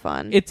lot of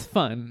fun. It's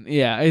fun.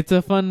 Yeah, it's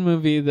a fun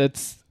movie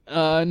that's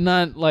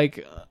not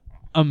like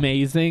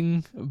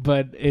amazing,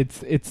 but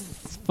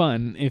it's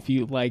fun if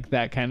you like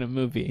that kind of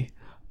movie.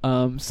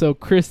 So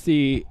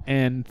Christy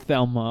and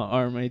Thelma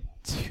are my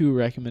 2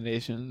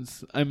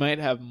 recommendations. I might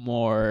have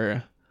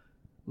more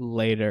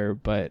later,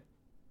 but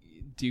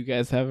do you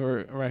guys have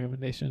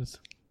recommendations?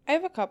 I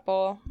have a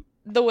couple.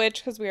 The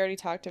Witch, because we already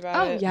talked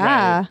about it. Oh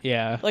yeah, right.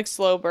 Yeah. Like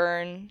slow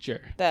burn. Sure.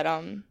 That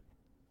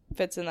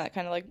fits in that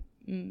kind of like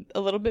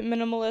a little bit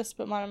minimalist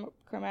but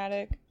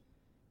monochromatic.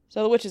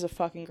 So The Witch is a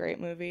fucking great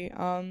movie.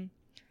 And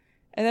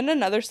then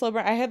another slow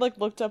burn. I had like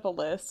looked up a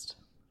list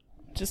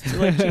just to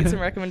like cheat some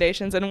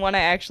recommendations, and one I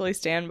actually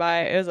stand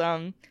by is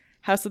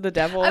House of the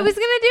Devil. I was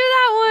gonna do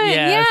that one.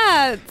 Yes.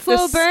 Yeah,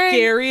 slow the burn.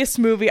 Scariest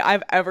movie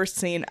I've ever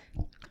seen,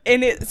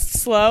 and it's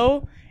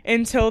slow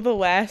until the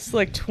last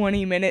like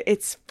 20 minutes.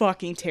 It's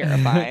fucking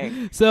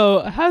terrifying.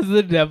 So House of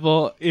the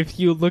Devil, if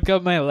you look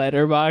up my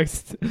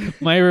Letterboxd,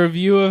 my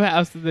review of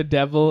House of the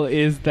Devil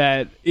is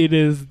that it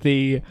is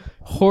the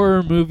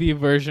horror movie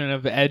version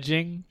of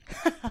Edging.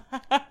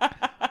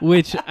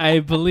 Which I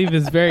believe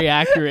is very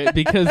accurate,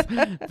 because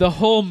the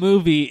whole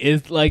movie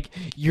is like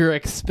you're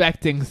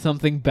expecting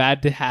something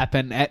bad to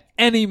happen at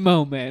any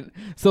moment.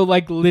 So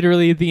like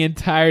literally the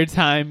entire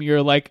time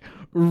you're like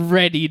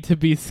ready to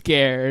be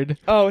scared.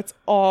 Oh, it's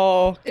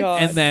all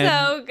God. And then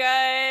so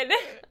good.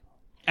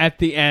 At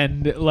the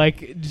end,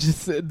 like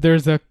just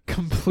there's a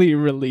complete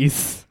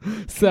release.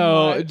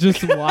 So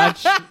just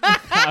watch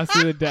House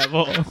of the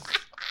Devil.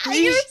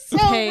 You're so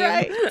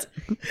right.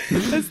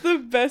 That's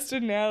the best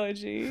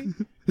analogy.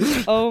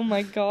 Oh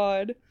my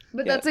God.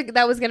 But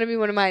that was gonna be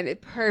one of mine.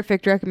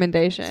 Perfect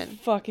recommendation.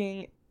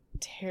 Fucking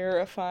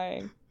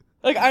terrifying.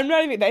 Like, I'm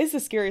not even. That is the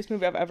scariest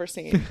movie I've ever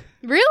seen.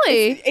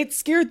 Really? It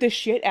scared the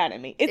shit out of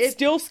me. It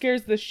still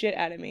scares the shit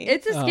out of me.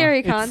 It's a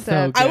scary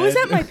concept. So I was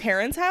at my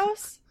parents'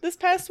 house this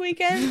past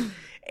weekend,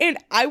 and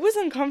I was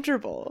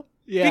uncomfortable.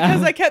 Yeah.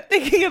 Because I kept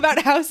thinking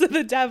about House of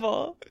the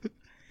Devil.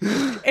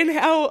 And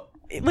how,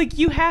 like,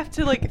 you have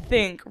to, like,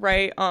 think,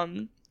 right?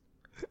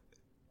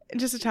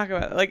 Just to talk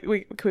about, like, can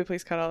we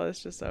please cut all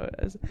this just so it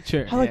is?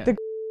 Sure. How, like, the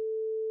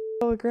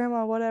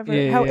grandma, whatever.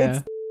 Yeah, how yeah.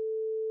 it's.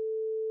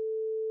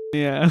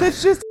 Yeah.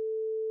 That's just.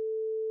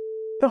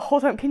 The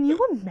whole time. Can you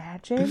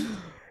imagine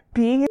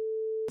being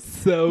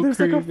so there's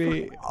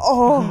creepy? Like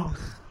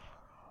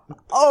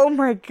oh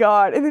my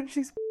God. And then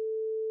she's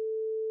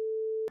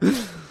and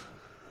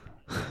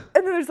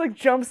then there's like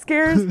jump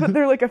scares, but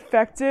they're like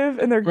effective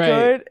and they're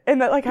good.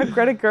 And that like how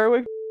Greta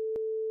Gerwig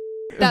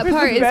that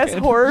part the is best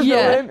horror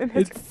villain in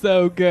history. It's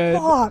so good.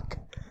 Fuck.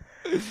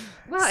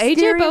 Wow,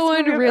 AJ Bowen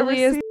movie I've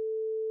really ever is. seen.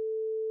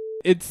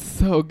 It's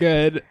so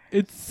good.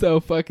 It's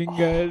so fucking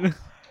good.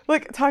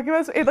 Like, talking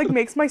about it, like,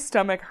 makes my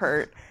stomach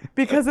hurt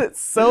because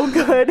it's so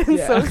good and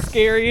so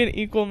scary in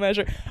equal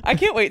measure. I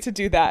can't wait to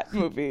do that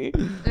movie.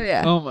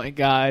 Yeah. Oh my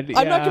God.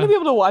 I'm not going to be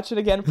able to watch it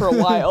again for a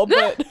while,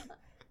 but...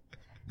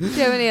 Do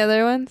you have any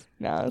other ones?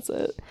 No, that's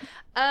it.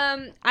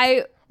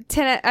 I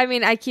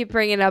keep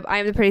bringing up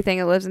I'm the Pretty Thing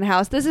That Lives in the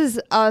House. This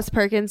is Oz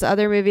Perkins'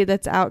 other movie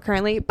that's out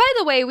currently. By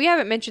the way, we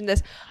haven't mentioned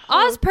this.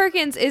 Oz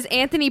Perkins is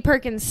Anthony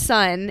Perkins'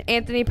 son.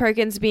 Anthony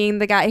Perkins being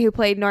the guy who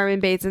played Norman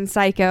Bates in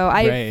Psycho.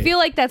 I feel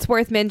like that's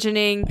worth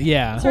mentioning.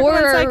 Yeah.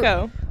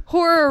 Psycho.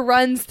 Horror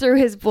runs through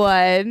his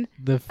blood.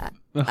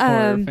 The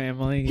horror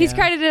family. He's yeah.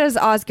 credited as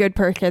Osgood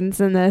Perkins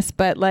in this,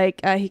 but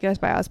like he goes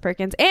by Oz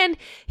Perkins, and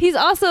he's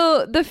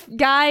also the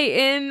guy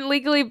in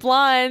Legally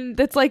Blonde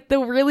that's like the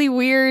really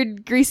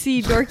weird,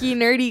 greasy, dorky,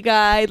 nerdy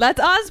guy. That's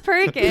Oz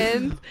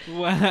Perkins.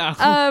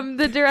 Wow.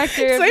 The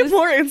director. Say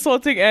more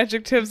insulting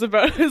adjectives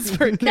about his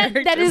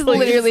character. That is please.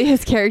 literally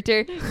his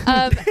character.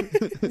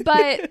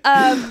 But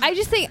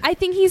I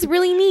think he's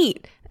really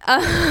neat.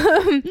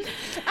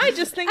 I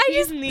just think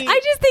he's neat.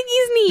 I just think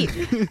he's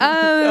neat.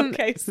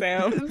 Okay,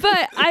 Sam.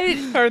 But I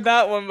heard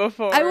that one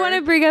before. I want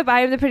to bring up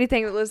I Am the Pretty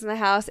Thing That Lives in the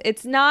House.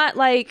 It's not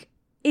like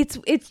it's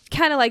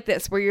kind of like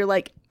this where you're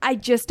like, I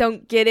just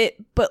don't get it,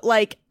 but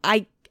like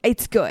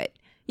it's good.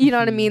 You know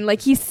what I mean?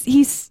 Like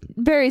he's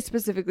very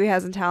specifically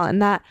has a talent in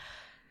that.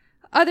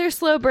 Other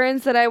slow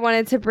burns that I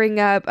wanted to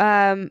bring up,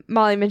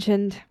 Molly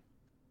mentioned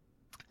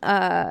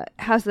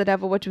House of the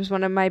Devil, which was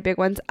one of my big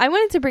ones. I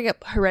wanted to bring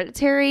up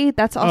Hereditary.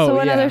 That's also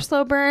another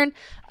slow burn.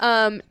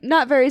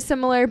 Not very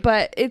similar,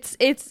 but it's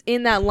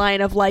in that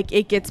line of like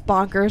it gets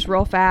bonkers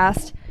real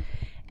fast.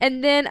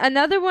 And then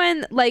another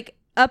one, like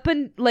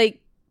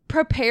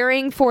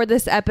preparing for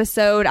this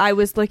episode, I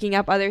was looking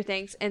up other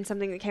things, and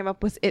something that came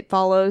up was It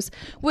Follows,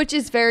 which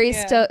is very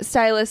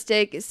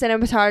stylistic.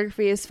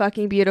 Cinematography is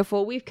fucking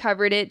beautiful. We've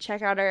covered it.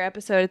 Check out our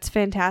episode. It's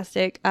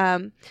fantastic.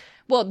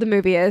 Well, the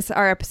movie is.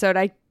 Our episode,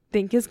 I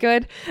think, is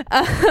good.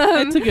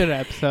 It's a good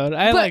episode.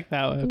 I like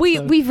that one.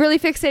 We've really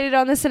fixated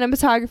on the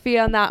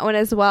cinematography on that one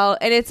as well,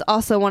 and it's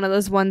also one of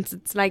those ones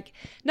that's like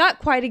not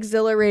quite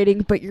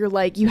exhilarating, but you're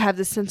like you have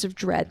this sense of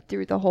dread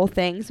through the whole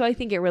thing. So I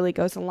think it really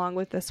goes along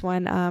with this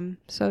one.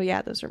 So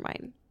yeah, those are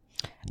mine.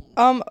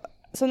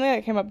 Something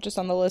that came up just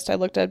on the list I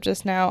looked up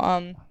just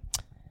now.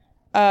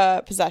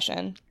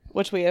 Possession,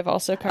 which we have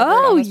also covered.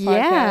 Oh on this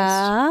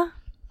yeah. podcast.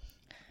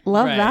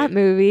 Love that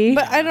movie.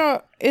 But I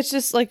don't, it's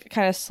just like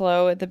kind of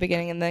slow at the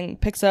beginning and then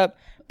picks up.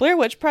 Blair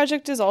Witch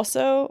Project is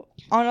also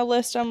on a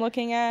list I'm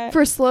looking at.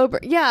 For slow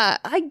burn. Yeah,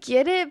 I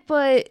get it,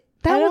 but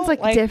that one's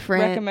like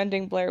different.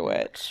 Recommending Blair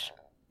Witch.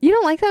 You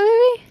don't like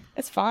that movie?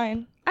 It's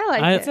fine. I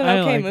like it. It's an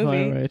okay like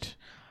movie. Blair Witch.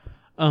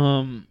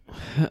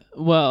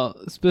 Well,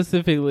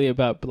 specifically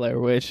about Blair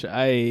Witch,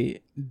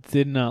 I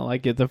did not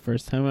like it the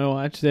first time I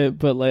watched it,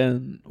 but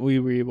then we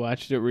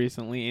rewatched it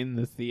recently in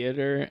the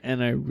theater,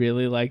 and I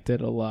really liked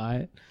it a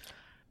lot.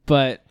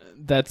 But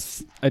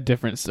that's a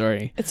different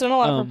story. It's done a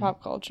lot for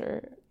pop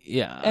culture.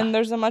 Yeah. And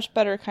there's a much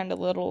better kind of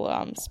little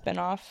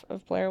spin-off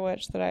of Blair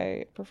Witch that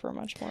I prefer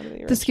much more to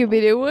the original. The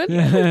Scooby-Doo one?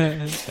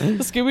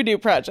 The Scooby-Doo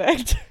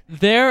Project.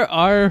 There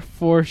are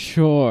for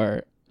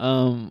sure.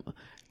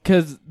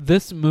 Because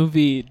this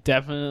movie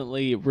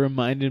definitely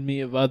reminded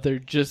me of other,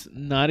 just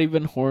not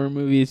even horror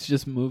movies,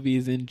 just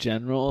movies in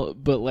general.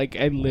 But like,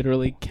 I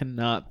literally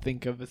cannot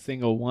think of a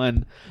single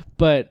one.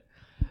 But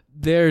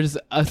there's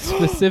a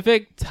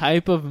specific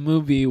type of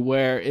movie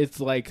where it's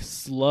like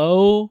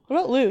slow. What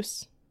about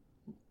Loose?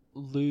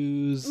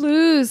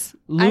 Lose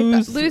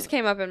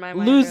came up in my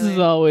mind. Lose is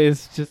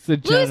always just a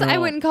general. Lose I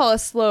wouldn't call a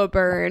slow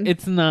burn.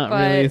 It's not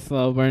really a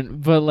slow burn,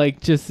 but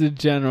like just a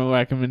general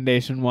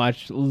recommendation.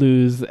 Watch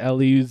Luz,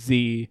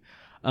 L-U-Z,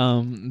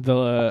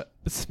 the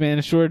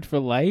Spanish word for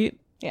light.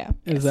 Yeah,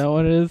 is that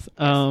what it is?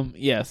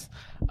 Yes.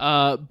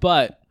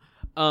 But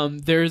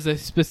there's a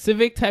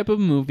specific type of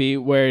movie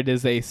where it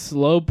is a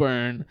slow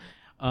burn,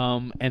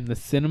 and the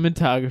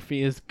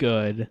cinematography is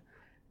good,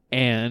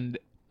 and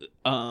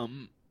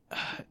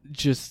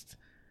just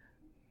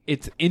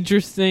it's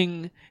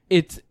interesting.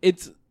 It's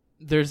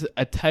there's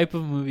a type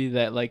of movie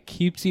that like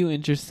keeps you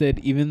interested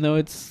even though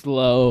it's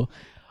slow,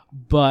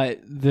 but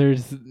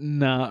there's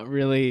not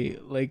really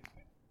like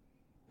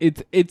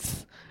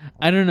it's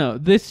I don't know.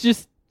 This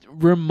just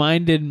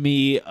reminded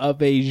me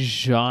of a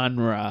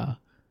genre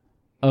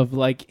of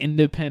like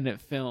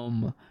independent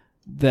film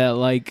that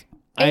like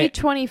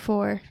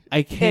A24.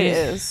 I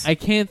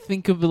can't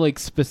think of like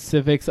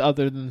specifics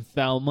other than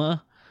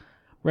Thelma.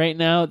 Right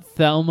now,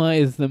 Thelma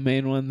is the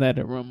main one that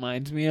it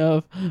reminds me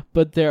of,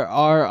 but there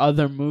are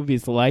other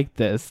movies like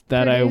this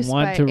that Produced I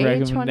want to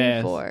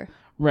A24.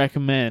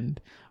 recommend,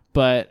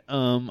 but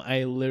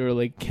I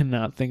literally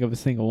cannot think of a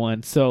single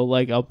one. So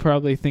like I'll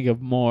probably think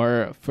of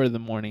more for the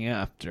morning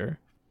after.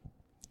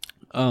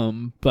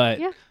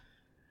 But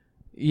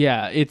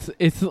yeah,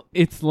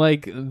 it's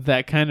like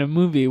that kind of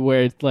movie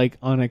where it's like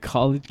on a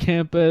college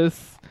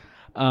campus,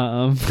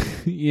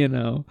 you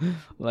know,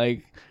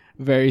 like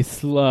very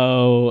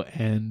slow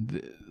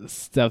and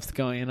stuff's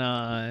going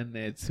on.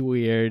 It's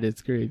weird.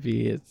 It's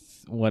creepy.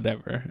 It's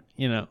whatever,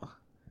 you know.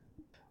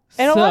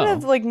 And a lot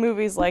of like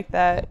movies like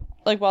that,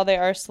 like while they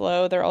are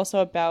slow, they're also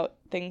about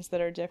things that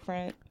are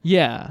different.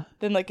 Yeah.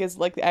 Than like is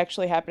like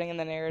actually happening in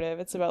the narrative.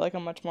 It's about like a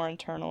much more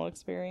internal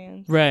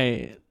experience.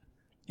 Right.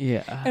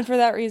 Yeah. And for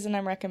that reason,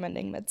 I'm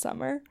recommending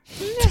Midsummer.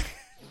 That's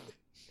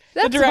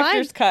the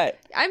director's cut.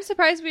 I'm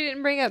surprised we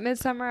didn't bring up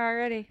Midsummer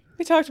already.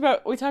 We talk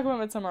about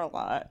Midsummer a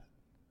lot.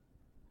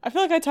 I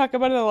feel like I talk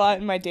about it a lot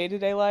in my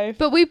day-to-day life.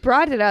 But we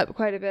brought it up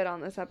quite a bit on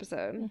this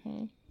episode.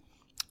 Mm-hmm.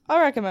 I'll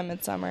recommend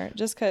Midsummer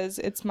just because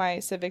it's my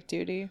civic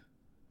duty.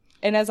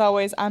 And as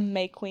always, I'm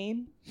May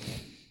Queen.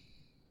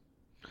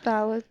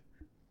 Valid.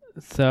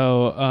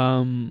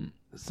 So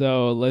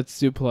let's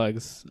do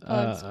plugs.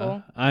 That's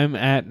cool. I'm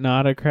at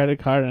not a credit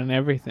card on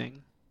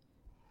everything.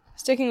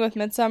 Sticking with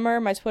Midsummer,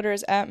 my Twitter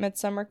is at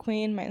Midsummer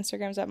Queen. My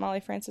Instagram's at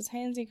Molly Francis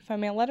Haynes. You can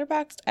find me on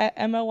Letterboxd at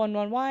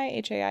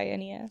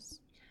MO11YHAINES.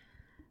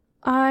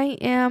 I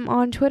am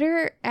on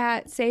Twitter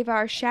at Save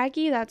Our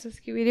Shaggy. That's a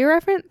Scooby-Doo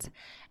reference.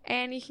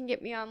 And you can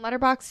get me on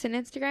Letterboxd and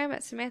Instagram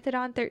at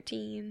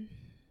SamanthaDawn13.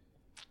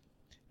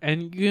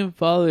 And you can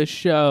follow the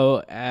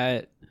show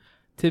at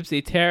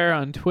Tipsy Terror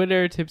on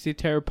Twitter,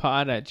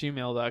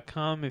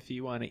 tipsyterrorpod@gmail.com if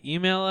you want to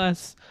email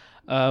us.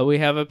 We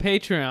have a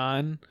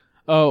Patreon.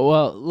 Oh,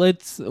 well,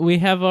 we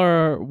have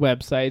our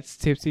websites,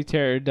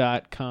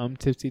 tipsyterror.com,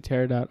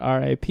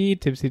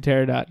 tipsyterror.rip,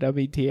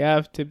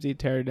 tipsyterror.wtf,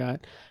 tipsyterror.pub.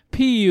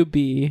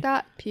 .pube.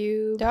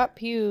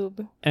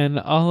 And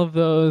all of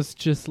those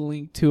just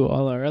link to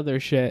all our other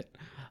shit.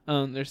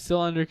 They're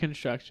still under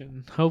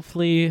construction.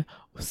 Hopefully,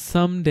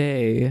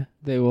 someday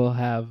they will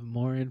have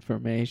more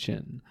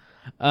information.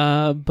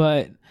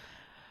 But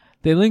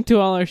they link to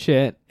all our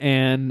shit.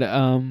 And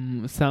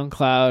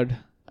SoundCloud,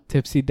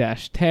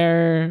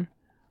 Tipsy-Terror.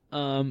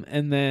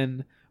 And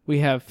then we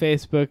have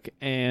Facebook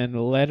and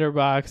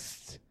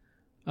Letterboxd.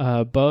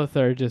 Both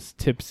are just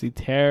Tipsy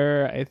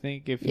Terror, I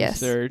think. If you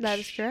search, that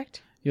is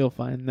correct. You'll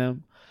find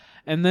them.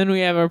 And then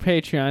we have our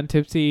Patreon,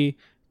 Tipsy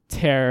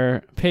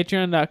Terror,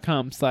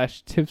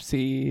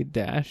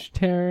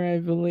 patreon.com/tipsy-terror, I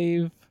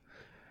believe.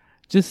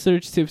 Just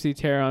search Tipsy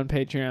Terror on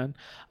Patreon.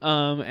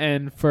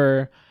 And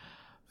for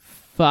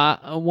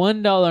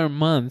 $1 a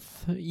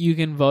month, you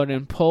can vote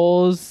in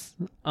polls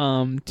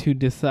to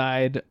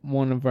decide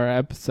one of our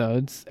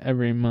episodes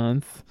every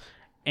month.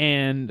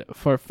 And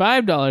for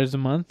 $5 a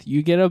month,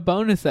 you get a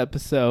bonus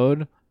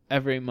episode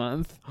every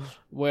month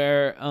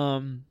where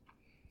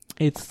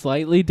it's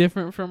slightly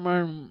different from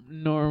our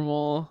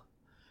normal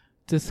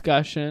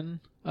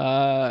discussion.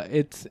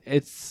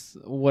 It's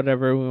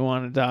whatever we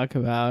want to talk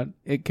about.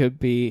 It could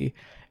be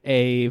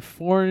a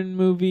foreign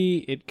movie.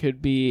 It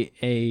could be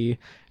a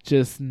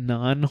just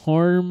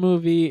non-horror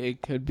movie.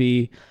 It could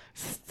be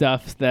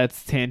stuff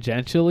that's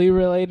tangentially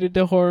related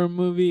to horror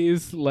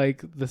movies,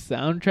 like the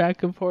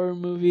soundtrack of horror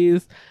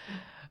movies.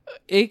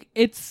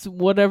 It's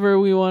whatever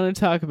we want to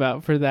talk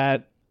about for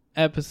that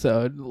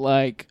episode.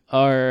 Like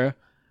our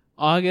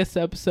August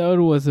episode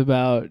was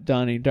about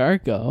Donnie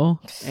Darko,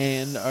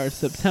 and our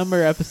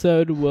September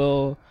episode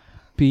will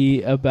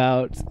be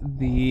about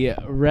the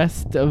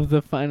rest of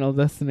the Final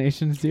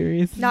Destination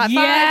series. Not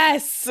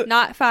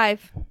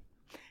five.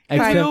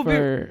 Except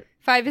for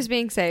 5 is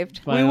being saved.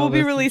 We will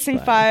be releasing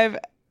 5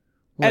 as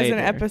an later.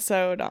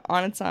 episode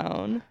on its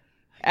own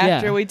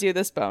after we do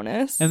this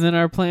bonus. And then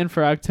our plan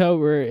for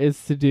October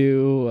is to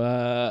do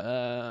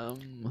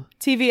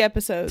TV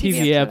episodes.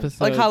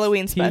 Like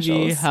Halloween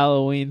specials.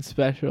 Halloween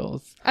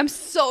specials. I'm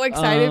so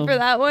excited for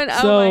that one.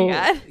 So, oh my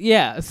god.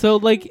 Yeah, so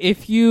like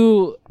if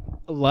you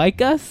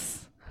like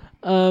us,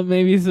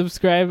 maybe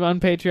subscribe on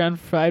Patreon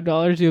for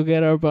 $5. You'll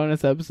get our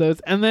bonus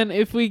episodes. And then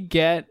if we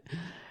get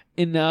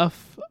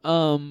enough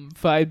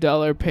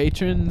 $5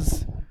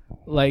 patrons,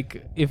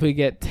 like if we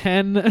get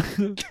 10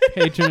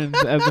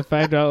 patrons at the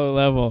 $5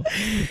 level,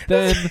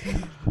 then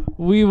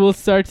we will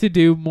start to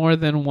do more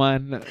than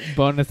one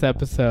bonus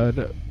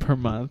episode per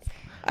month.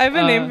 I have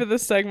a name for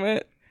this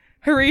segment.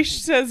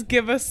 Harish says,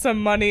 give us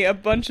some money a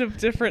bunch of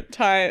different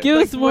times. Give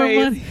us more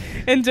money.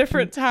 In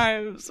different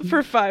times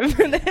for 5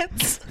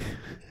 minutes.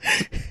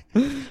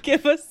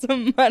 Give us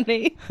some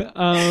money.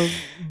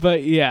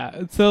 But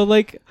yeah, so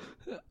like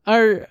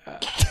our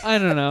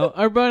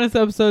bonus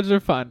episodes are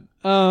fun.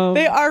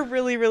 They are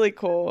really, really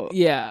cool.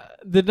 Yeah,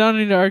 the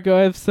Donnie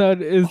Darko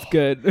episode is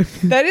good.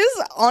 That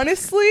is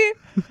honestly,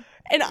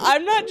 and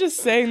I'm not just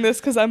saying this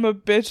because I'm a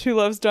bitch who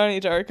loves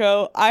Donnie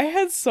Darko. I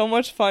had so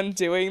much fun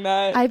doing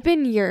that. I've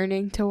been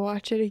yearning to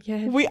watch it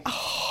again.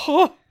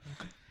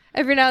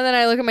 Every now and then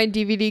I look at my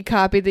DVD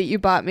copy that you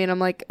bought me and I'm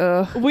like,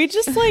 ugh. We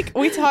just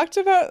we talked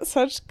about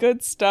such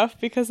good stuff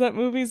because that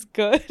movie's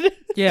good.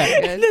 Yeah.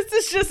 And this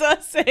is just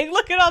us saying,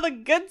 look at all the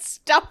good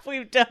stuff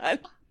we've done.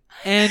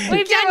 And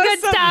we've done good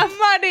stuff.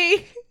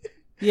 Money.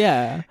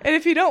 Yeah. And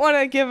if you don't want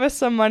to give us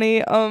some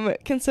money,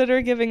 consider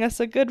giving us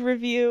a good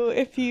review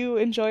if you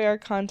enjoy our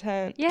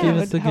content. Yeah.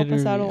 It would help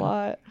us out a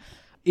lot.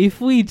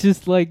 If we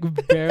just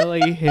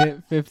barely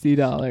hit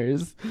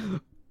 $50,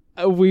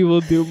 we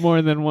will do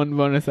more than one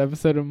bonus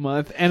episode a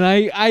month, and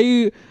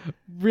I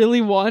really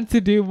want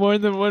to do more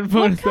than one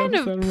bonus episode a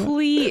month. What kind of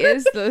plea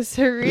is this,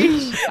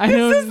 Harish? I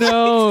don't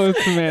know,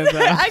 Samantha.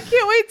 I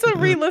can't wait to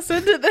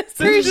re-listen to this.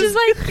 Harish is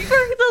like, for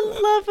the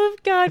love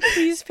of God,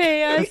 please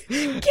pay us.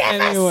 Give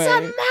us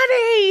some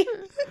money.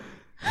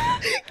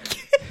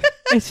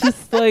 It's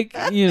just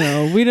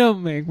we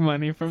don't make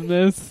money from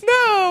this.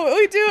 No,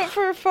 we do it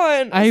for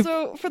fun.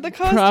 So for the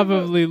cost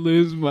probably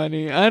lose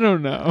money. I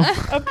don't know.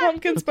 A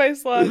pumpkin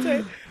spice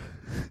latte.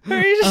 Or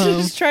are you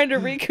just trying to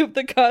recoup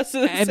the cost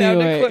of the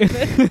sound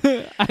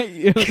equipment?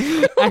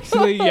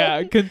 Actually,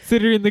 yeah.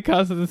 Considering the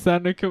cost of the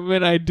sound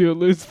equipment, I do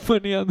lose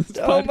money on this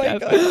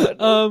podcast.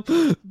 Oh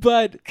my god!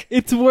 But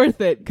it's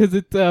worth it because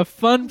it's a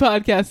fun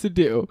podcast to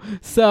do.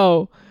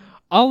 So,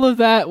 all of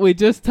that we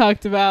just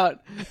talked about.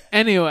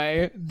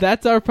 Anyway,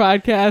 that's our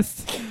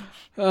podcast.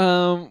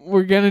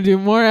 We're gonna do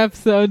more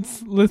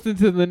episodes. Listen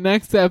to the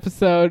next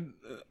episode.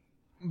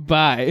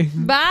 Bye.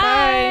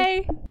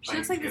 Bye. She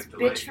looks like this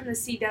bitch from the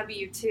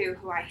CW too,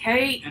 who I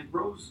hate. And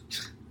Rose,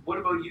 what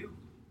about you?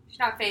 She's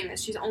not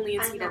famous. She's only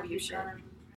in CW shit.